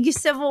big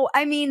civil.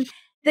 I mean,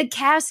 the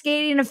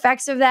cascading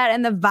effects of that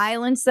and the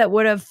violence that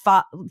would have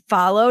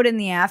followed in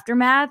the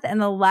aftermath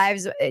and the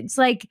lives. It's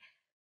like,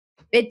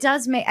 it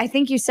does make, I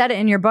think you said it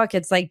in your book.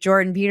 It's like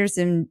Jordan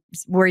Peterson.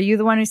 Were you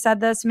the one who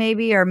said this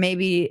maybe? Or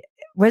maybe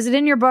was it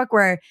in your book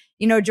where,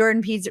 you know,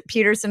 Jordan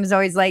Peterson is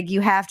always like,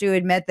 you have to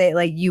admit that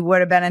like you would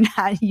have been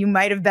you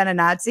might have been a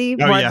Nazi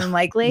more than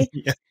likely.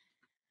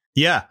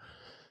 Yeah.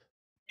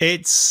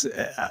 It's,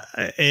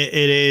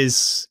 it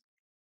is,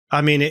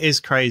 I mean, it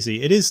is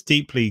crazy. It is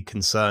deeply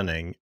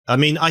concerning. I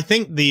mean, I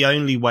think the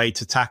only way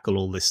to tackle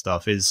all this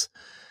stuff is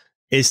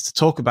to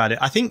talk about it.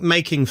 I think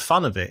making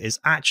fun of it is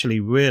actually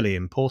really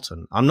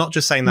important. I'm not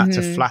just saying that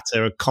to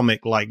flatter a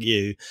comic like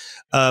you,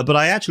 but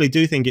I actually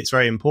do think it's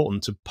very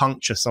important to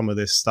puncture some of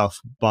this stuff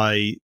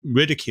by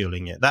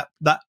ridiculing it. That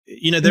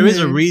you know, there is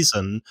a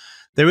reason.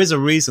 There is a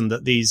reason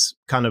that these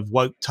kind of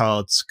woke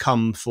tards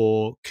come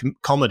for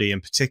comedy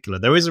in particular.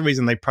 There is a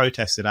reason they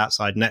protested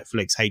outside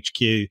Netflix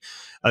HQ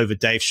over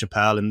Dave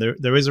Chappelle, and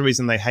there is a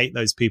reason they hate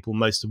those people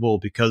most of all,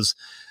 because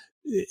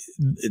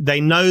they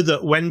know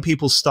that when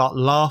people start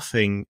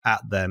laughing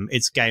at them,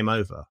 it's game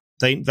over.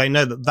 They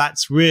know that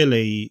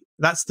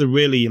that's the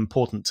really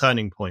important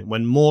turning point,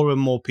 when more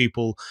and more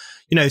people,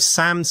 you know,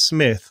 Sam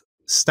Smith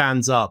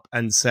stands up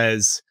and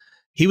says,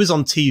 he was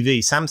on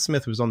TV. Sam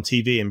Smith was on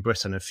TV in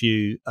Britain a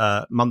few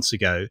months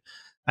ago,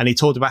 and he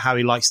talked about how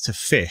he likes to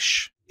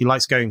fish. He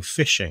likes going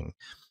fishing.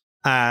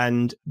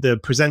 And the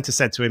presenter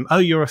said to him, "Oh,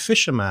 you're a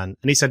fisherman."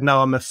 And he said,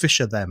 "No, I'm a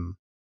fisher them."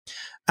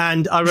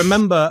 And I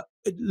remember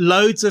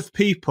loads of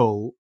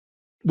people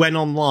went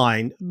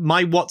online.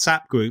 My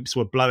WhatsApp groups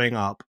were blowing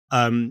up,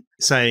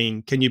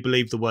 saying, "Can you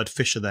believe the word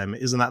fisher them?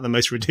 Isn't that the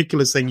most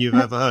ridiculous thing you've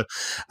ever heard?"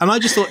 And I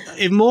just thought,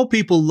 if more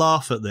people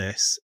laugh at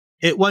this,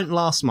 it won't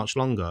last much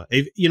longer.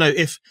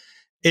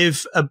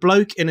 If a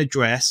bloke in a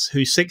dress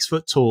who's 6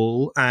 foot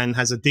tall and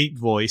has a deep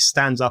voice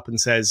stands up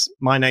and says,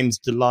 "My name's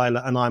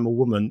Delilah and I'm a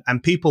woman,"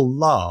 and people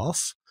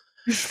laugh,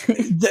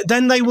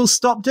 then they will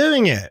stop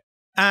doing it.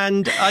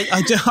 And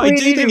I do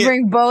need think to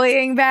bring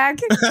bullying back.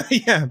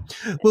 Yeah,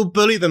 we'll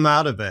bully them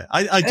out of it.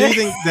 I do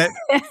think that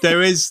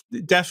there is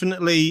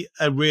definitely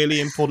a really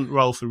important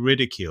role for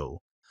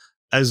ridicule,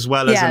 as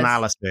well as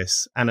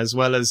analysis and as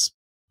well as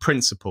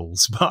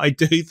principles. But I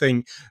do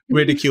think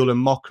ridicule and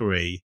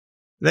mockery,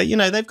 that, you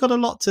know, they've got a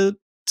lot to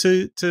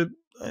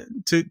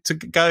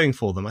going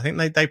for them. I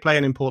think they play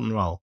an important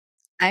role.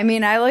 I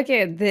mean,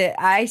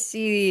 I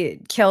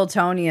see Kill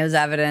Tony as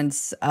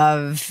evidence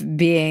of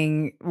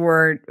being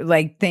where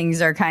like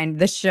things are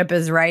the ship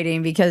is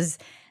righting, because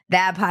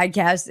that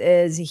podcast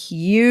is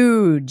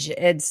huge.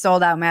 It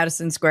sold out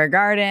Madison Square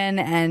Garden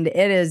and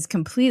it is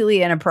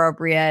completely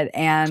inappropriate.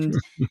 And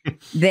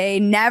they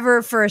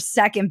never for a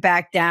second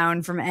back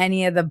down from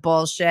any of the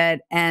bullshit.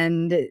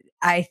 And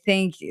I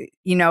think,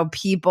 you know,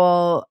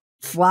 people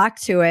flock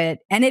to it,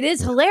 and it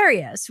is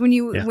hilarious when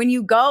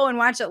you go and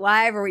watch it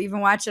live, or even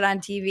watch it on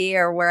TV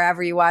or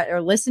wherever you watch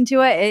or listen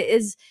to it. It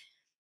is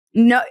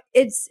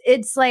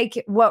it's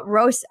like what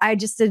I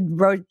just did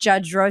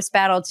Judge Roast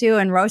Battle too,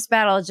 and Roast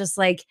Battle is just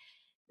like,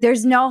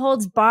 there's no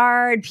holds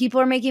barred. People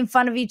are making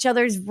fun of each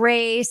other's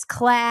race,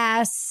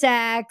 class,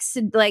 sex.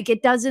 Like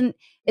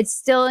it's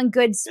still in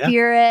good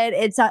spirit.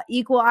 It's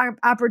equal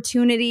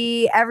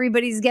opportunity.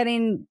 Everybody's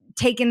getting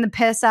taken the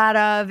piss out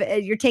of.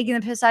 You're taking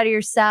the piss out of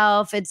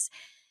yourself. It's,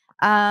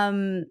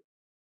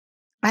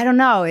 I don't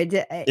know.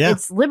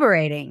 It's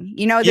liberating.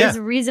 You know, there's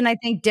a reason I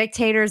think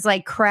dictators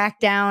like crack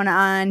down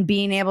on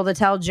being able to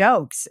tell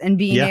jokes and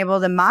being able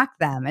to mock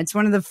them. It's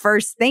one of the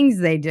first things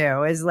they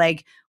do is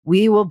like,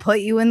 we will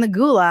put you in the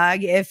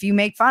gulag if you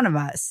make fun of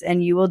us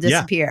and you will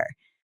disappear.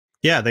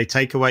 Yeah, they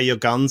take away your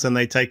guns and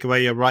they take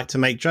away your right to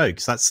make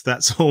jokes.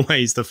 That's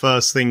always the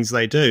first things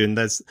they do. And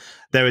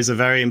there is a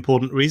very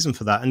important reason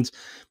for that. And,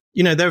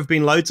 you know, there have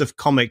been loads of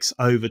comics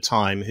over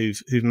time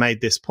who've made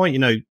this point. You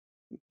know,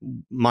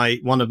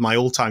 one of my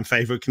all-time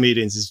favorite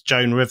comedians is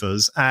Joan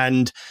Rivers,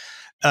 and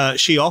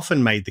she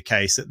often made the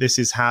case that this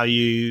is how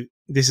you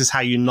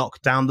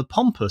knock down the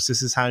pompous.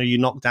 This is how you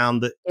knock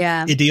down the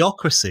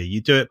idiocracy. You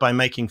do it by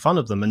making fun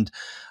of them.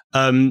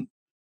 And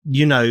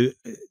you know,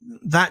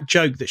 that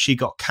joke that she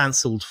got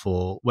cancelled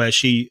for, where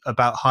she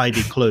about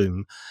Heidi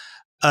Klum.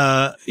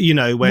 You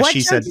know, where what she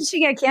joke said, did she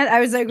get canceled? I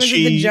was like, was it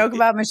the joke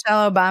about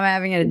Michelle Obama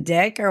having a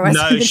dick, or was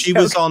no? it She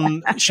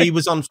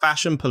was on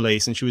Fashion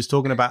Police, and she was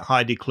talking about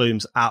Heidi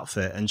Klum's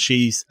outfit,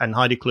 and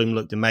Heidi Klum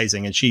looked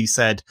amazing, and she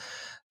said,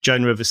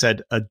 Joan Rivers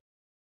said, a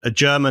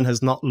German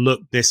has not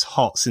looked this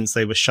hot since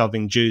they were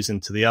shoving Jews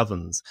into the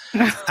ovens,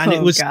 and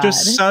it was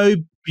just so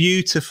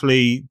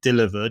beautifully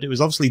delivered. It was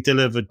obviously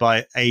delivered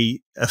by a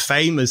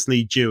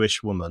famously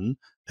Jewish woman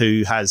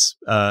who has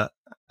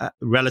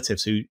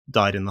relatives who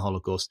died in the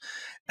Holocaust,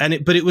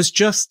 but it was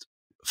just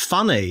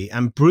funny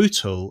and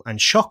brutal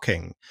and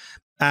shocking.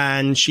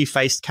 And she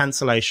faced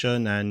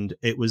cancellation, and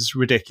it was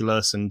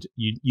ridiculous. And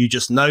you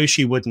just know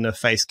she wouldn't have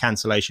faced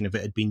cancellation if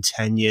it had been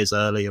 10 years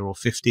earlier or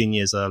 15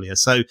 years earlier.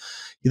 So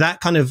that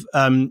kind of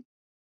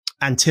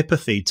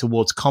antipathy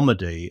towards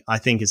comedy, I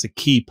think, is a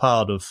key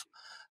part of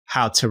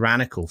how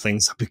tyrannical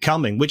things are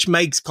becoming, which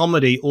makes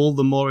comedy all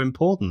the more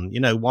important. You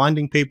know,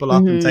 winding people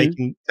up and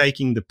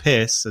taking the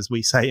piss, as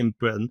we say in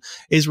Britain,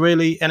 is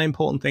really an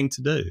important thing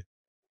to do.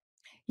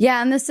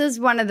 Yeah, and this is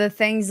one of the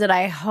things that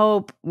I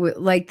hope,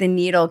 like, the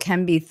needle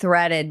can be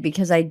threaded,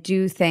 because I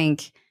do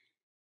think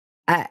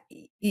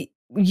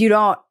you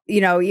don't,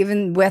 you know,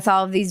 even with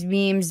all of these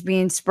memes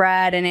being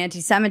spread and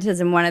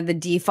anti-Semitism, one of the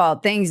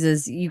default things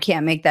is you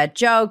can't make that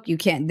joke. You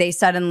can't. They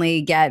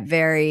suddenly get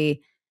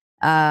very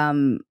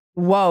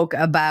woke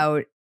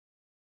about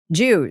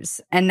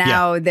Jews, and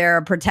now they're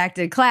a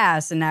protected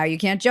class, and now you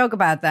can't joke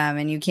about them,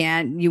 and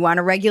you want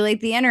to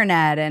regulate the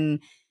internet, and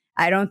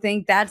I don't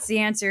think that's the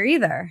answer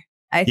either.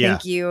 I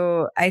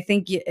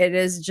think it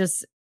is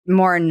just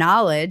more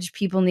knowledge.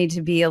 People need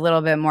to be a little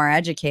bit more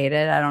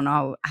educated. I don't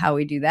know how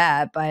we do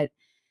that, but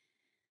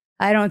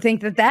I don't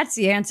think that that's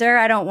the answer.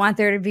 I don't want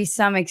there to be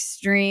some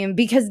extreme,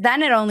 because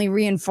then it only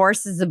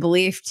reinforces the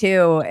belief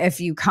too. If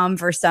you come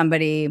for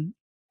somebody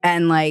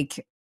and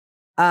like,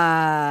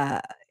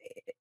 I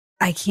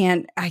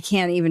can't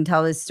even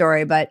tell this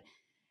story, but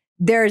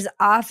there's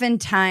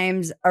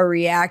oftentimes a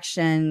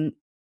reaction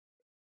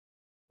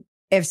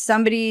if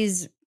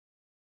somebody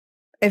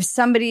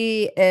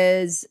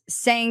is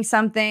saying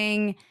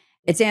something,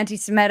 it's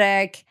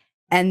anti-Semitic,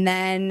 and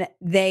then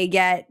they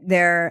get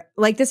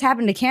like, this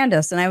happened to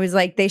Candace, and I was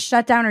like, they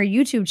shut down her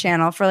YouTube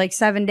channel for like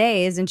 7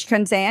 days and she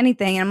couldn't say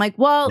anything. And I'm like,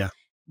 well,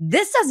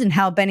 this doesn't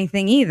help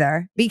anything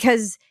either,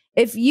 because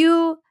if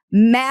you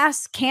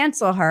mass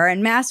cancel her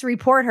and mass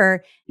report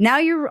her, now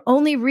you're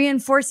only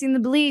reinforcing the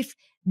belief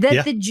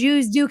that the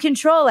Jews do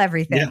control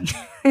everything.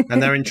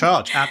 And they're in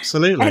charge.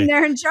 Absolutely. And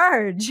they're in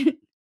charge.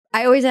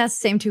 I always ask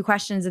the same two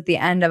questions at the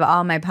end of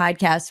all my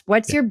podcasts.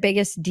 What's your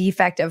biggest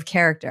defect of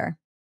character?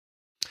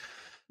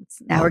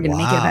 Now we're going to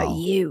make it about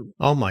you.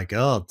 Oh my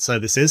God. So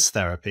this is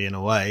therapy in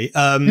a way.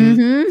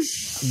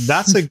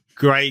 That's a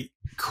great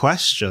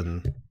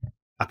question.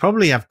 I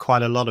probably have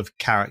quite a lot of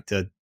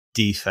character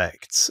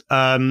defects.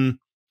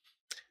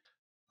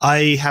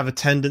 I have a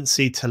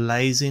tendency to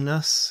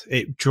laziness.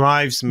 It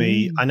drives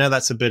me. I know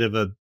that's a bit of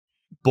a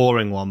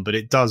boring one, but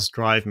it does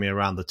drive me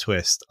around the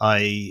twist.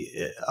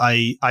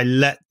 I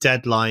let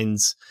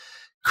deadlines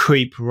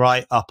creep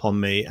right up on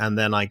me, and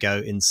then I go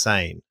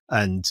insane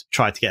and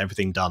try to get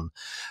everything done.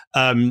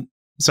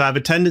 So I have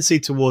a tendency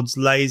towards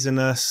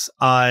laziness.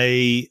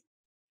 I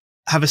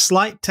have a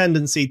slight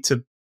tendency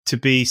to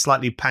be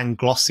slightly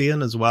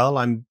Panglossian as well.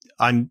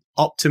 I'm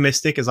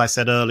optimistic, as I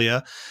said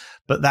earlier,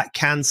 but that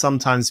can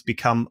sometimes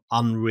become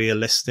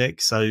unrealistic.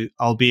 So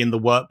I'll be in the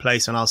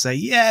workplace and I'll say,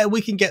 yeah,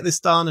 we can get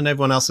this done. And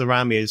everyone else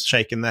around me is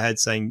shaking their head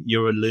saying,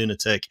 you're a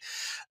lunatic.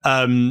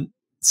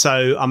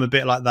 So I'm a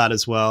bit like that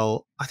as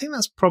well. I think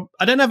that's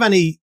I don't have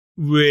any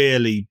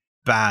really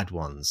bad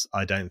ones.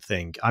 I don't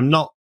think. I'm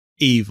not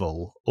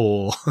evil,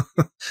 or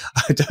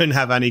I don't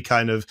have any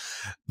kind of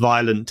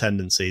violent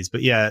tendencies.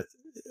 But yeah,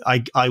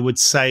 I would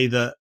say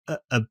that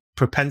a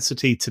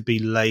propensity to be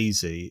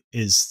lazy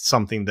is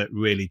something that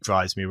really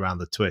drives me around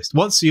the twist.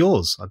 What's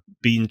yours? I'd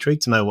be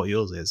intrigued to know what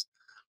yours is.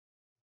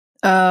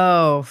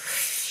 Oh,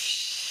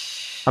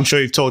 I'm sure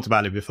you've talked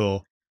about it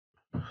before.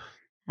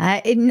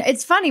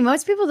 It's funny.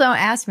 Most people don't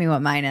ask me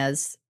what mine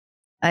is.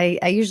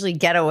 I usually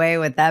get away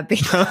with that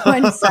being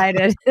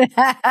one-sided.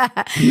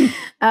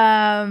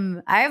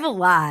 I have a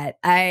lot.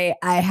 I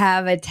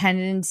have a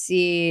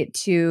tendency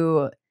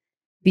to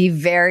be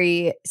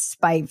very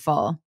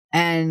spiteful.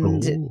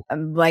 And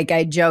like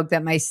I joke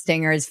that my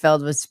stinger is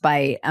filled with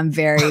spite. I'm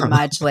very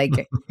much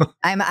like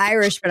I'm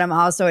Irish, but I'm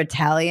also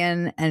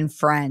Italian and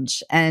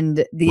French.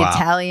 And the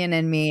Italian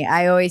in me,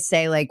 I always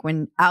say like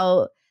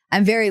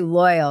I'm very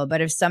loyal,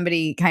 but if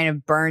somebody kind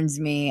of burns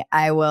me,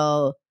 I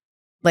will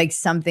like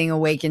something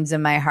awakens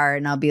in my heart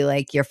and I'll be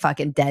like, you're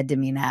fucking dead to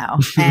me now.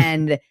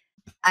 And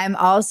I'm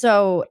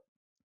also,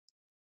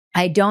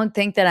 I don't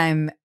think that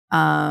I'm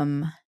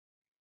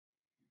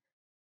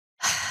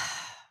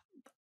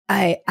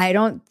I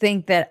don't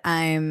think that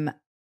I'm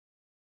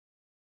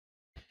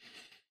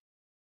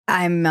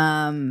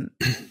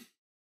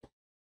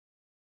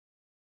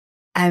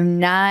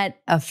not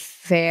a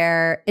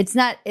fair, it's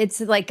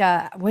like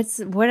I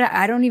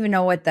don't even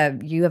know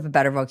you have a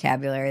better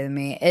vocabulary than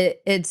me.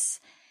 It's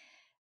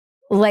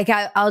like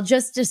I'll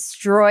just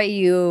destroy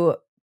you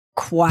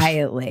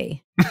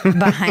quietly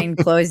behind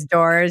closed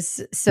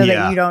doors so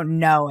that you don't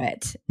know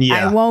it.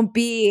 I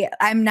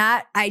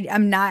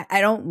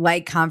don't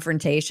like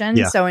confrontation.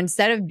 Yeah. So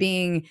instead of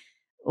being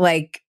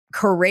like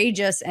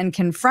courageous and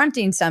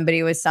confronting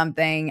somebody with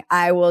something,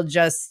 I will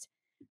just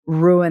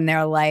ruin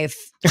their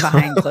life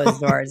behind closed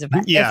doors if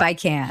I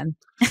can.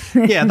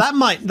 Yeah, that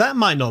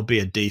might not be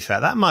a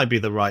defect. That might be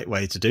the right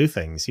way to do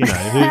things. You know,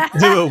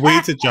 who are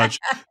we to judge?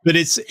 But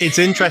it's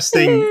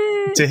interesting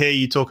to hear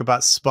you talk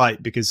about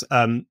spite because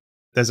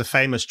there's a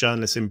famous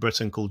journalist in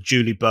Britain called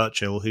Julie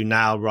Burchill who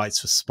now writes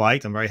for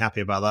Spike. I'm very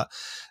happy about that.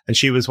 And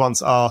she was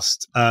once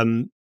asked,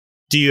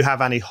 do you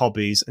have any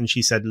hobbies? And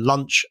she said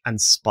lunch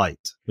and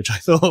spite, which I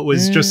thought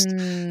was just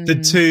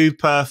the two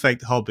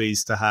perfect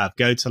hobbies to have.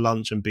 Go to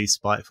lunch and be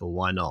spiteful.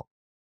 Why not?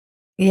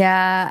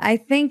 Yeah, I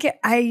think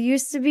I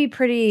used to be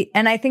pretty,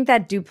 and I think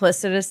that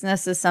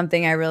duplicitousness is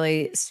something I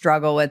really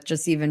struggle with,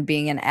 just even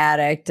being an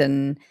addict.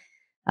 And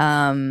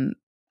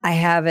I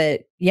have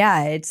it.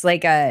 Yeah, it's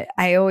like I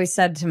always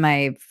said to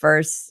my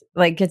first,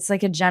 like, it's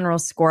like a general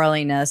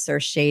squirreliness or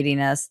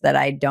shadiness that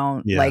I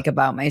don't like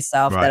about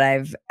myself that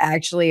I've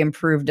actually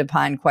improved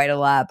upon quite a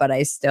lot, but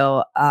I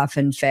still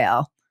often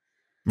fail.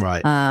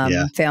 Right.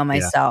 Fail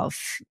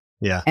myself.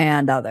 Yeah.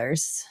 And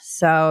others.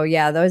 So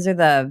yeah, those are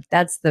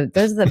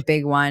the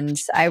big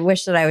ones. I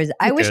wish I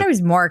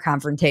was more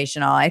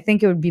confrontational. I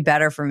think it would be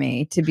better for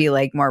me to be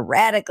like more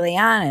radically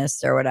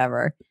honest or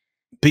whatever.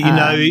 But you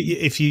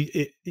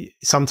know,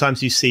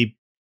 sometimes you see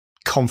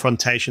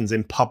confrontations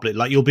in public,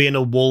 like you'll be in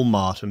a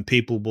Walmart and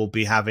people will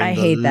be having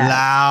the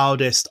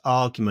loudest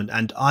argument.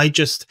 And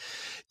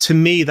to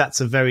me,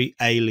 that's a very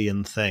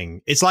alien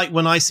thing. It's like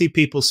when I see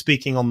people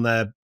speaking on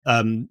their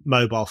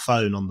mobile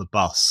phone on the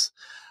bus,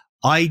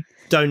 I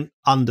don't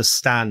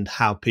understand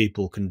how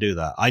people can do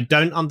that. I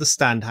don't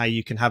understand how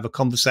you can have a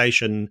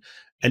conversation,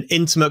 an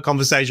intimate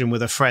conversation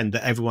with a friend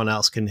that everyone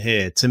else can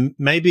hear.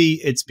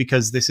 Maybe it's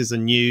because this is a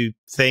new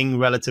thing,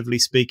 relatively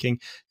speaking.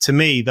 To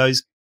me,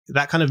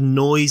 that kind of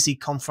noisy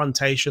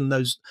confrontation,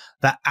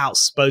 that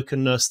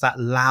outspokenness, that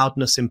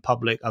loudness in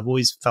public, I've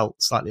always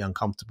felt slightly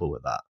uncomfortable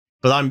with that.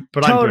 But I'm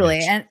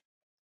totally. British.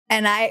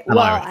 And I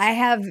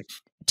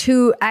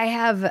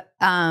have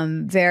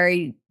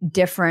very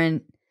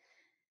different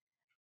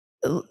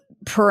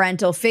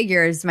parental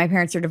figures. My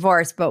parents are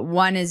divorced, but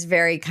one is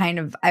very kind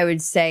of, I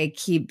would say,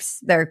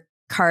 keeps their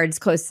cards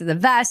close to the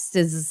vest,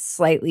 is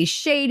slightly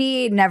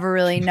shady, never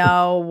really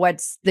know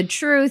what's the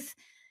truth.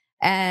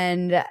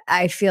 And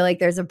I feel like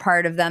there's a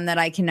part of them that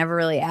I can never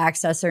really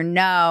access or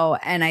know.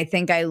 And I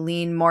think I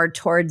lean more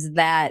towards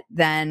that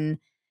than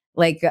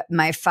like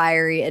my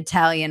fiery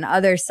Italian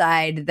other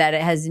side, that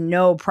it has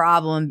no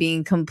problem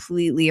being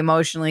completely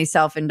emotionally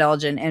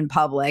self-indulgent in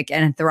public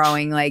and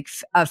throwing like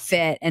a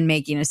fit and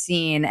making a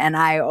scene. And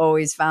I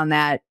always found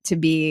that to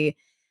be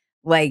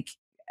like,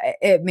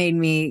 it made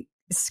me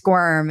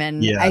squirm.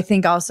 And I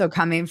think also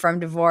coming from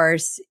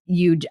divorce,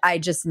 I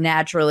just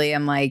naturally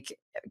am like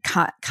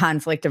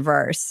conflict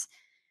averse.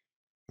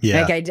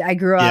 Yeah. Like I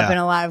grew up in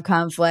a lot of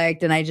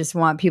conflict and I just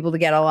want people to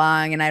get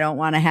along and I don't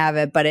want to have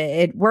it, but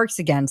it works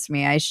against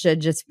me. I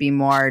should just be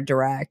more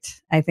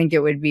direct. I think it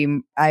would be,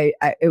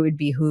 it would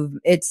behoove,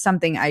 it's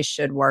something I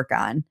should work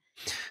on.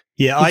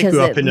 Yeah. I grew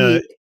up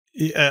in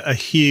a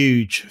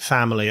huge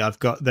family.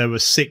 There were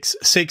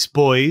six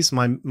boys.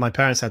 My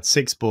parents had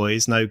 6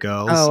 boys, no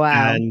girls. Oh,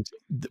 wow. And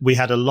we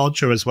had a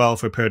lodger as well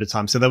for a period of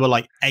time. So there were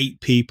like 9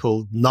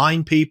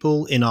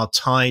 people in our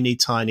tiny,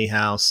 tiny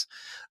house.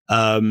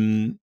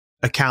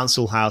 A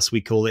council house, we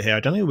call it here.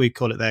 I don't know what we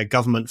call it there.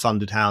 Government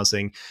funded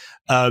housing.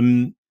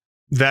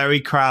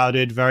 Very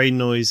crowded, very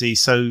noisy.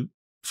 So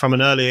from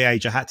an early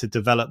age, I had to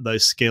develop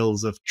those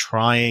skills of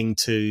trying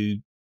to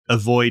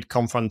avoid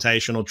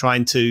confrontation or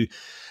trying to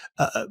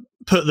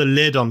put the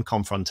lid on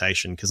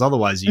confrontation, because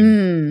otherwise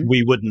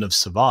we wouldn't have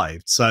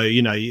survived. So,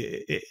 you know,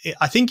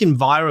 I think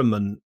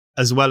environment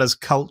as well as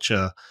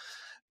culture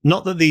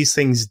not that these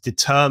things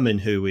determine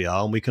who we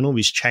are, and we can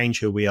always change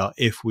who we are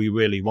if we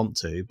really want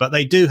to, but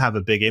they do have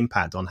a big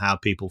impact on how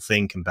people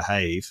think and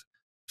behave,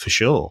 for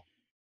sure.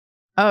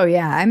 Oh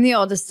yeah, I'm the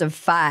oldest of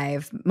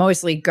 5,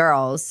 mostly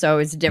girls, so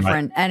it's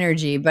different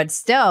energy, but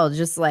still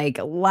just like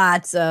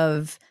lots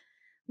of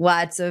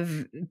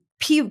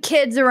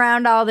kids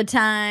around all the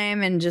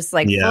time, and just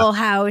like full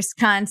house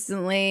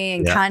constantly,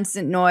 and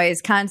constant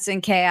noise,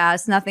 constant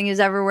chaos. Nothing is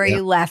ever where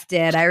you left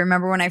it. I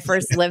remember when I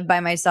first lived by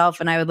myself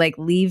and I would like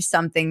leave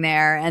something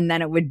there and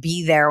then it would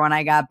be there when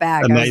I got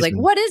back. Amazing. I was like,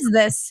 what is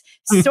this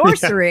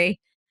sorcery?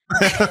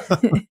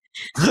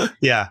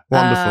 Yeah,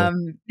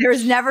 wonderful. There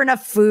was never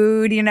enough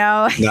food, you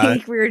know.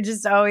 Like we were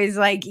just always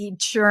like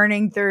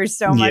churning through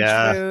so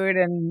much food.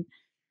 And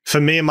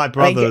for me and my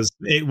brothers,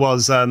 it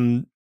was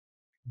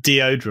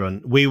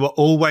deodorant. We were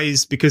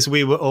always, because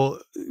we're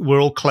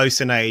all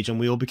close in age and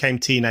we all became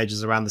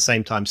teenagers around the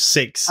same time,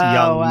 6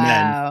 young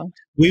men.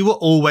 We were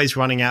always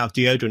running out of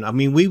deodorant. I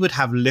mean, we would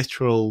have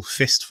literal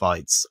fist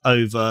fights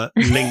over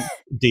Link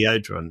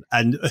deodorant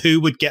and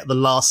who would get the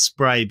last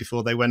spray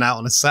before they went out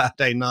on a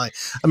Saturday night.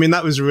 I mean,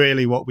 that was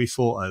really what we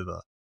fought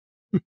over.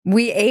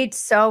 We ate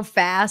so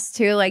fast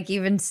too. Like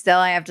even still,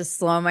 I have to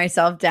slow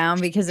myself down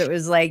because it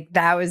was like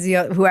that was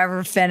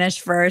whoever finished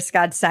first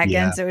got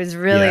seconds. It was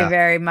really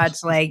very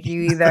much like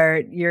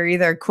you're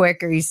either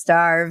quick or you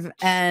starve.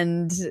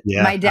 And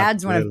my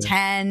dad's one of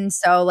 10,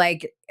 so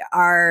like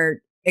our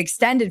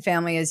extended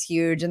family is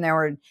huge, and there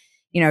were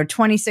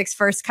 26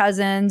 first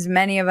cousins.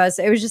 Many of us,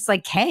 it was just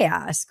like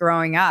chaos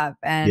growing up.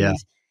 And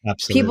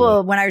absolutely.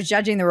 People, when I was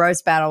judging the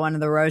roast battle, one of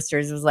the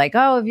roasters was like,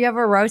 "Oh, have you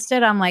ever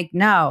roasted?" I'm like,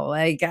 "No."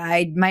 Like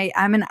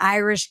I'm an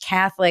Irish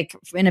Catholic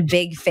in a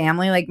big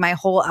family. Like my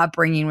whole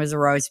upbringing was a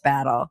roast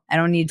battle. I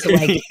don't need to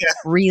like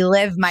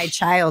relive my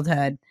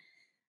childhood.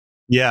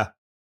 Yeah.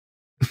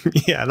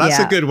 Yeah, that's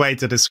a good way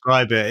to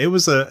describe it. It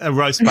was a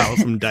roast battle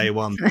from day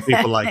one for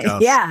people like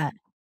us. Yeah.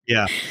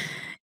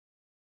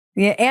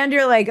 Yeah, and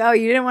you're like, oh,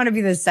 you didn't want to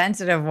be the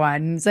sensitive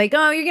one. It's like,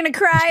 oh, you're gonna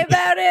cry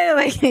about it,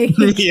 like,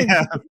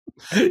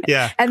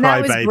 yeah. And cry,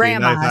 that was baby,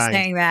 grandma no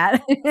saying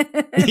that.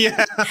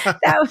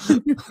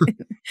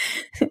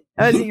 That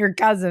wasn't your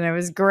cousin. It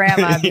was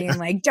grandma being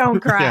like, don't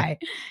cry.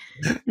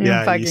 You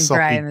don't fucking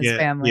cry in this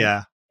family.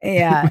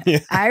 Yeah.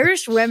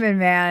 Irish women,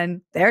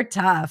 man, they're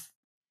tough.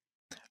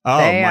 Oh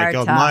my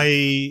God,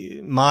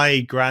 tough. My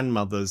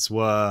grandmothers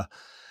were.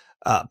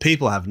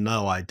 People have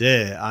no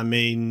idea. I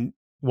mean,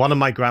 one of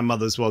my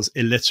grandmothers was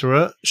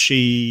illiterate.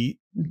 She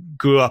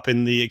grew up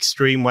in the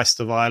extreme west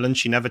of Ireland.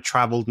 She never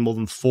traveled more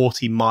than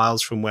 40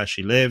 miles from where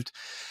she lived.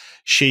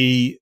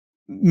 She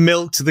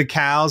milked the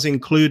cows,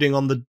 including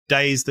on the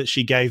days that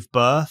she gave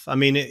birth. I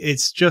mean,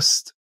 it's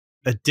just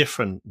a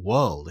different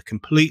world, a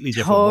completely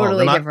different world.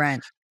 Totally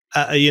different.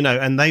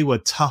 And they were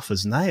tough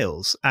as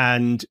nails.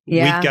 And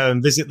we'd go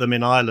and visit them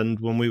in Ireland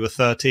when we were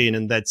 13,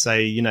 and they'd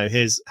say,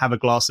 have a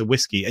glass of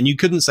whiskey. And you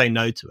couldn't say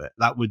no to it.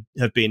 That would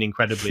have been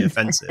incredibly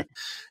offensive.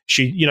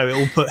 It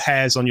will put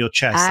hairs on your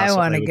chest. I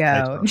want to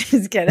go.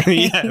 Just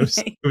kidding.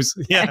 It was.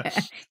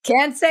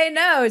 Can't say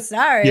no.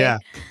 Sorry. Yeah.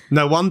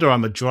 No wonder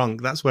I'm a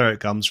drunk. That's where it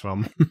comes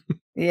from.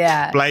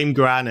 Yeah. Blame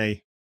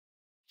Granny.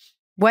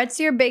 What's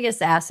your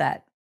biggest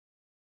asset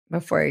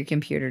before your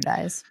computer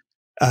dies?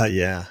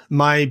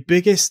 My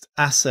biggest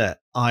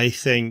asset, I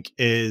think,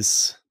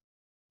 is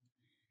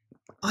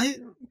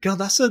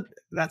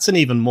that's an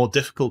even more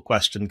difficult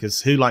question,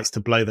 because who likes to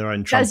blow their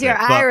own trumpet? Because you're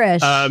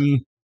Irish.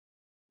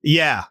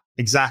 Yeah,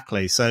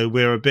 exactly. So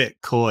we're a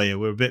bit coy,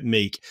 we're a bit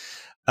meek.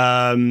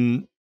 I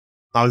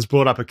was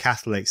brought up a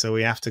Catholic, so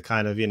we have to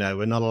kind of,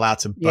 we're not allowed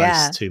to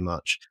boast too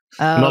much.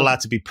 We're not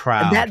allowed to be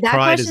proud. That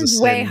question's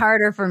way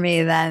harder for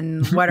me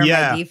than what are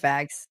my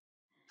defects.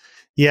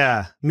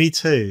 Yeah, me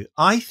too.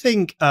 I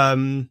think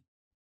I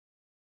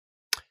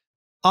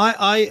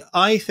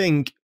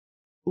think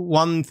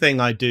one thing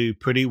I do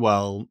pretty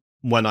well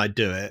when I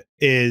do it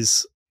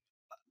is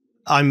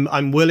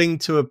I'm willing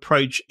to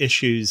approach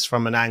issues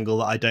from an angle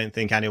that I don't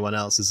think anyone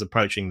else is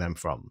approaching them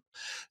from.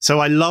 So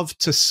I love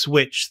to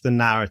switch the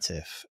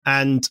narrative.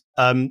 And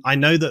I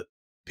know that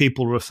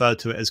people refer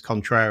to it as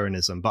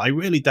contrarianism, but I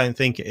really don't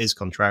think it is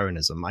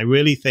contrarianism. I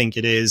really think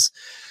it is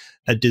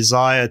a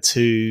desire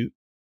to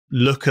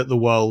look at the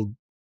world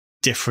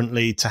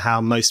differently to how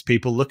most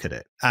people look at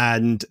it,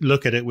 and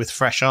look at it with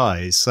fresh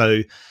eyes.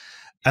 So,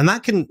 and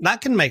that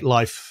can make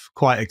life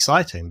quite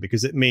exciting,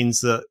 because it means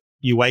that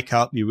you wake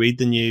up, you read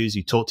the news,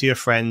 you talk to your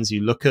friends,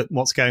 you look at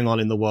what's going on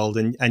in the world,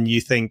 and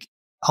you think,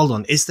 hold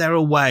on, is there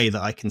a way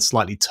that I can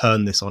slightly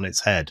turn this on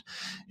its head?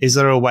 Is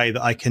there a way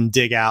that I can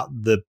dig out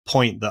the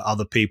point that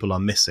other people are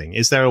missing?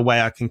 Is there a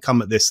way I can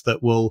come at this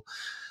that will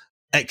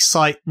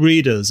excite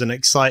readers and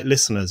excite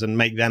listeners and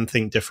make them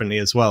think differently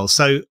as well?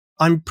 So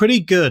I'm pretty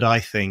good, I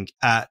think,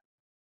 at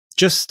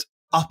just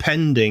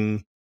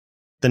upending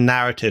the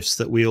narratives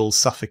that we all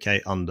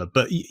suffocate under.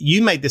 But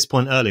you made this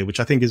point earlier, which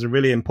I think is a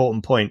really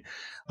important point.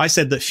 I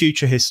said that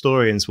future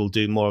historians will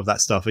do more of that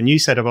stuff. And you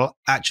said, well,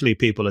 actually,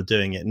 people are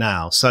doing it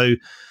now. So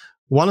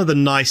one of the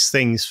nice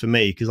things for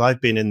me, because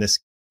I've been in this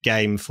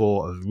game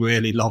for a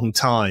really long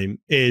time,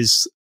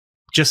 is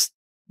just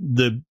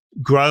the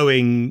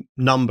growing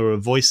number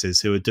of voices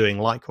who are doing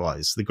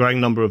likewise, the growing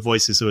number of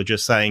voices who are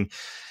just saying,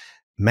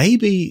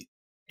 maybe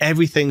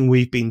everything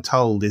we've been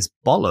told is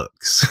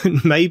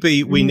bollocks.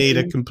 Maybe we need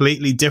a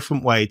completely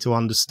different way to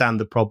understand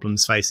the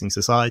problems facing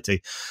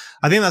society.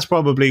 I think that's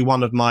probably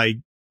one of my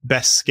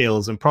best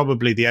skills, and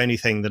probably the only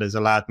thing that has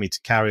allowed me to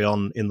carry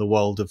on in the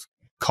world of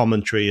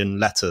commentary and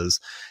letters,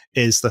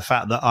 is the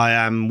fact that I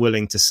am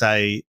willing to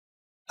say,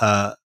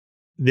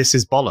 this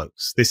is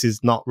bollocks. This is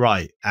not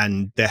right.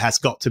 And there has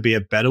got to be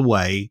a better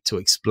way to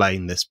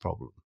explain this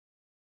problem.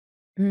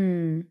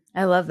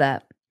 I love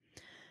that.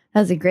 That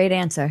was a great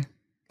answer.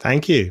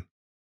 Thank you.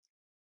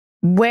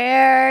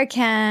 Where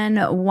can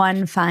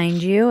one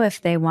find you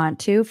if they want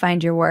to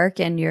find your work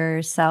and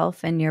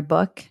yourself and your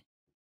book?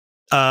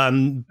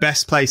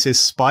 Best place is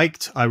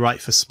Spiked. I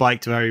write for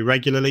Spiked very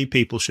regularly.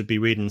 People should be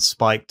reading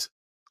Spiked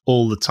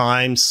all the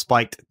time.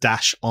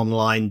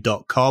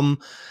 Spiked-online.com.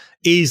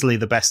 Easily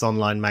the best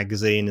online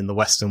magazine in the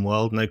Western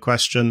world, no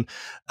question.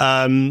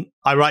 I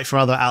write for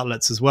other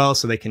outlets as well,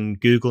 so they can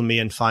Google me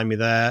and find me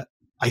there.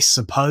 I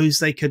suppose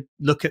they could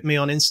look at me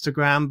on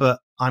Instagram,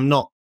 but I'm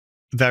not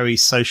very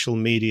social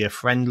media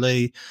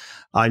friendly.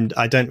 I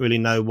don't really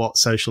know what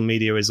social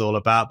media is all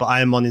about, but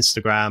I am on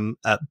Instagram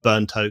at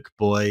Burnt Oak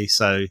Boy,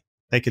 so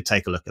they could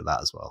take a look at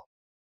that as well.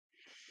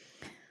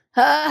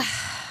 I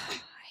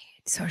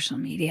hate social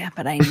media,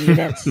 but I need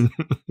it.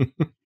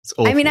 It's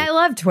awful. I mean, I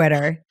love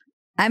Twitter.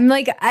 I'm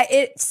like,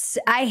 I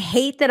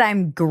hate that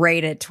I'm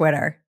great at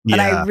Twitter, but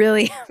I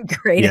really am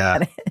great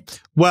at it.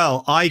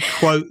 Well, I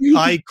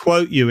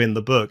quote you in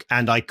the book,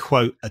 and I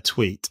quote a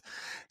tweet.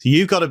 So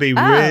you've got to be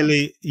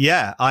really,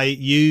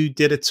 you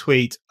did a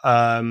tweet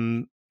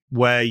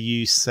where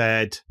you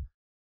said,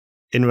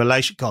 in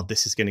relation, God,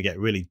 this is going to get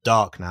really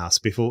dark now.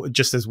 So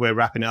just as we're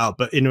wrapping it up,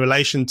 but in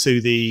relation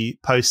to the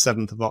post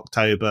 7th of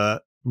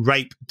October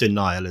rape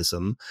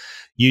denialism,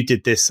 you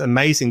did this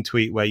amazing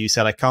tweet where you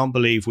said, I can't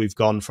believe we've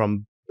gone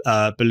from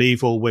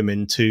believe all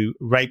women to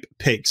rape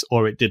pigs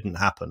or it didn't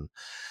happen.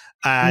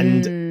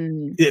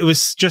 And it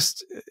was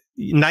just,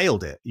 you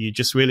nailed it. You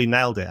just really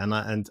nailed it.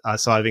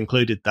 So I've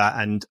included that.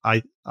 And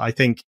I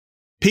think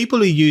people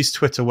who use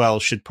Twitter well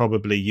should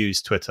probably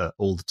use Twitter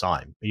all the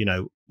time. You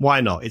know, why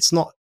not? It's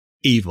not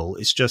evil.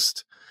 It's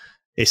just,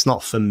 it's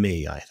not for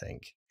me, I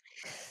think.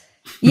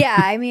 Yeah,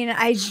 I mean,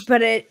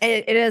 but it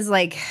is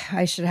like,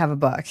 I should have a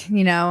book,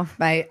 you know,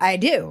 I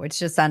do. It's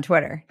just on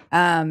Twitter.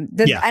 And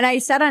I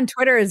said on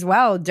Twitter as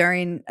well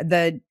during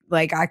the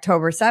like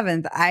October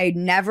 7th, I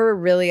never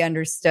really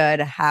understood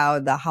how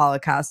the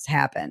Holocaust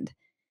happened.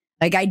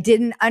 Like I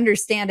didn't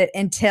understand it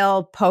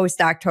until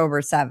post October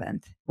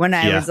 7th when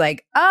I was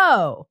like,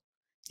 oh,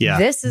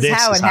 this is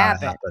how it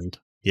happened.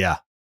 Yeah.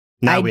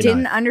 I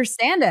didn't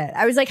understand it.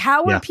 I was like,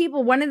 how were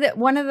people, I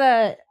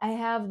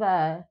have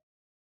the,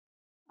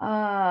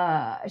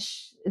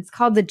 it's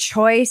called The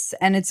Choice,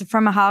 and it's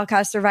from a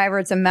Holocaust survivor.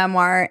 It's a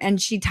memoir,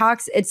 and she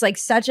talks, it's like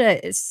such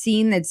a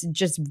scene that's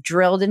just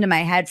drilled into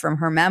my head from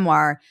her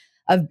memoir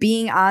of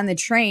being on the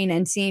train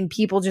and seeing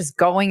people just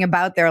going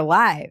about their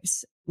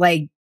lives,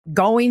 like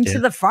going to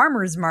the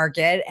farmer's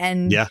market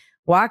and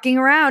walking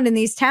around in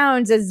these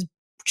towns as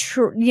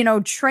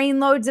train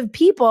loads of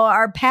people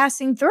are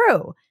passing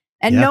through,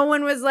 and no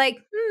one was like,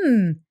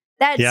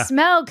 that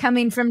smell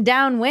coming from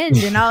downwind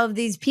and all of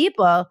these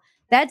people.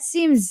 That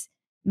seems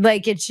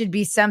like it should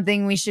be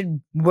something we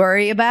should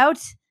worry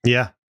about.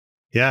 Yeah.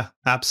 Yeah,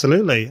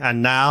 absolutely.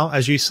 And now,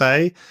 as you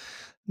say,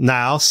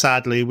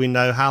 sadly, we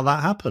know how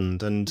that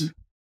happened. And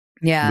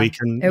we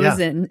can. It was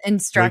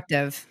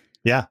instructive.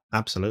 Yeah,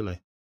 absolutely.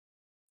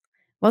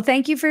 Well,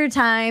 thank you for your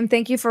time.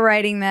 Thank you for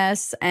writing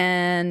this.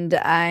 And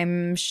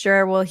I'm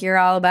sure we'll hear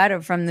all about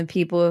it from the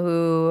people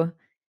who,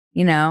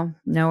 know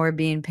we're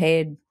being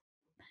paid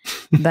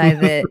by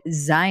the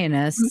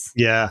Zionists.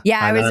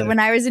 When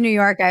I was in New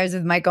York, I was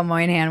with Michael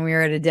Moynihan. We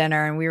were at a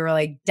dinner and we were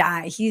like,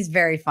 he's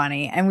very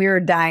funny. And we were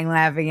dying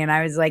laughing. And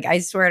I was like, I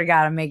swear to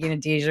God, I'm making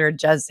a t-shirt,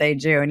 just say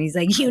Jew. And he's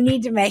like, you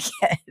need to make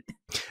it.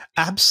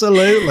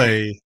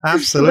 Absolutely.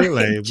 Like,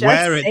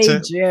 wear it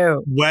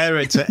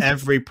to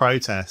every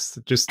protest.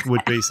 Just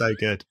would be so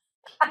good.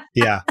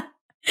 Yeah.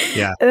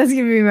 Yeah. That's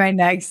going to be my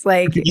next,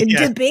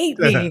 debate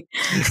me.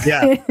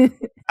 Yeah,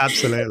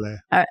 absolutely.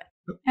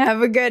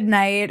 Have a good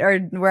night,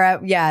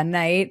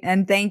 night.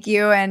 And thank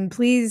you. And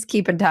please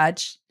keep in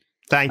touch.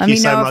 Let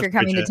me know if you're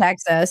coming to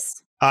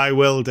Texas. I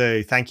will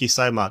do. Thank you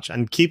so much.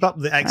 And keep up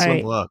the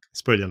excellent work.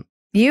 It's brilliant.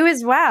 You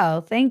as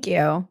well. Thank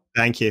you.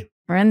 Thank you.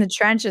 We're in the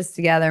trenches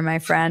together, my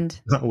friend.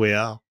 We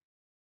are.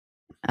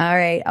 All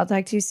right. I'll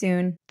talk to you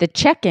soon. The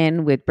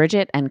Check-In with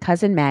Bridget and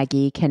Cousin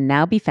Maggie can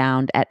now be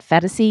found at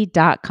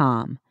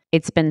Phetasy.com.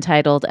 It's been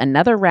titled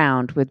Another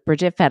Round with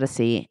Bridget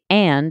Phetasy,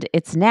 and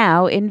it's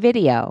now in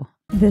video.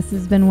 This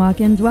has been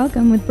Walk-Ins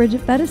Welcome with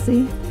Bridget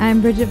Phetasy. I'm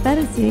Bridget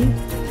Phetasy,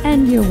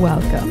 and you're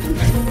welcome.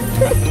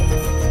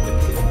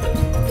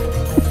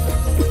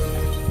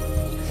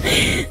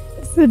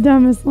 It's the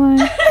dumbest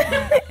line.